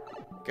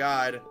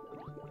 God.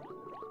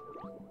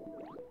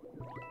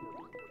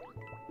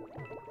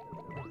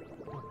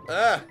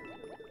 Ah!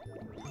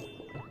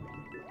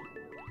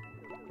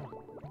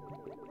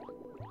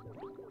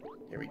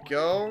 Here we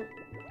go.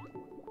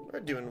 We're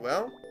doing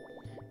well.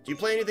 Do you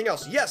play anything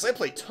else? Yes, I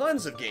play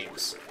tons of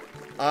games.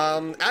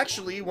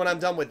 Actually, when I'm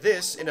done with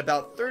this, in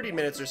about 30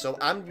 minutes or so,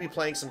 I'm going to be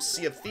playing some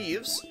Sea of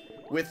Thieves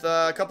with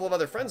a couple of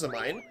other friends of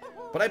mine.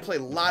 But I play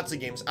lots of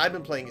games. I've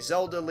been playing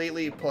Zelda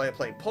lately, playing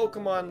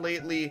Pokemon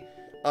lately.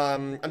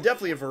 I'm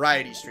definitely a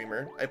variety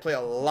streamer. I play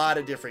a lot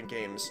of different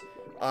games.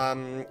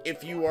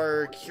 If you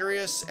are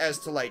curious as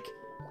to, like,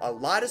 a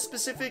lot of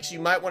specifics, you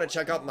might want to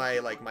check out my,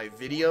 like, my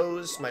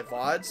videos, my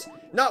VODs.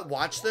 Not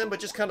watch them, but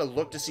just kind of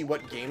look to see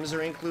what games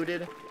are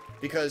included.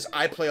 Because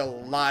I play a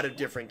lot of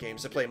different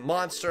games. I play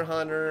Monster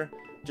Hunter.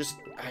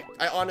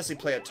 I honestly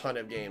play a ton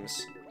of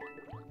games.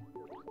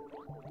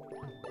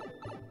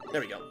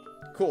 There we go.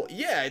 Cool.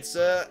 Yeah, it's,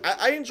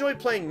 I enjoy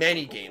playing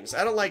many games.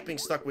 I don't like being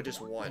stuck with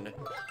just one.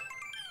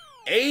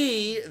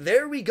 Hey,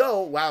 there we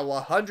go. Wow,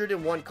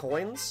 101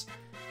 coins.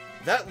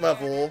 That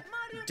level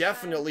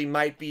definitely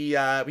might be,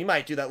 we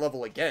might do that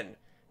level again.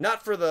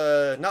 Not for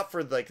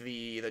like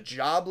the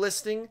job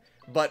listing,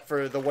 but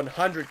for the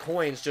 100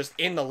 coins just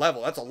in the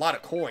level. That's a lot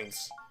of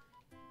coins.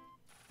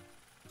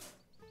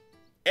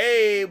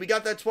 Hey, we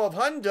got that 12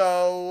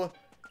 hundo.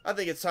 I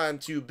think it's time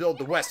to build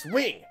the West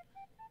Wing.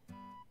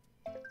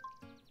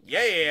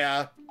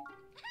 Yeah.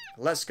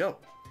 Let's go.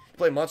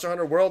 Play Monster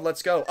Hunter World,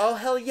 let's go. Oh,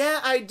 hell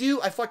yeah, I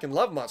do. I fucking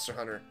love Monster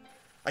Hunter.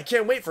 I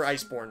can't wait for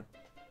Iceborne.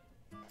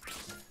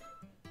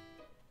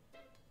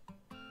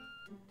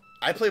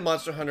 I play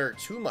Monster Hunter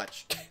too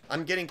much.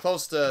 I'm getting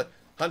close to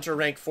Hunter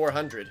rank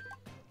 400.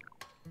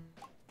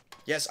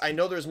 Yes, I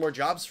know there's more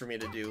jobs for me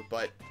to do,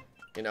 but,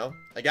 you know,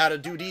 I gotta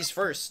do these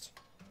first.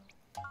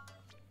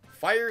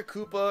 Fire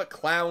Koopa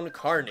Clown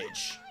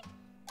Carnage.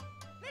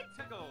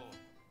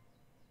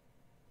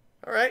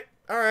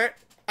 Alright.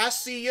 I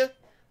see you.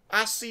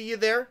 I see you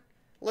there.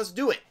 Let's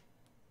do it.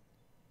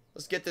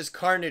 Let's get this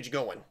carnage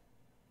going.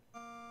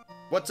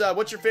 What's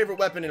your favorite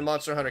weapon in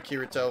Monster Hunter,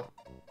 Kirito?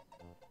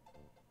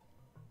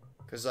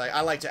 Because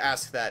I like to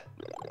ask that.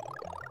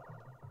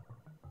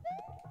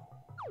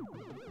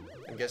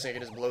 I'm guessing I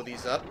can just blow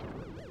these up.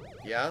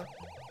 Yeah?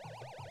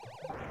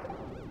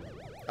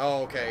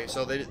 Oh, okay.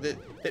 So they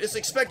just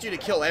expect you to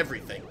kill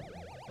everything.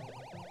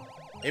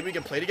 Maybe we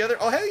can play together?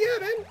 Oh, hell yeah,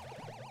 man!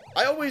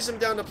 I always am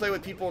down to play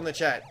with people in the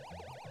chat.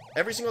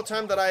 Every single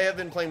time that I have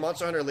been playing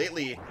Monster Hunter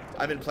lately,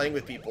 I've been playing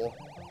with people.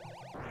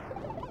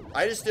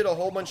 I just did a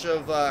whole bunch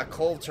of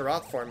Kolv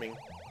Taroth farming.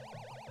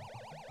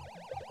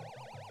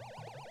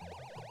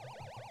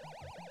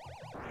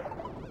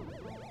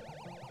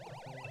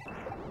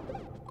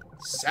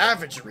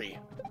 Savagery.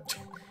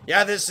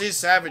 Yeah, this is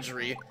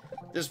savagery.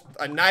 Just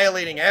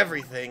annihilating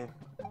everything.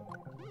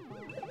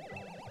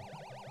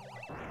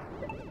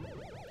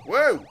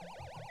 Whoa!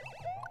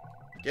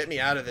 Get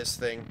me out of this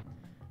thing.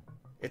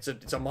 It's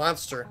a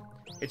monster.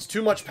 It's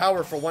too much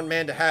power for one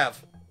man to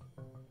have.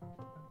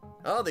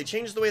 Oh, they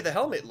changed the way the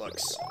helmet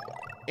looks.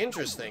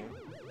 Interesting.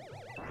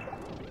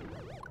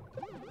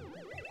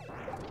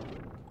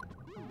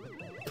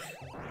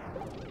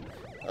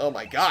 Oh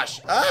my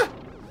gosh. Ah!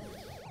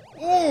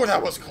 Ooh,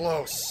 that was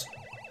close.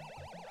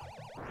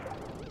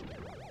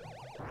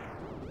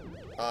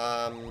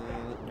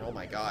 Oh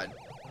my god.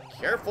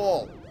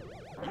 Careful.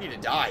 You need to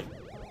die.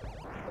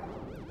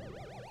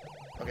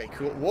 Okay,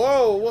 cool.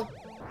 Whoa!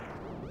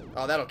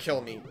 Oh, that'll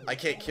kill me. I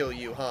can't kill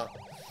you, huh?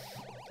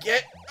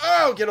 Get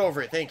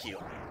over it. Thank you.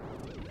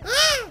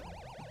 Ah!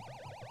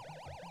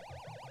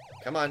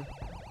 Come on.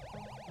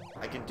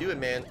 I can do it,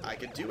 man. I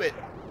can do it.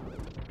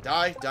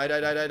 Die.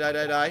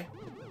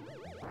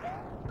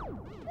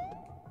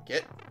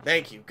 Get.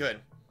 Thank you. Good.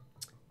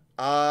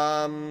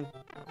 My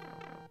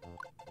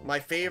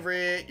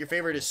favorite. Your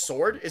favorite is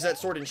sword? Is that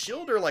sword and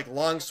shield or like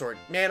long sword?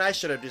 Man, I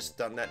should have just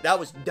done that. That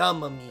was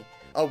dumb of me.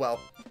 Oh well.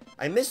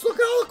 I missed. Look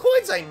at all the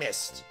coins I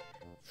missed.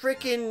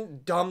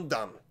 Freaking dumb.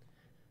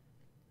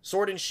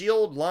 Sword and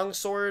shield, long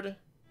sword,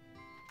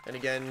 and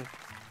again,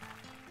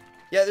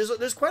 yeah.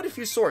 There's quite a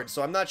few swords,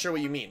 so I'm not sure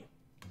what you mean.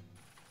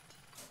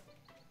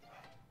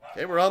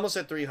 Okay, we're almost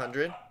at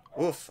 300.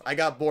 Oof, I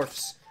got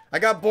Borfs.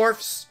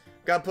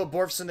 Gotta put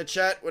Borfs in the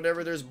chat.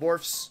 Whenever there's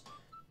Borfs,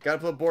 gotta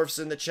put Borfs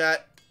in the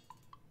chat.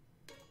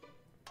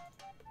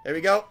 There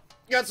we go.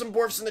 Got some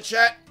Borfs in the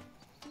chat.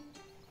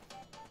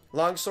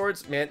 Long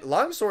swords, man.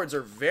 Long swords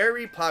are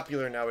very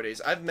popular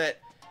nowadays. I've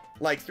met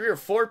like 3 or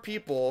 4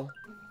 people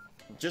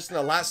just in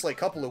the last like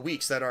couple of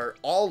weeks that are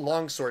all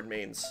longsword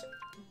mains.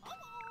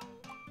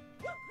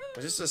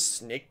 Was this a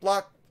snake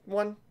block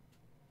one?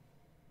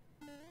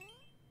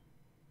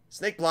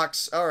 Snake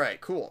blocks.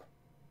 Alright, cool.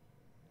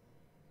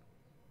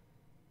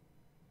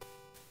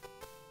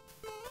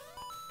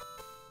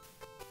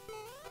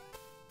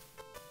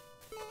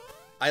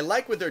 I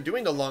like what they're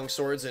doing to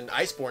longswords in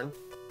Iceborne.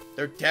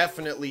 They're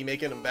definitely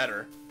making them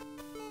better.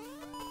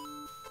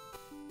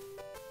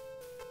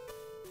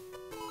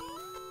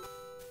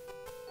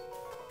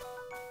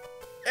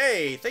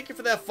 Hey, thank you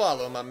for that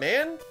follow, my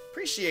man.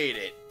 Appreciate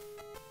it.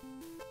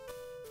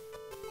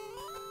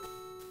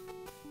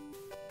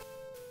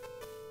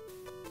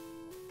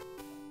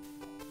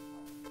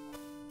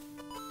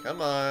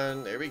 Come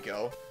on, there we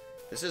go.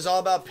 This is all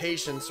about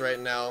patience right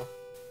now.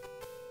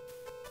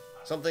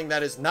 Something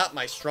that is not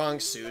my strong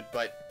suit,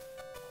 but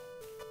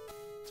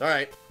it's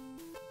alright.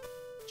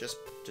 Just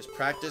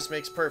practice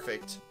makes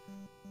perfect.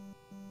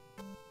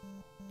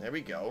 There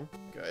we go.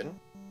 Good.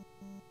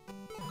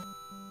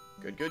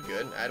 Good, good,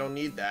 good. I don't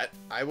need that.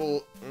 I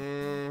will,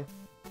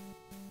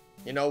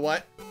 you know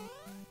what?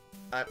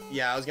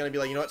 Yeah, I was gonna be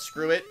like, you know what?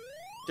 Screw it.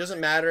 Doesn't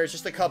matter. It's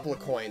just a couple of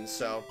coins,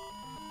 so.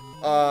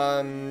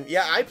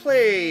 Yeah,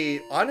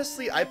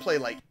 honestly, I play,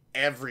 like,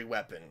 every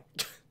weapon.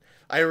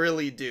 I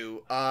really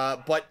do.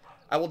 But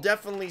I will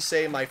definitely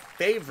say my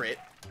favorite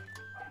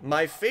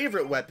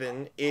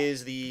weapon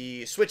is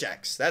the Switch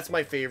Axe. That's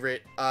my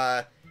favorite,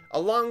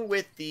 along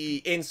with the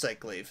Insect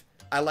Glaive.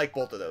 I like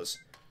both of those.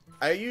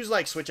 I use,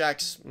 like, Switch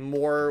Axe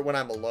more when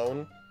I'm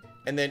alone,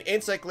 and then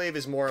Insect Glaive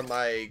is more of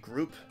my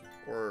group,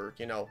 or,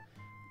 you know,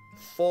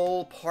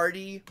 full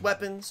party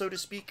weapon, so to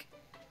speak.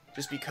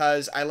 Just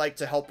because I like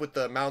to help with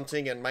the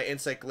mounting, and my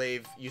Insect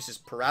Glaive uses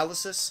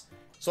paralysis,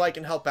 so I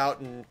can help out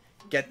and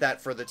get that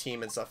for the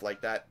team and stuff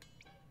like that.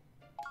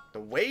 The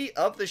Way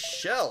of the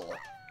Shell.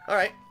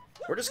 Alright,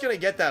 we're just gonna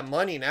get that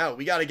money now.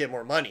 We gotta get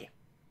more money.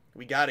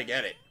 We gotta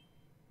get it.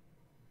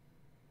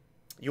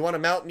 You wanna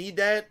mount me,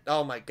 Dad?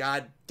 Oh my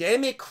god.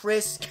 Damn it,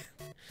 Chris.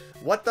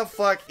 What the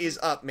fuck is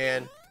up,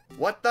 man?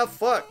 What the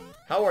fuck?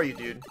 How are you,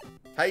 dude?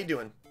 How you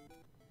doing?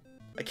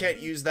 I can't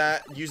use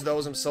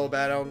those. I'm so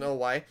bad. I don't know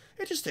why.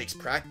 It just takes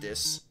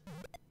practice.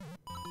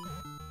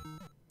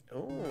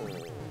 Oh.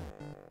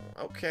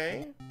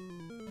 Okay.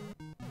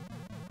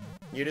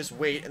 You just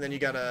wait, and then you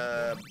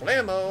gotta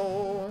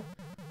blammo.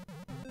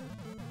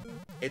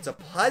 It's a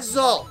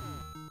puzzle!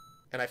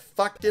 And I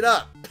fucked it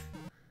up.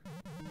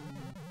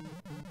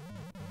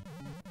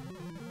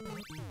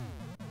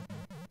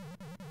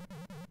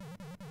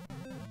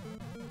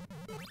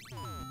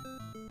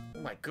 Oh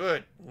my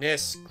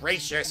goodness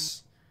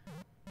gracious.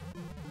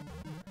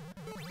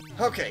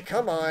 Okay,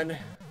 come on.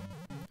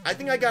 I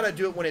think I gotta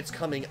do it when it's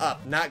coming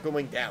up, not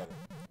going down.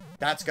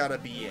 That's gotta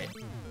be it.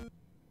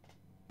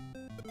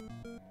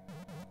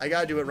 I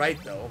gotta do it right,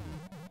 though.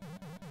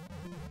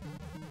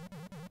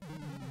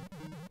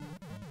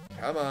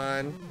 Come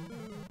on.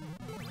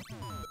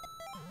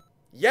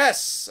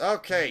 Yes!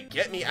 Okay,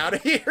 get me out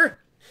of here.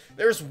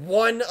 There's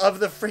one of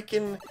the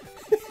freaking...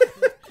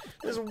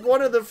 There's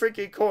one of the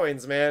freaking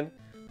coins, man.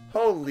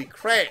 Holy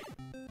crap.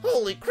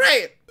 Holy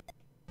crap!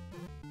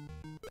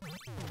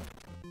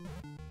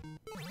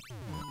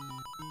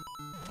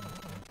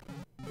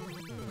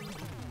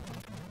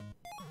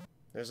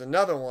 There's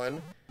another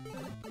one.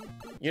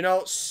 You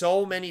know,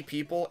 so many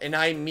people, and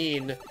I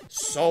mean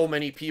so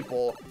many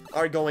people,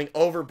 are going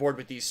overboard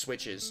with these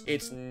switches.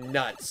 It's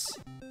nuts.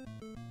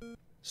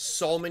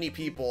 So many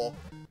people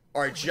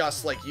are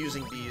just, like,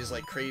 using these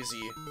like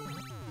crazy.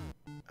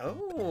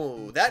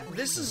 Oh,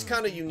 this is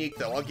kind of unique,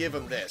 though. I'll give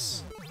him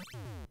this.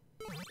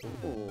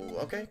 Ooh,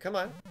 okay, come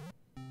on.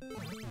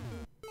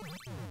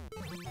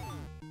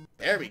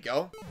 There we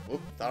go.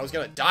 Oop, thought I was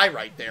gonna die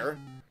right there.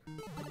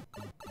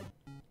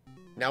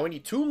 Now we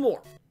need 2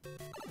 more.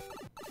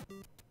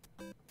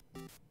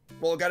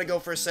 Well, gotta go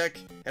for a sec,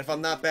 and if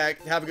I'm not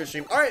back, have a good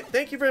stream. Alright,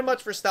 thank you very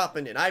much for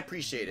stopping in. I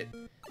appreciate it.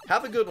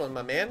 Have a good one,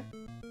 my man.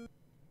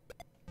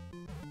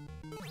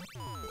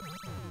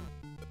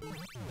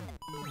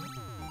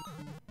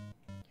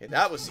 Okay,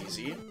 that was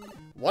easy.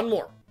 1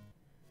 more.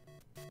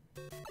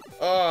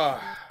 So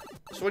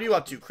what are you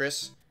up to,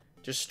 Chris?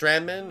 Just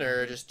stramming,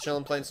 or just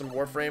chilling playing some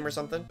Warframe or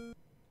something?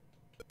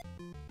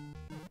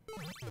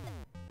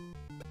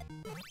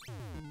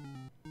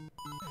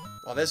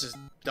 Oh, this is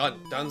done.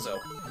 Dunzo.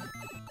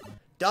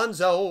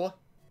 Dunzo!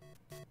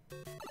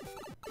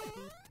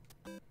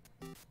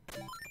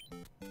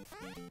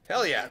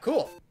 Hell yeah,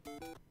 cool.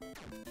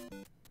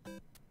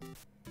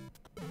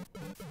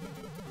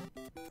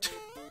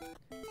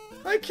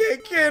 I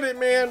can't get it,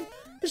 man.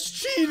 It's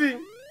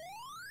cheating.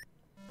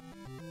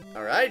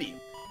 Alrighty.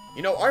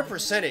 You know, our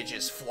percentage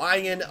is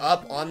flying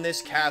up on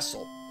this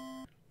castle.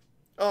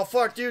 Oh,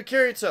 fuck, dude,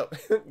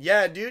 Kirito.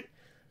 Yeah, dude.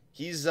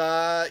 He's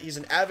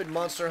an avid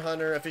Monster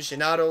Hunter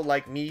aficionado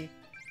like me.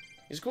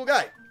 He's a cool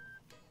guy.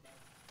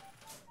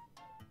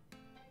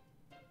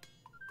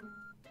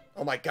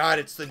 Oh my god,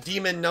 it's the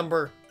demon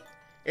number.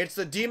 It's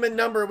the demon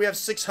number. We have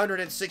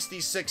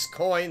 666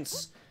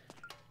 coins.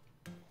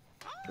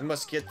 We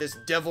must get this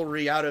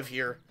devilry out of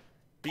here.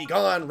 Be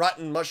gone,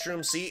 rotten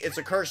mushroom. See, it's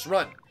a cursed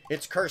run.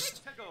 It's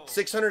cursed.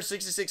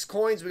 666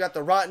 coins. We got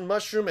the rotten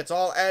mushroom. It's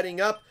all adding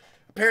up.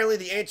 Apparently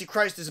the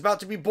Antichrist is about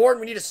to be born.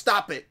 We need to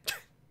stop it.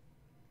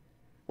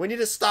 We need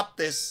to stop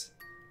this.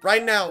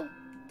 Right now.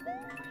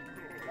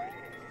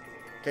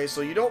 Okay,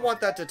 so you don't want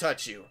that to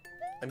touch you.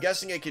 I'm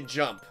guessing it can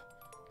jump.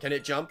 Can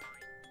it jump?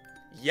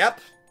 Yep.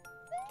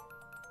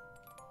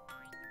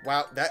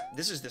 Wow,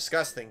 this is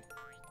disgusting.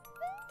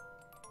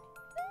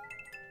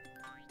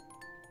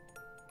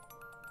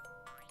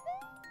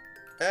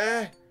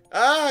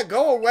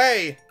 Go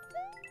away.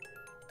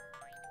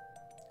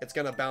 It's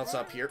gonna bounce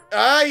up here.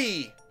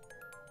 Aye!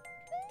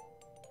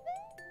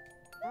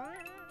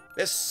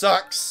 This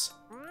sucks.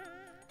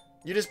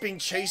 You're just being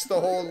chased the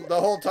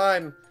whole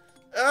time.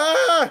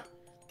 Ah!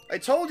 I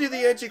told you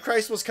the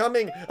Antichrist was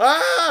coming.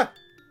 Ah!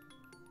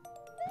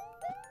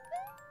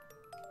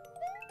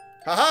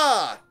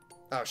 Haha!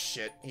 Oh,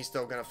 shit. He's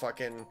still gonna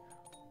fucking...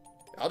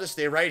 I'll just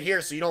stay right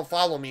here so you don't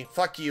follow me.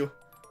 Fuck you.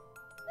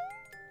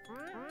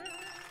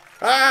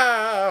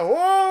 Ah!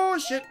 Oh,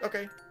 shit.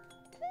 Okay.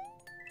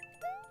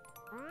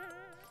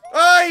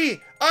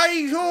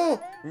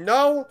 Oh!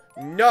 No,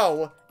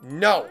 no,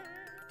 no.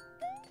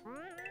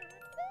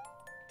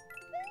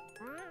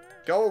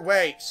 Go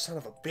away, son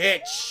of a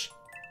bitch.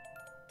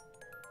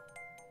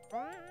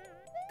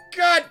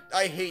 God,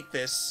 I hate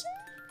this.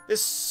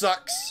 This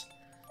sucks.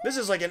 This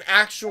is like an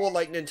actual,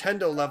 like,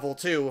 Nintendo level,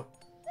 too.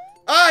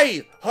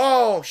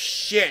 Oh,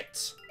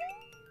 shit.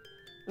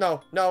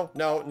 No, no,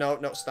 no, no,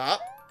 no,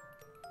 stop.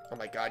 Oh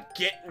my god,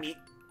 get me.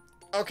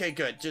 Okay,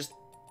 good, just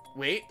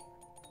wait.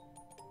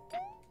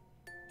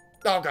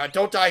 Oh god,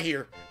 don't die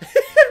here.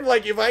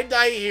 Like, if I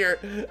die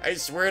here, I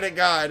swear to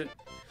God.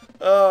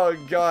 Oh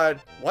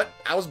god. What?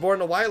 I was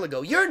born a while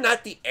ago. You're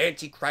not the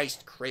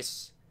Antichrist,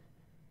 Chris.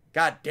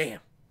 God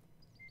damn.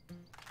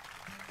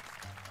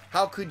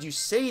 How could you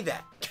say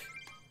that?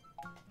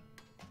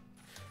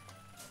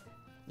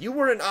 You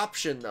were an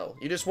option, though.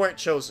 You just weren't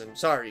chosen.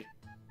 Sorry.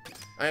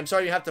 I am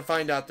sorry you have to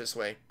find out this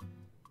way.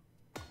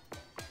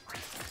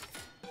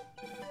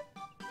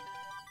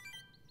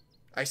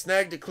 I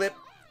snagged a clip.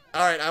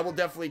 Alright, I will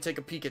definitely take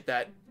a peek at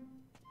that.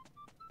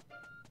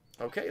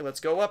 Okay, let's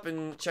go up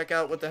and check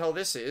out what the hell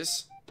this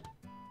is.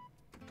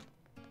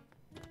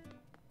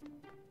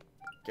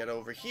 Get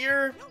over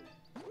here.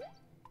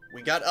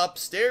 We got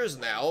upstairs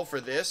now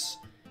for this.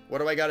 What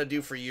do I gotta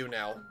do for you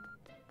now?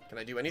 Can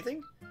I do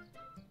anything?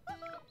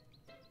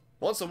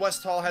 Once the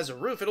West Hall has a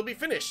roof, it'll be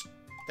finished.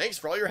 Thanks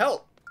for all your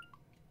help.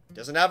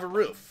 Doesn't have a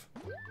roof.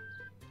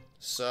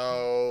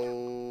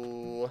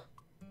 So...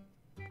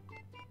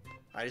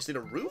 I just need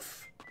a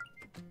roof?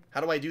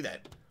 How do I do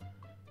that?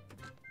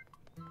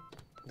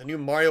 The new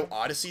Mario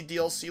Odyssey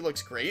DLC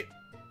looks great.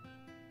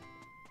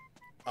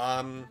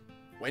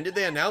 When did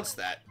they announce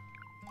that?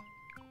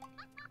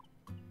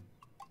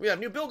 We have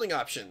new building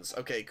options.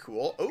 Okay,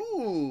 cool.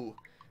 Ooh,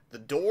 the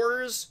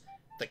doors,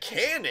 the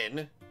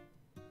cannon.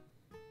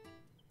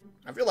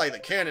 I feel like the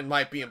cannon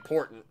might be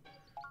important.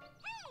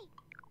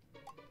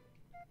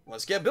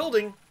 Let's get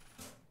building.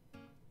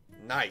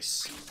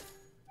 Nice.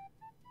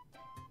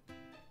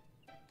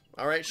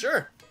 Alright,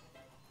 sure.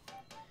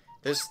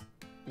 This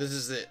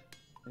is it.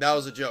 That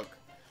was a joke.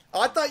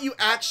 Oh, I thought you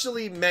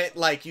actually meant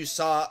like you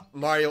saw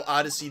Mario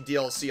Odyssey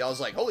DLC. I was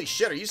like, holy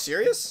shit, are you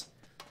serious?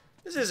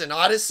 This isn't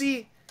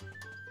Odyssey.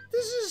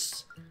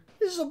 This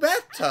is a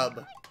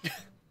bathtub.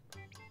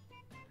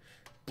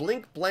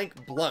 Blink,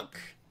 blank, blunk.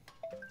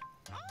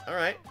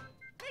 Alright.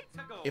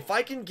 If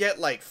I can get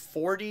like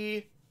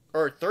 40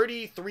 or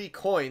 33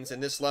 coins in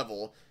this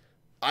level,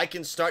 I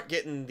can start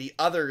getting the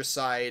other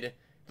side,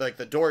 like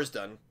the doors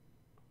done.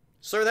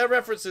 Sir, that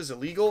reference is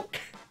illegal?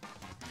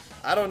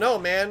 I don't know,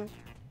 man.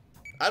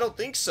 I don't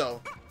think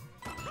so.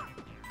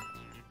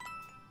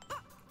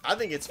 I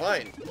think it's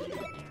fine.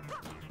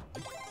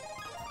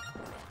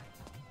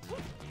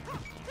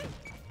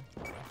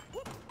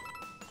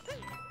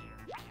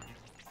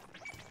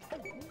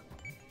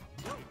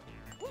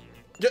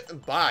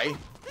 Bye.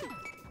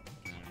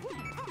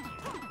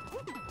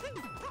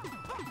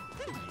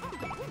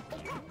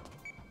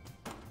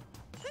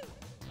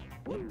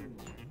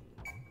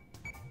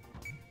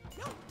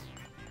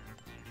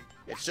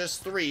 It's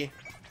just 3.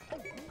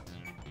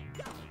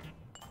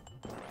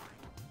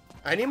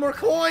 I need more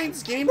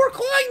coins! Give me more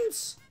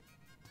coins!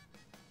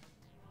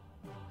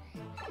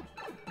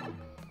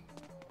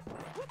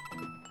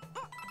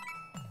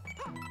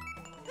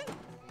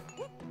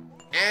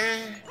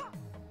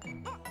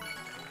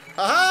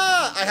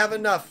 Aha! I have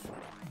enough.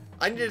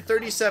 I needed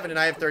 37 and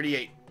I have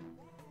 38.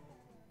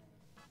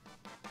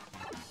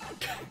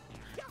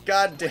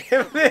 God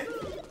damn it.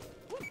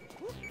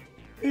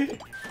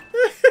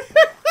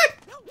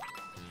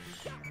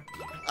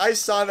 I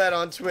saw that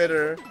on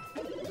Twitter.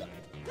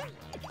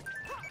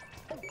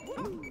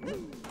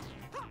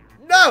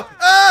 No!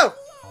 Oh!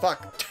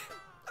 Fuck.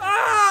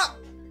 Ah!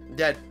 I'm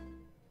dead.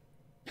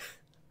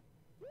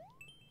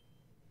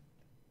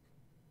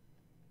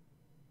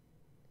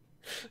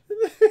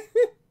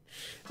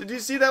 Did you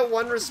see that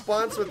one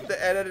response with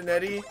the Ed, Edd and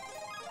Eddy?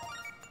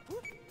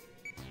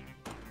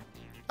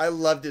 I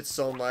loved it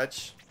so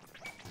much.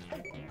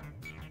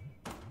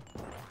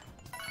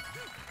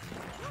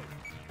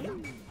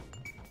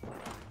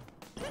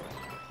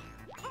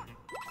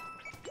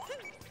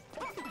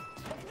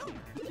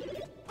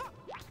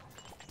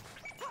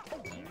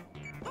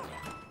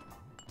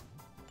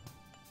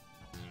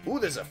 Ooh,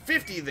 there's a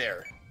 50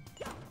 there.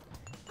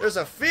 There's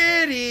a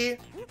 50.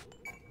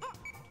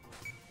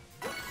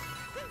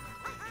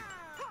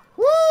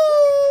 Woo!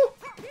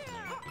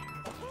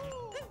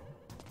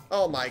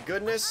 Oh my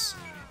goodness.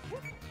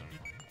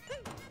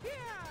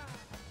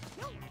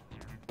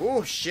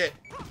 Ooh, shit.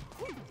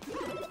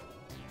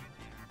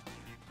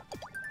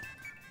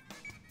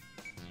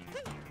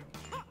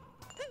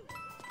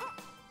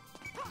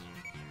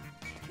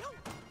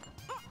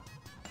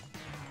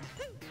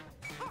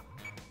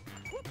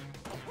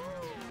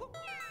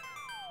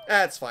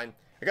 That's fine.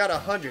 I got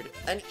 100.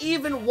 And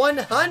even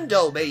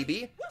 100,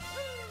 baby.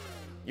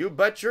 You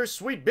bet your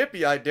sweet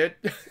bippy I did.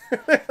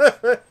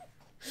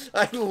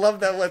 I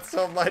love that one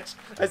so much.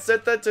 I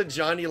sent that to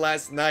Johnny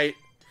last night.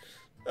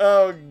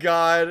 Oh,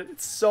 God.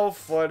 It's so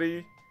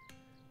funny.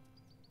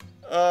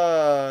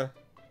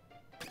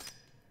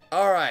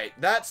 Alright,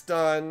 that's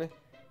done.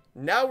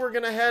 Now we're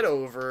gonna head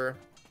over.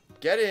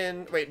 Get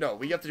in. Wait, no,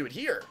 we have to do it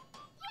here.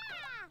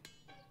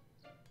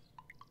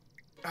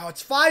 Oh,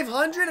 it's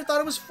 500? I thought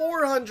it was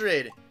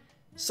 400.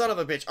 Son of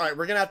a bitch. Alright,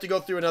 we're gonna have to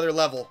go through another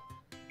level.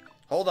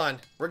 Hold on.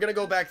 We're gonna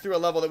go back through a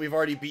level that we've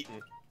already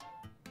beaten.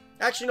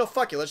 Actually, no,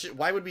 fuck it. Let's just,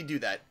 why would we do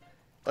that?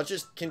 Let's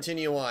just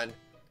continue on.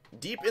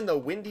 Deep in the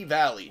Windy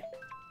Valley.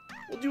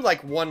 We'll do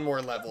like one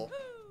more level.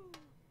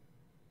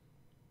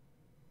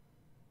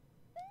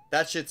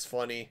 That shit's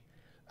funny.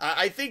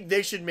 I think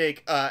they should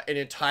make an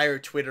entire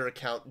Twitter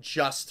account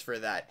just for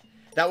that.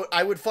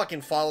 I would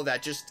fucking follow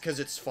that just because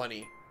it's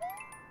funny.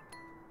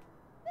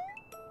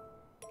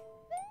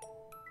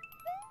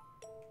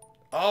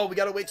 Oh, we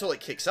gotta wait till it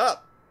kicks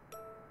up.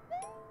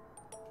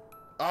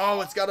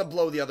 Oh, it's gotta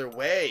blow the other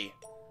way.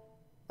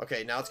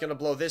 Okay, now it's gonna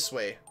blow this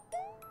way.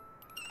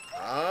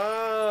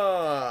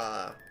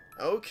 Ah,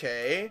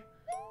 okay.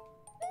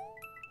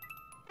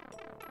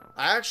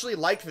 I actually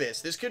like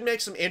this. This could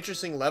make some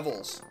interesting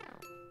levels.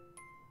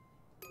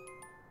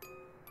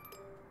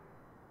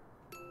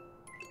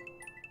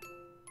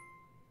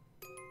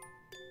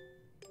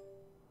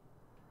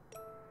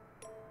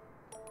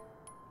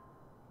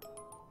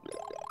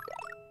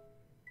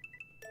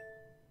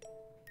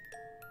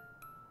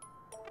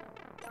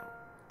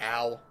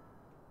 Ow.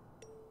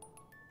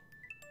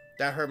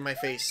 That hurt my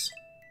face.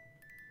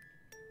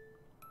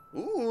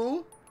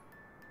 Ooh.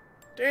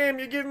 Damn,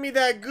 you're giving me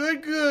that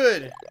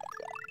good.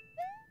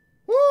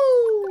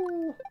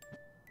 Woo!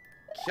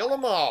 Kill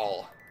them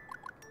all.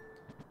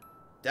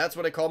 That's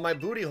what I call my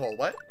booty hole.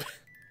 What?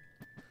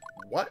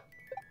 What?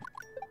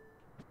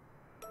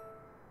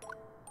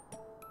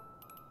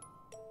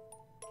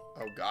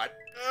 Oh, God.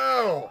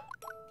 Oh!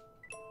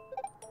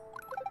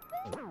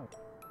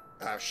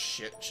 Oh,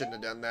 shit. Shouldn't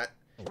have done that.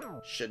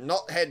 Should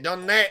not have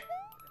done that.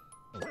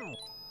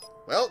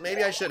 Well,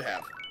 maybe I should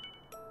have.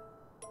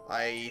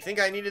 I think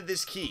I needed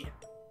this key.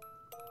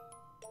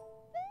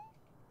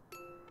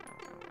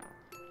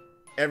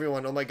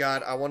 Everyone, oh my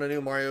god, I want a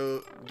new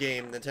Mario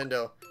game,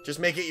 Nintendo. Just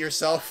make it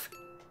yourself.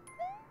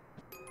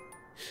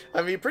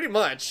 I mean, pretty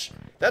much.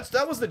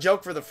 That was the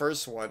joke for the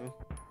first one.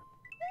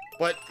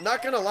 But,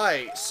 not gonna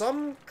lie,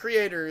 some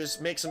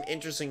creators make some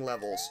interesting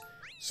levels.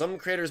 Some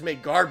creators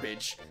make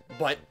garbage,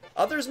 but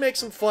others make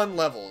some fun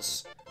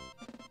levels.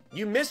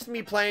 You missed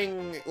me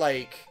playing,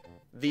 like,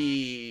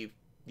 the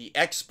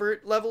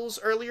expert levels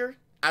earlier.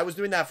 I was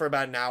doing that for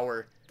about an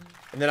hour.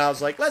 And then I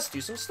was like, let's do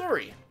some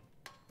story.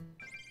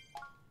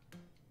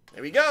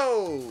 There we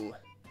go.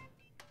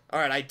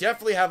 Alright, I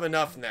definitely have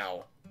enough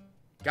now.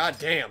 God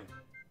damn.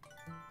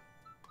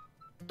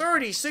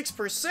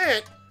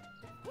 36%?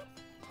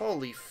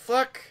 Holy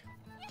fuck.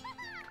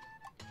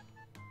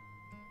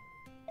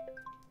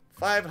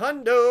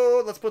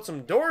 500. Let's put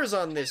some doors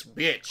on this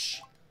bitch.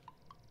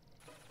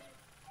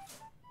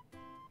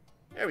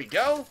 There we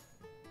go.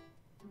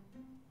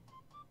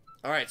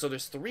 Alright, so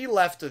there's 3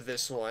 left of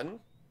this one.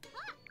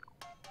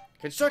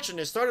 Construction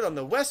has started on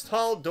the West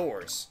Hall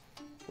doors.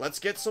 Let's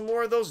get some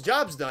more of those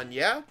jobs done,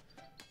 yeah?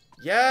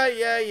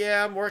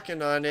 Yeah, I'm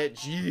working on it.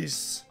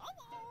 Jeez.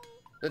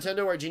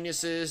 Nintendo are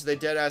geniuses. They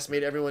deadass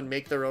made everyone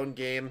make their own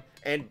game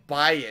and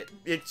buy it.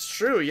 It's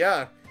true,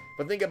 yeah.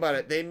 But think about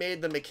it. They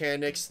made the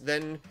mechanics,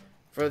 then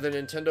for the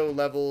Nintendo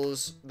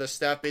levels, the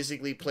staff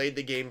basically played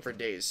the game for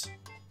days.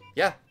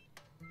 Yeah.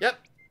 Yep.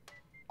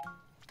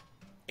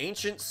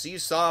 Ancient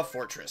Seesaw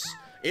Fortress.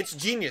 It's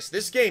genius.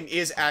 This game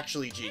is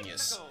actually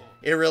genius.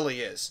 It really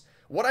is.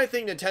 What I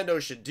think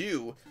Nintendo should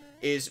do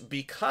is,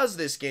 because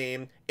this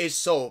game is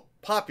so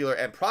popular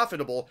and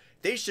profitable,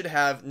 they should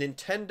have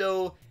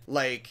Nintendo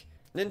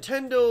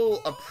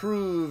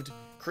approved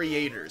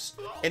creators.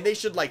 And they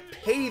should, like,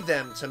 pay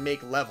them to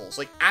make levels.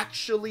 Like,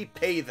 actually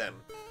pay them.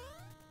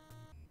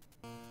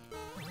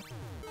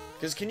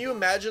 Because can you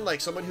imagine,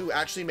 like, someone who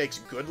actually makes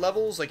good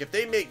levels? Like, if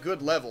they make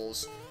good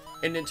levels,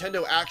 and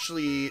Nintendo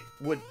actually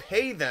would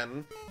pay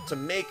them to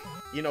make,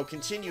 you know,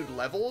 continued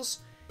levels,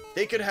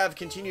 they could have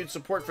continued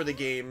support for the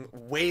game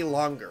way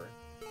longer.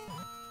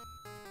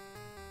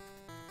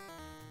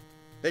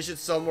 They should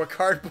sell more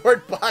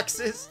cardboard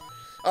boxes.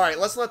 Alright,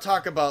 let's not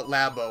talk about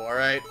Labo,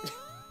 alright?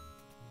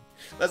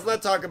 Let's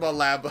not talk about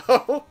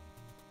Labo.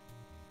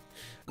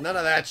 None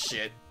of that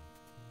shit.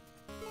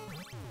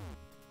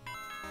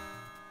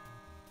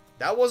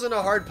 That wasn't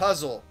a hard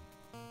puzzle.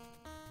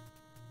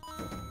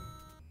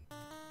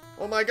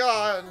 Oh my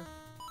god.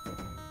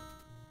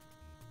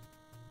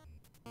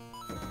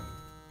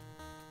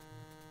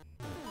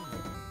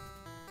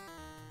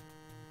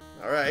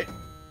 Alright.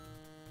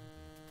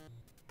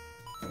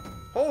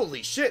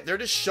 Holy shit, they're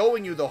just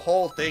showing you the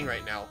whole thing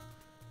right now.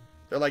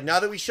 They're like,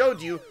 now that we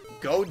showed you,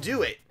 go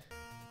do it.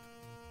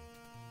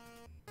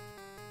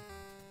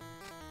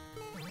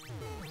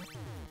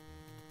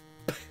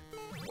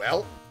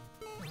 Well,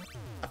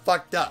 I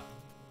fucked up.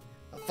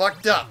 I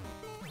fucked up.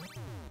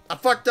 I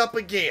fucked up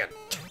again.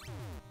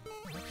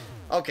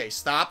 Okay,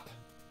 stop.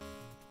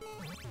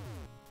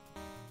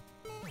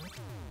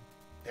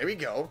 There we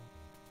go.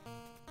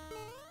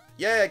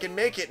 Yeah, I can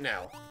make it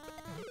now.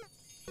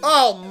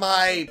 Oh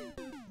my...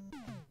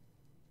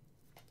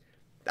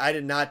 I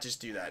did not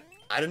just do that.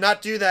 I did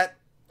not do that.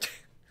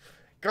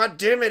 God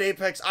damn it,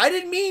 Apex. I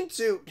didn't mean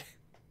to.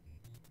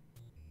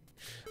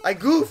 I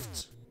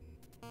goofed.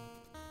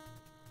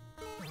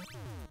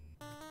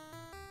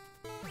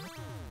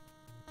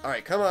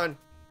 Alright, come on.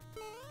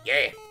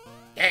 Yeah.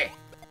 Yeah.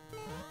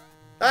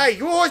 Hey,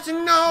 you always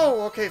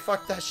no! Okay,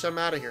 fuck that shit. I'm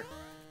out of here.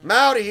 I'm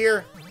out of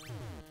here.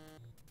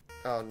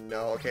 Oh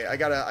no, okay, I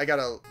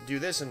gotta do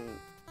this and...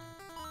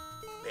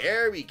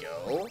 There we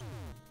go.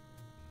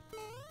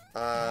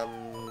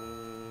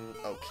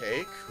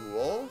 Okay,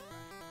 cool.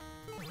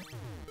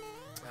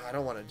 I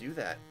don't want to do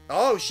that.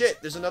 Oh shit,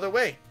 there's another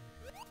way.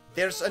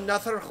 There's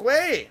another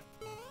way.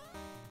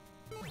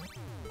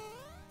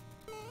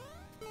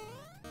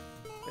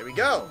 There we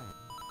go.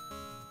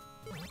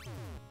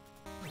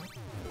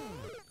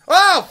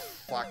 Oh,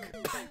 fuck.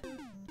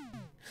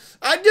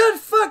 I done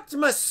fucked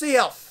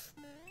myself.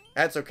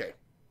 That's okay.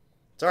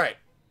 It's alright.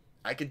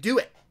 I can do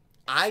it.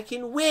 I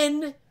can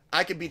win.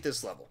 I can beat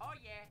this level. Oh,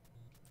 yeah.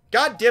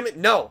 God damn it,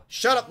 no.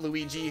 Shut up,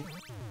 Luigi.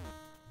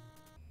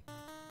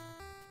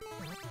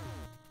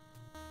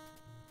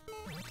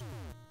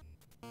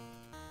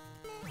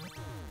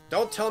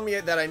 Don't tell me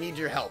that I need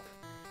your help,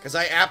 because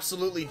I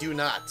absolutely do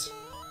not.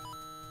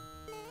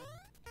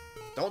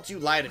 Don't you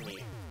lie to me.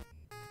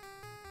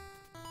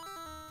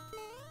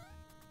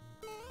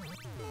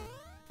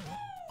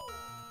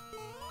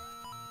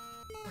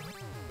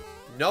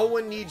 No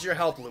one needs your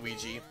help,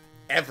 Luigi.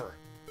 Ever.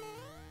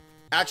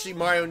 Actually,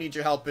 Mario needs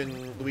your help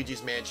in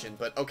Luigi's Mansion,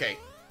 but okay.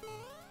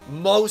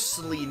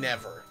 Mostly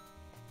never.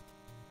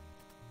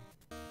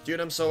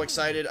 Dude, I'm so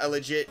excited. I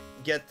legit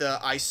get the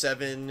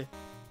i7...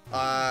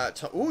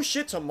 oh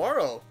shit,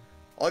 tomorrow.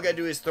 All I gotta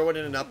do is throw it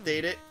in and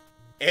update it.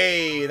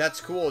 Hey,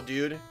 that's cool,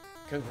 dude.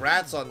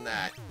 Congrats on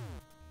that.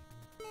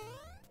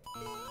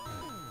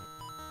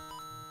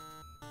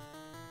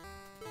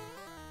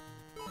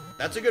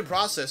 That's a good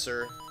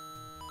processor.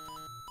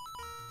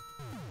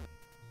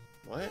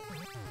 What?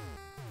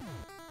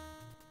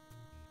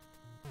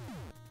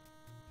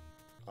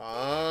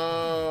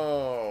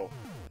 Oh.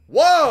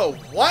 Whoa,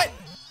 what?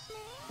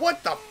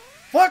 What the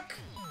fuck?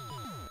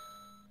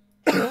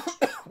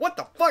 What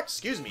the fuck?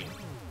 Excuse me.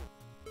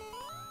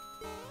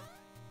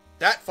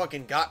 That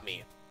fucking got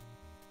me.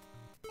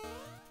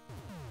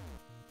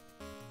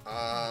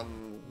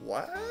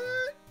 What?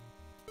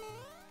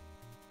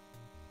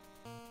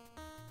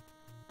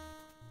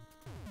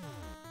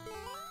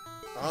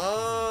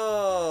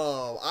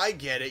 Oh, I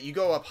get it. You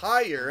go up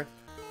higher,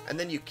 and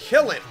then you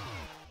kill him.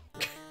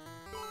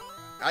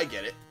 I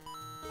get it.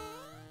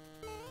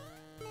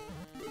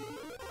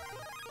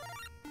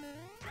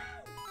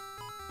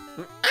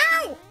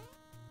 Ow!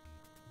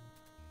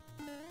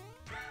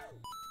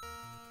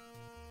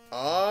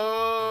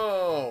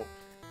 Oh,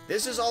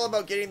 this is all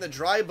about getting the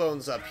dry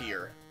bones up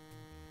here.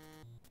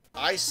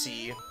 I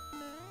see.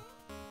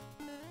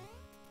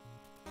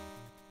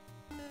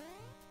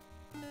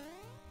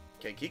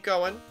 Okay, keep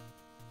going.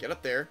 Get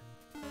up there.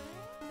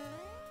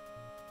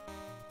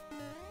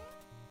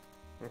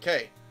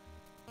 Okay.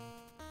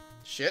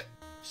 Shit.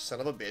 Son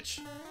of a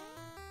bitch.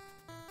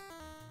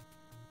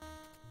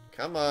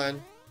 Come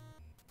on.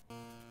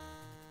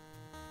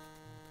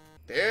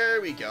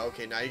 There we go.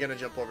 Okay, now you're gonna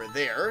jump over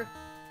there.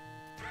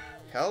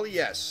 Hell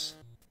yes.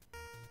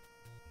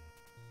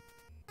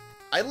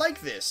 I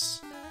like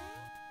this.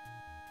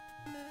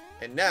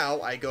 And now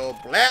I go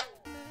blap.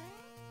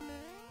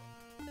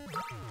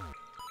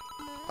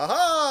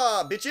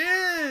 Haha,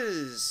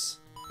 bitches!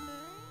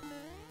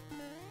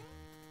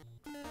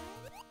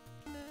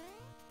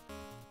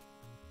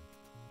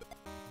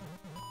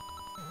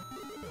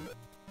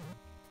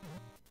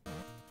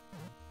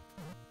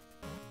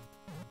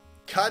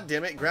 God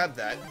damn it, grab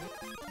that.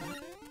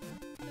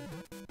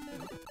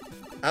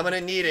 I'm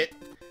gonna need it.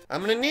 I'm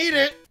gonna need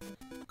it!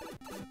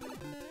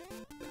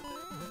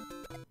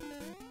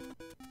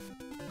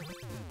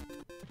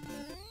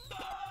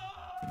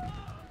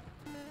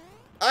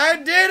 I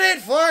did it,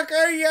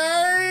 fucker!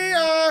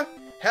 Yeah!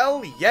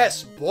 Hell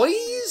yes,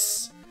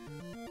 boys!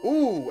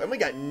 Ooh, and we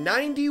got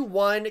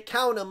 91,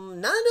 count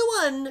 'em,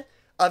 91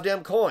 of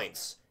them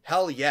coins.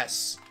 Hell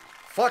yes.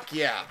 Fuck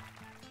yeah.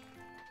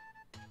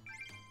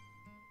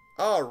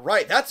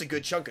 Alright, that's a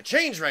good chunk of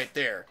change right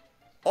there.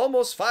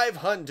 Almost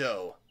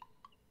 500.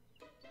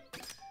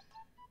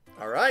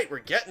 Alright, we're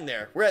getting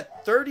there. We're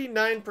at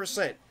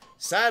 39%.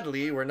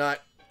 Sadly, we're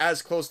not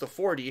as close to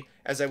 40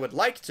 as I would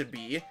like to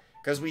be,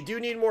 because we do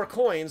need more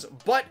coins,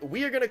 but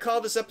we are going to call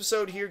this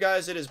episode here,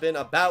 guys. It has been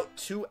about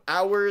 2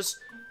 hours.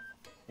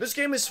 This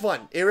game is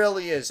fun. It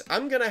really is.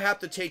 I'm going to have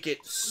to take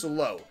it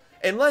slow.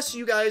 Unless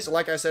you guys,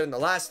 like I said in the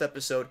last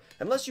episode,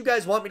 unless you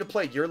guys want me to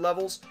play your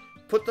levels,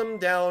 put them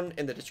down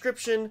in the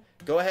description.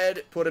 Go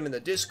ahead, put them in the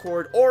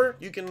Discord, or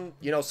you can,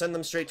 you know, send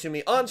them straight to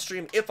me on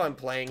stream if I'm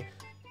playing.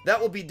 That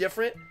will be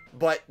different,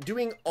 but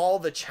doing all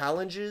the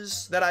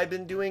challenges that I've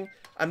been doing,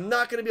 I'm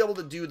not going to be able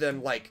to do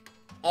them, like,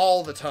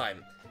 all the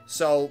time.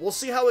 So, we'll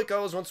see how it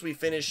goes once we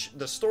finish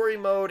the story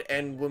mode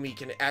and when we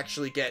can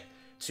actually get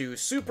to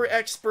Super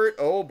Expert.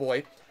 Oh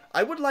boy.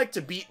 I would like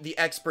to beat the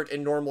Expert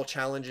in normal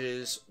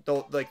challenges,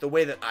 though, like the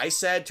way that I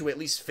said, to at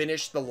least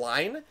finish the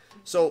line.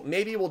 So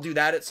maybe we'll do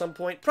that at some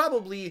point.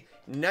 Probably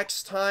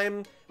next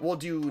time we'll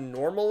do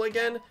normal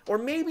again. Or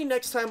maybe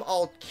next time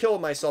I'll kill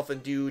myself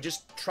and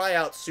just try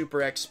out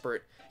Super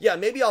Expert. Yeah,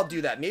 maybe I'll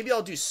do that. Maybe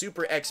I'll do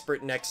Super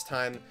Expert next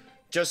time,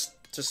 just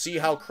to see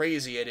how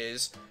crazy it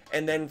is.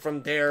 And then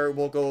from there,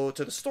 we'll go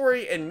to the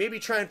story and maybe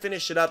try and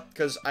finish it up,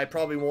 because I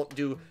probably won't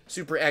do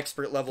Super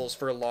Expert levels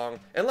for long.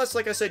 Unless,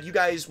 like I said, you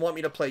guys want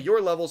me to play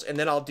your levels, and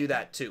then I'll do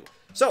that too.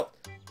 So,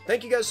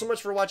 thank you guys so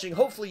much for watching.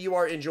 Hopefully you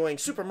are enjoying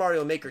Super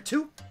Mario Maker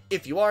 2.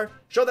 If you are,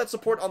 show that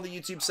support on the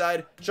YouTube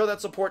side, show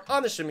that support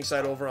on the streaming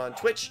side over on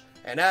Twitch.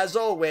 And as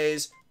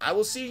always, I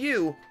will see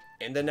you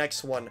in the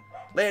next one.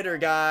 Later,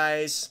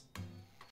 guys.